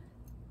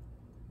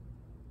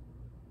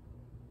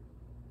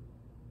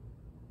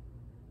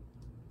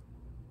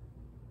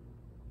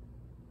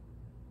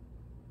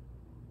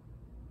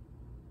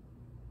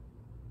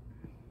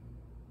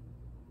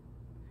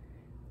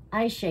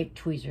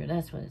 Eye-shaped tweezer,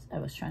 that's what I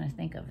was trying to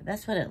think of.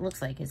 That's what it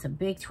looks like. It's a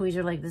big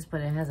tweezer like this, but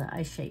it has an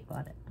eye shape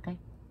on it, okay?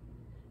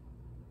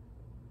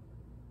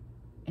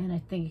 And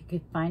I think you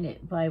could find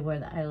it by where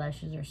the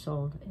eyelashes are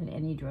sold in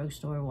any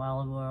drugstore,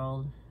 Wild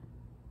World,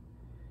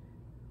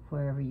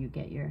 wherever you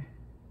get your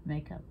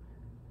makeup.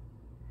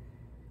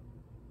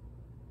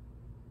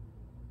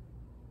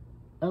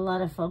 A lot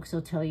of folks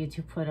will tell you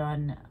to put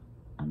on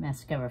a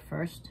mascara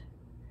first.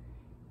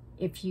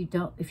 If you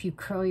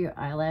curl your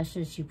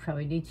eyelashes, you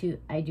probably need to.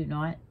 I do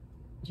not,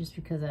 just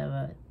because I have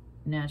a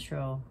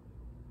natural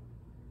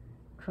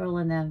curl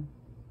in them.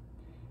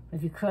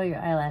 If you curl your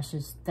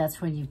eyelashes,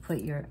 that's when you put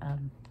your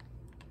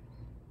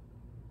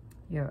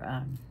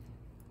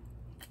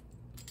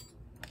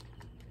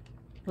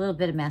little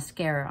bit of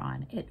mascara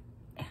on.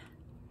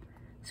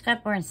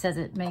 Scott Burns says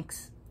it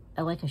makes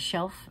like a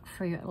shelf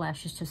for your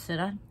lashes to sit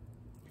on.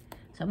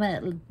 So I'm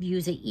gonna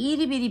use a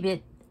itty bitty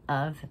bit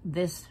of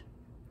this,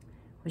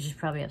 which is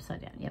probably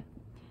upside down. Yep,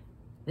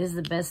 this is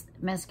the best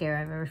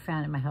mascara I've ever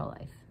found in my whole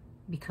life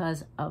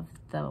because of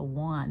the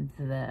wand,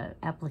 the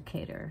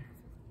applicator.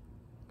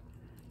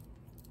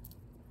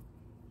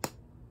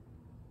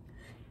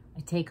 I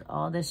take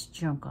all this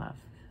junk off.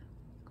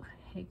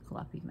 Hey,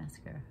 gloppy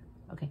mascara.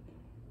 Okay.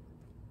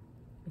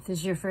 If this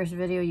is your first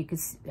video, you can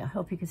see, I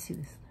hope you can see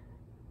this.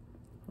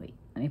 Wait,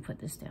 let me put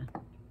this down.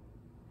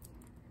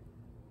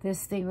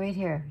 This thing right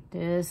here,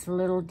 this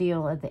little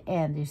deal at the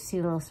end, you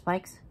see little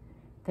spikes?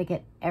 They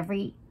get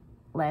every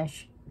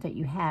lash that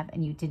you have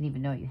and you didn't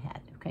even know you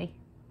had, okay?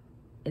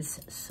 It's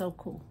so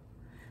cool.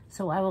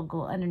 So I will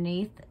go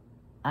underneath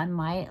on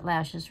my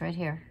lashes right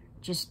here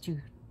just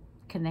to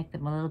connect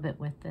them a little bit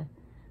with the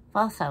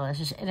false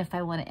eyelashes. And if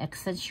I want to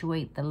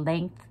accentuate the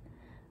length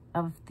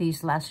of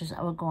these lashes,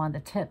 I will go on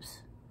the tips,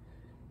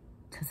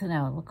 because then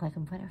I will look like a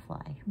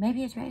butterfly,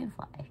 maybe a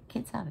dragonfly.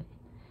 Kids have it.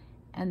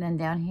 And then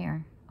down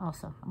here,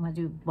 also. I'm going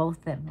to do both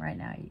of them right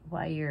now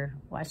while you're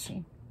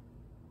watching.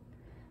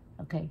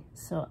 Okay,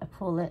 so I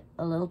pull it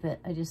a little bit.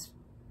 I just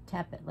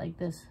tap it like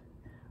this.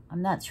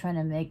 I'm not trying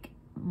to make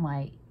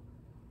my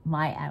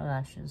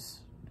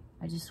eyelashes.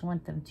 I just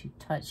want them to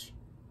touch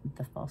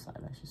the false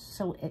eyelashes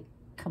so it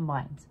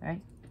combines,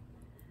 right?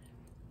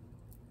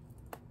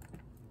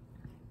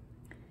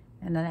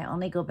 And then I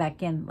only go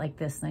back in like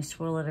this and I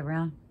swirl it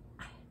around.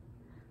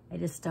 I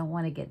just don't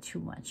want to get too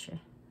much.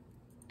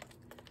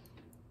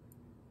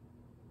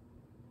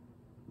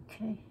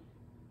 Okay.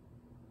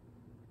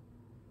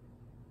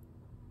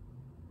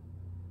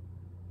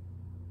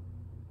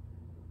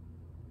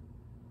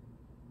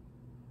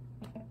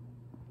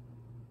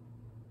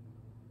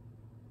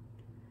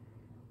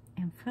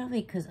 And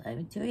probably because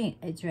I'm doing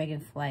a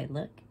dragonfly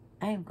look,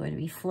 I am going to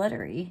be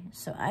fluttery,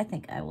 so I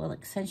think I will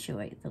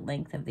accentuate the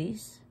length of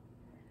these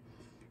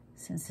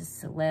since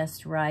it's the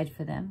last ride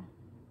for them.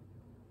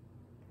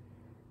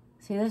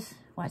 See this?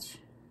 Watch.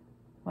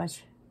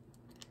 Watch.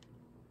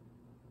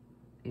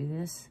 Do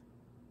this.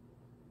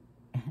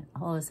 And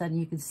all of a sudden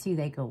you can see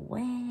they go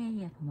way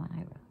up on my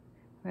eyebrow.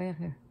 Right up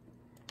here.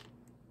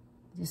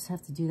 You just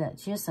have to do that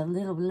just a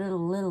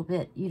little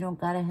bit. You don't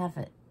gotta have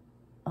it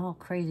all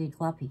crazy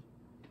gloppy.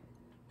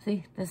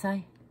 See this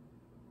eye?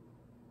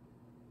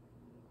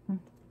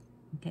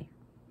 Okay.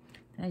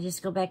 Then I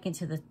just go back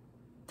into the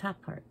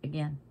top part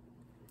again.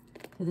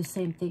 Do the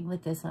same thing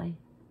with this eye.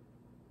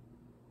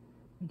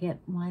 I get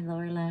my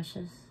lower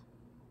lashes.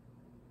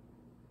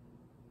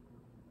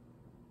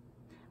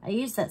 I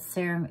use that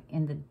serum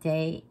in the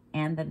day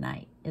and the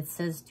night. It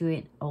says do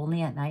it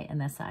only at night,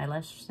 and that's the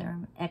eyelash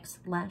serum, X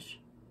Lash.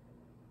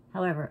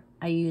 However,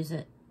 I use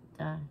it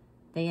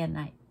day and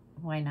night.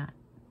 Why not?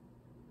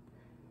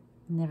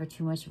 Never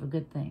too much of a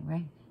good thing,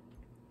 right?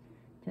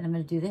 Then I'm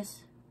going to do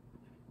this.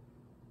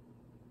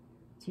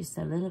 Just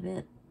a little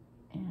bit.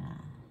 Yeah.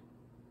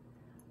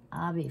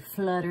 I'll be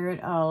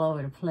fluttering all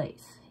over the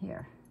place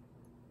here.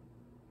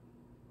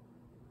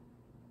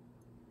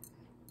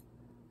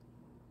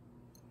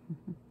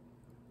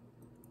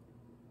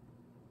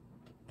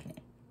 Okay,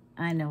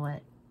 I know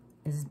what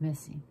is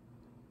missing.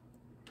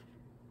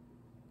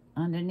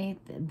 Underneath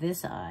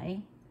this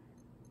eye,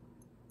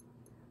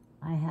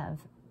 I have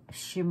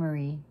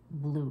shimmery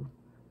blue.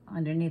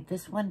 Underneath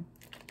this one,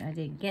 I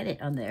didn't get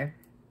it on there.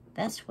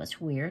 That's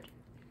what's weird.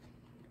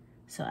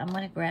 So I'm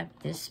gonna grab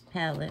this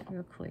palette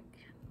real quick.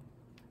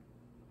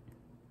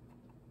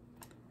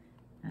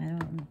 I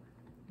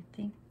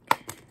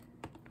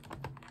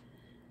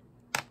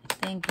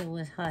think it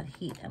was hot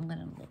heat. I'm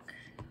gonna look.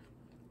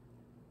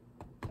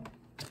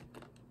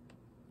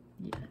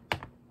 Yeah.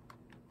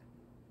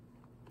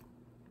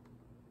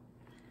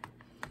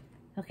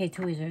 Okay,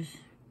 tweezers.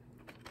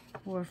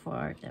 4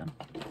 far down.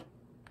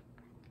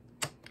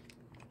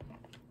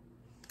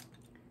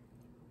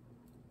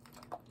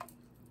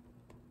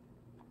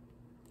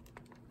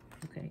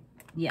 Okay,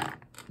 yeah,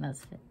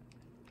 that's it.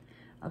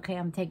 Okay,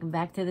 I'm taking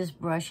back to this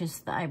brush. It's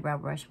the eyebrow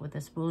brush with the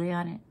spoolie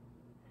on it.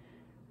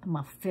 I'm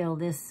gonna fill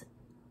this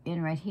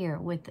in right here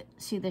with,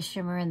 see the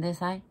shimmer in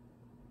this eye?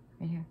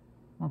 Right here.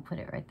 I'm gonna put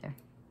it right there.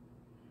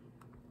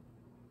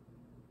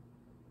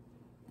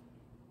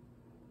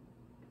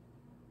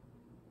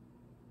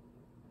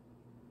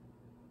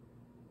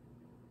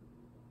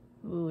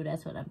 Ooh,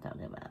 that's what I'm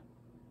talking about.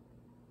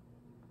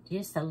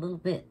 Just a little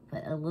bit,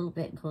 but a little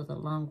bit goes a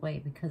long way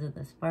because of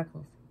the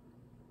sparkles.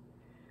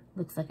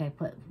 Looks like I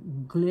put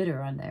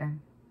glitter on there.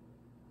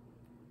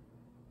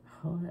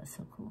 Oh, that's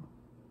so cool.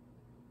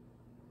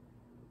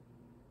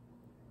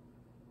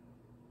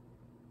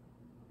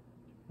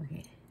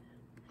 Okay.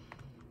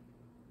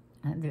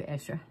 I'll do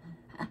extra.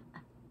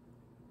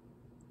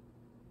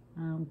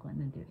 I'm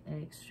going to do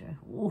extra.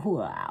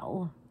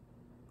 Wow.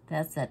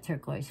 That's that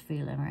turquoise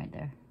feeling right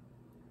there.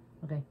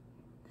 Okay.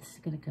 This is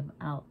going to come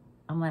out.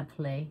 I'm going to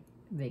play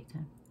big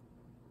time.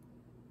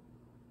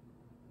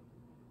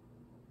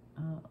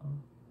 Uh-oh.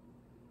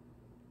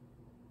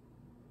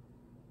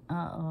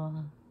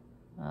 Uh-oh.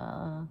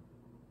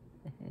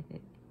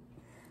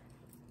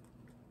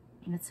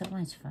 It's so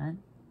much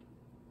fun.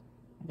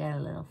 I got a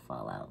little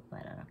fallout,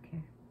 but I don't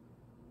care.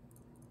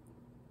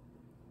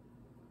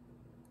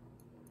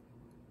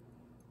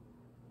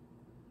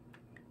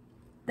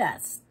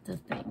 That's the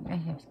thing right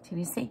here. Can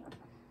you see?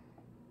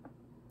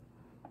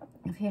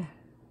 Up here.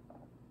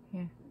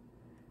 Here.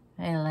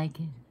 I like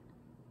it.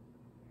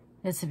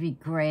 This would be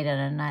great on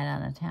a night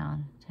on the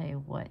town. Tell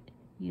you what,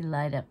 you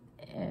light up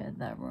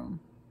the room.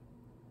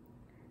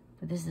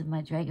 But this is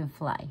my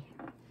dragonfly,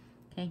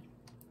 okay?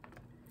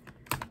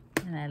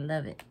 And I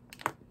love it.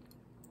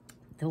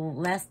 The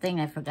last thing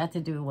I forgot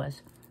to do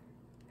was,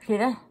 see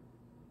that?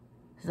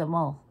 This is a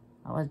mole.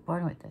 I was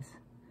born with this.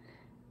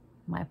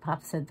 My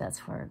pop said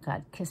that's where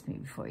God kissed me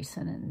before he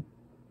sent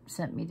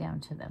me down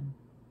to them.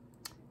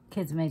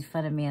 Kids made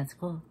fun of me in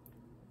school.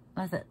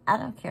 I said, I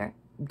don't care.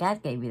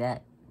 God gave me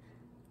that.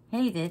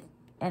 And he did.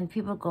 And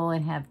people go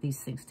and have these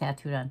things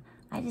tattooed on.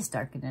 I just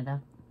darken it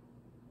up.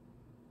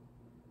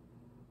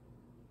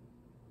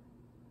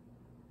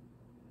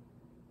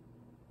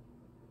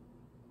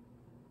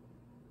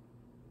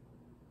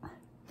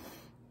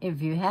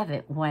 if you have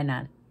it, why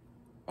not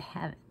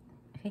have it?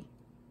 Okay.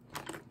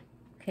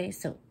 Okay,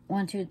 so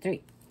 1, 2,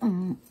 3.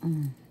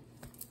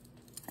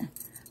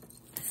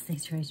 This thing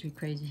drives me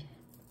crazy.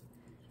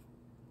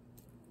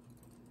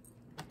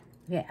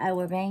 Okay,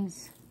 eyelid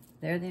bangs.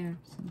 They're there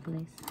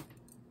someplace.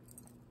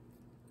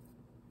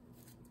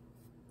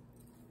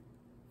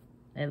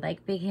 I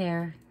like big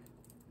hair.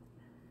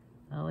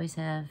 Always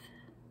have.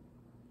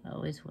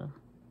 Always will.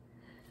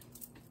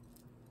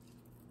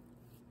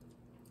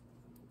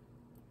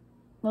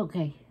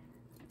 Okay.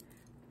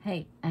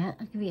 Hey, I'll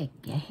give you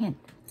a hint.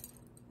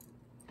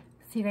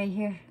 See right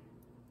here?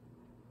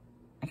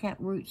 I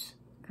got roots.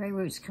 Gray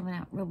roots coming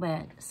out real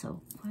bad. So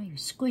why you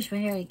squish my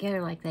hair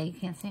together like that? You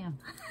can't see them.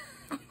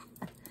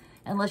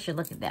 Unless you're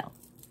looking down.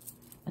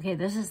 Okay,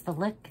 this is the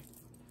look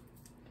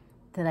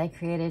that I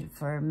created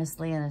for Miss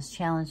Leanna's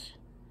challenge.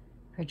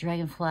 For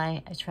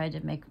Dragonfly, I tried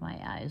to make my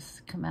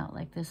eyes come out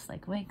like this,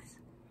 like wings.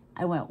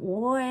 I went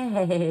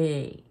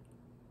way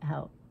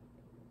out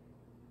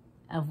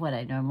of what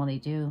I normally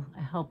do.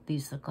 I hope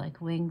these look like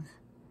wings.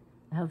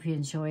 I hope you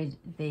enjoyed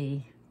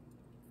the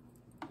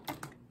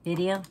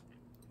video.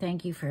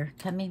 Thank you for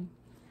coming.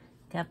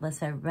 God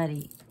bless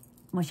everybody.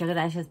 Muchas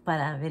gracias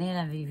para venir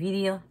a mi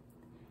video.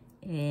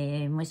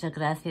 Muchas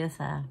gracias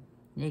a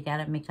llegar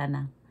a mi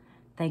canal.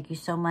 Thank you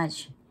so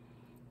much.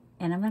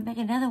 And I'm going to make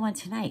another one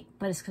tonight,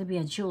 but it's going to be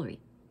on jewelry.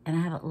 And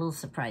I have little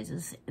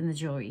surprises in the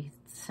jewelry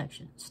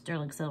section.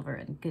 Sterling silver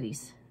and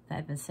goodies that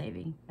I've been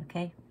saving,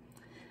 okay?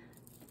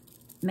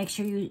 Make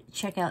sure you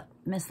check out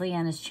Miss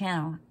Leanna's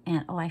channel.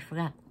 And, oh, I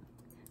forgot.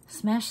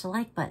 Smash the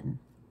like button.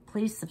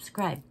 Please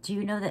subscribe. Do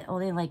you know that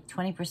only like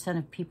 20%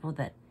 of people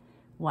that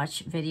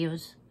watch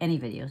videos, any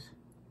videos,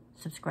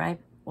 subscribe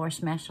or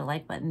smash the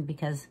like button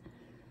because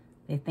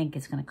they think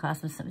it's going to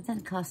cost them something? It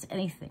doesn't cost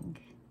anything.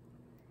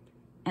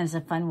 And it's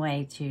a fun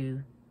way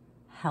to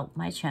help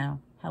my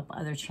channel, help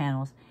other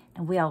channels,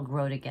 and we all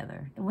grow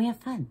together. And we have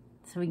fun.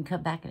 So we can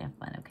come back and have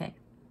fun, okay?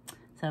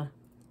 So,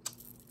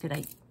 good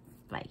night.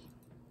 Bye.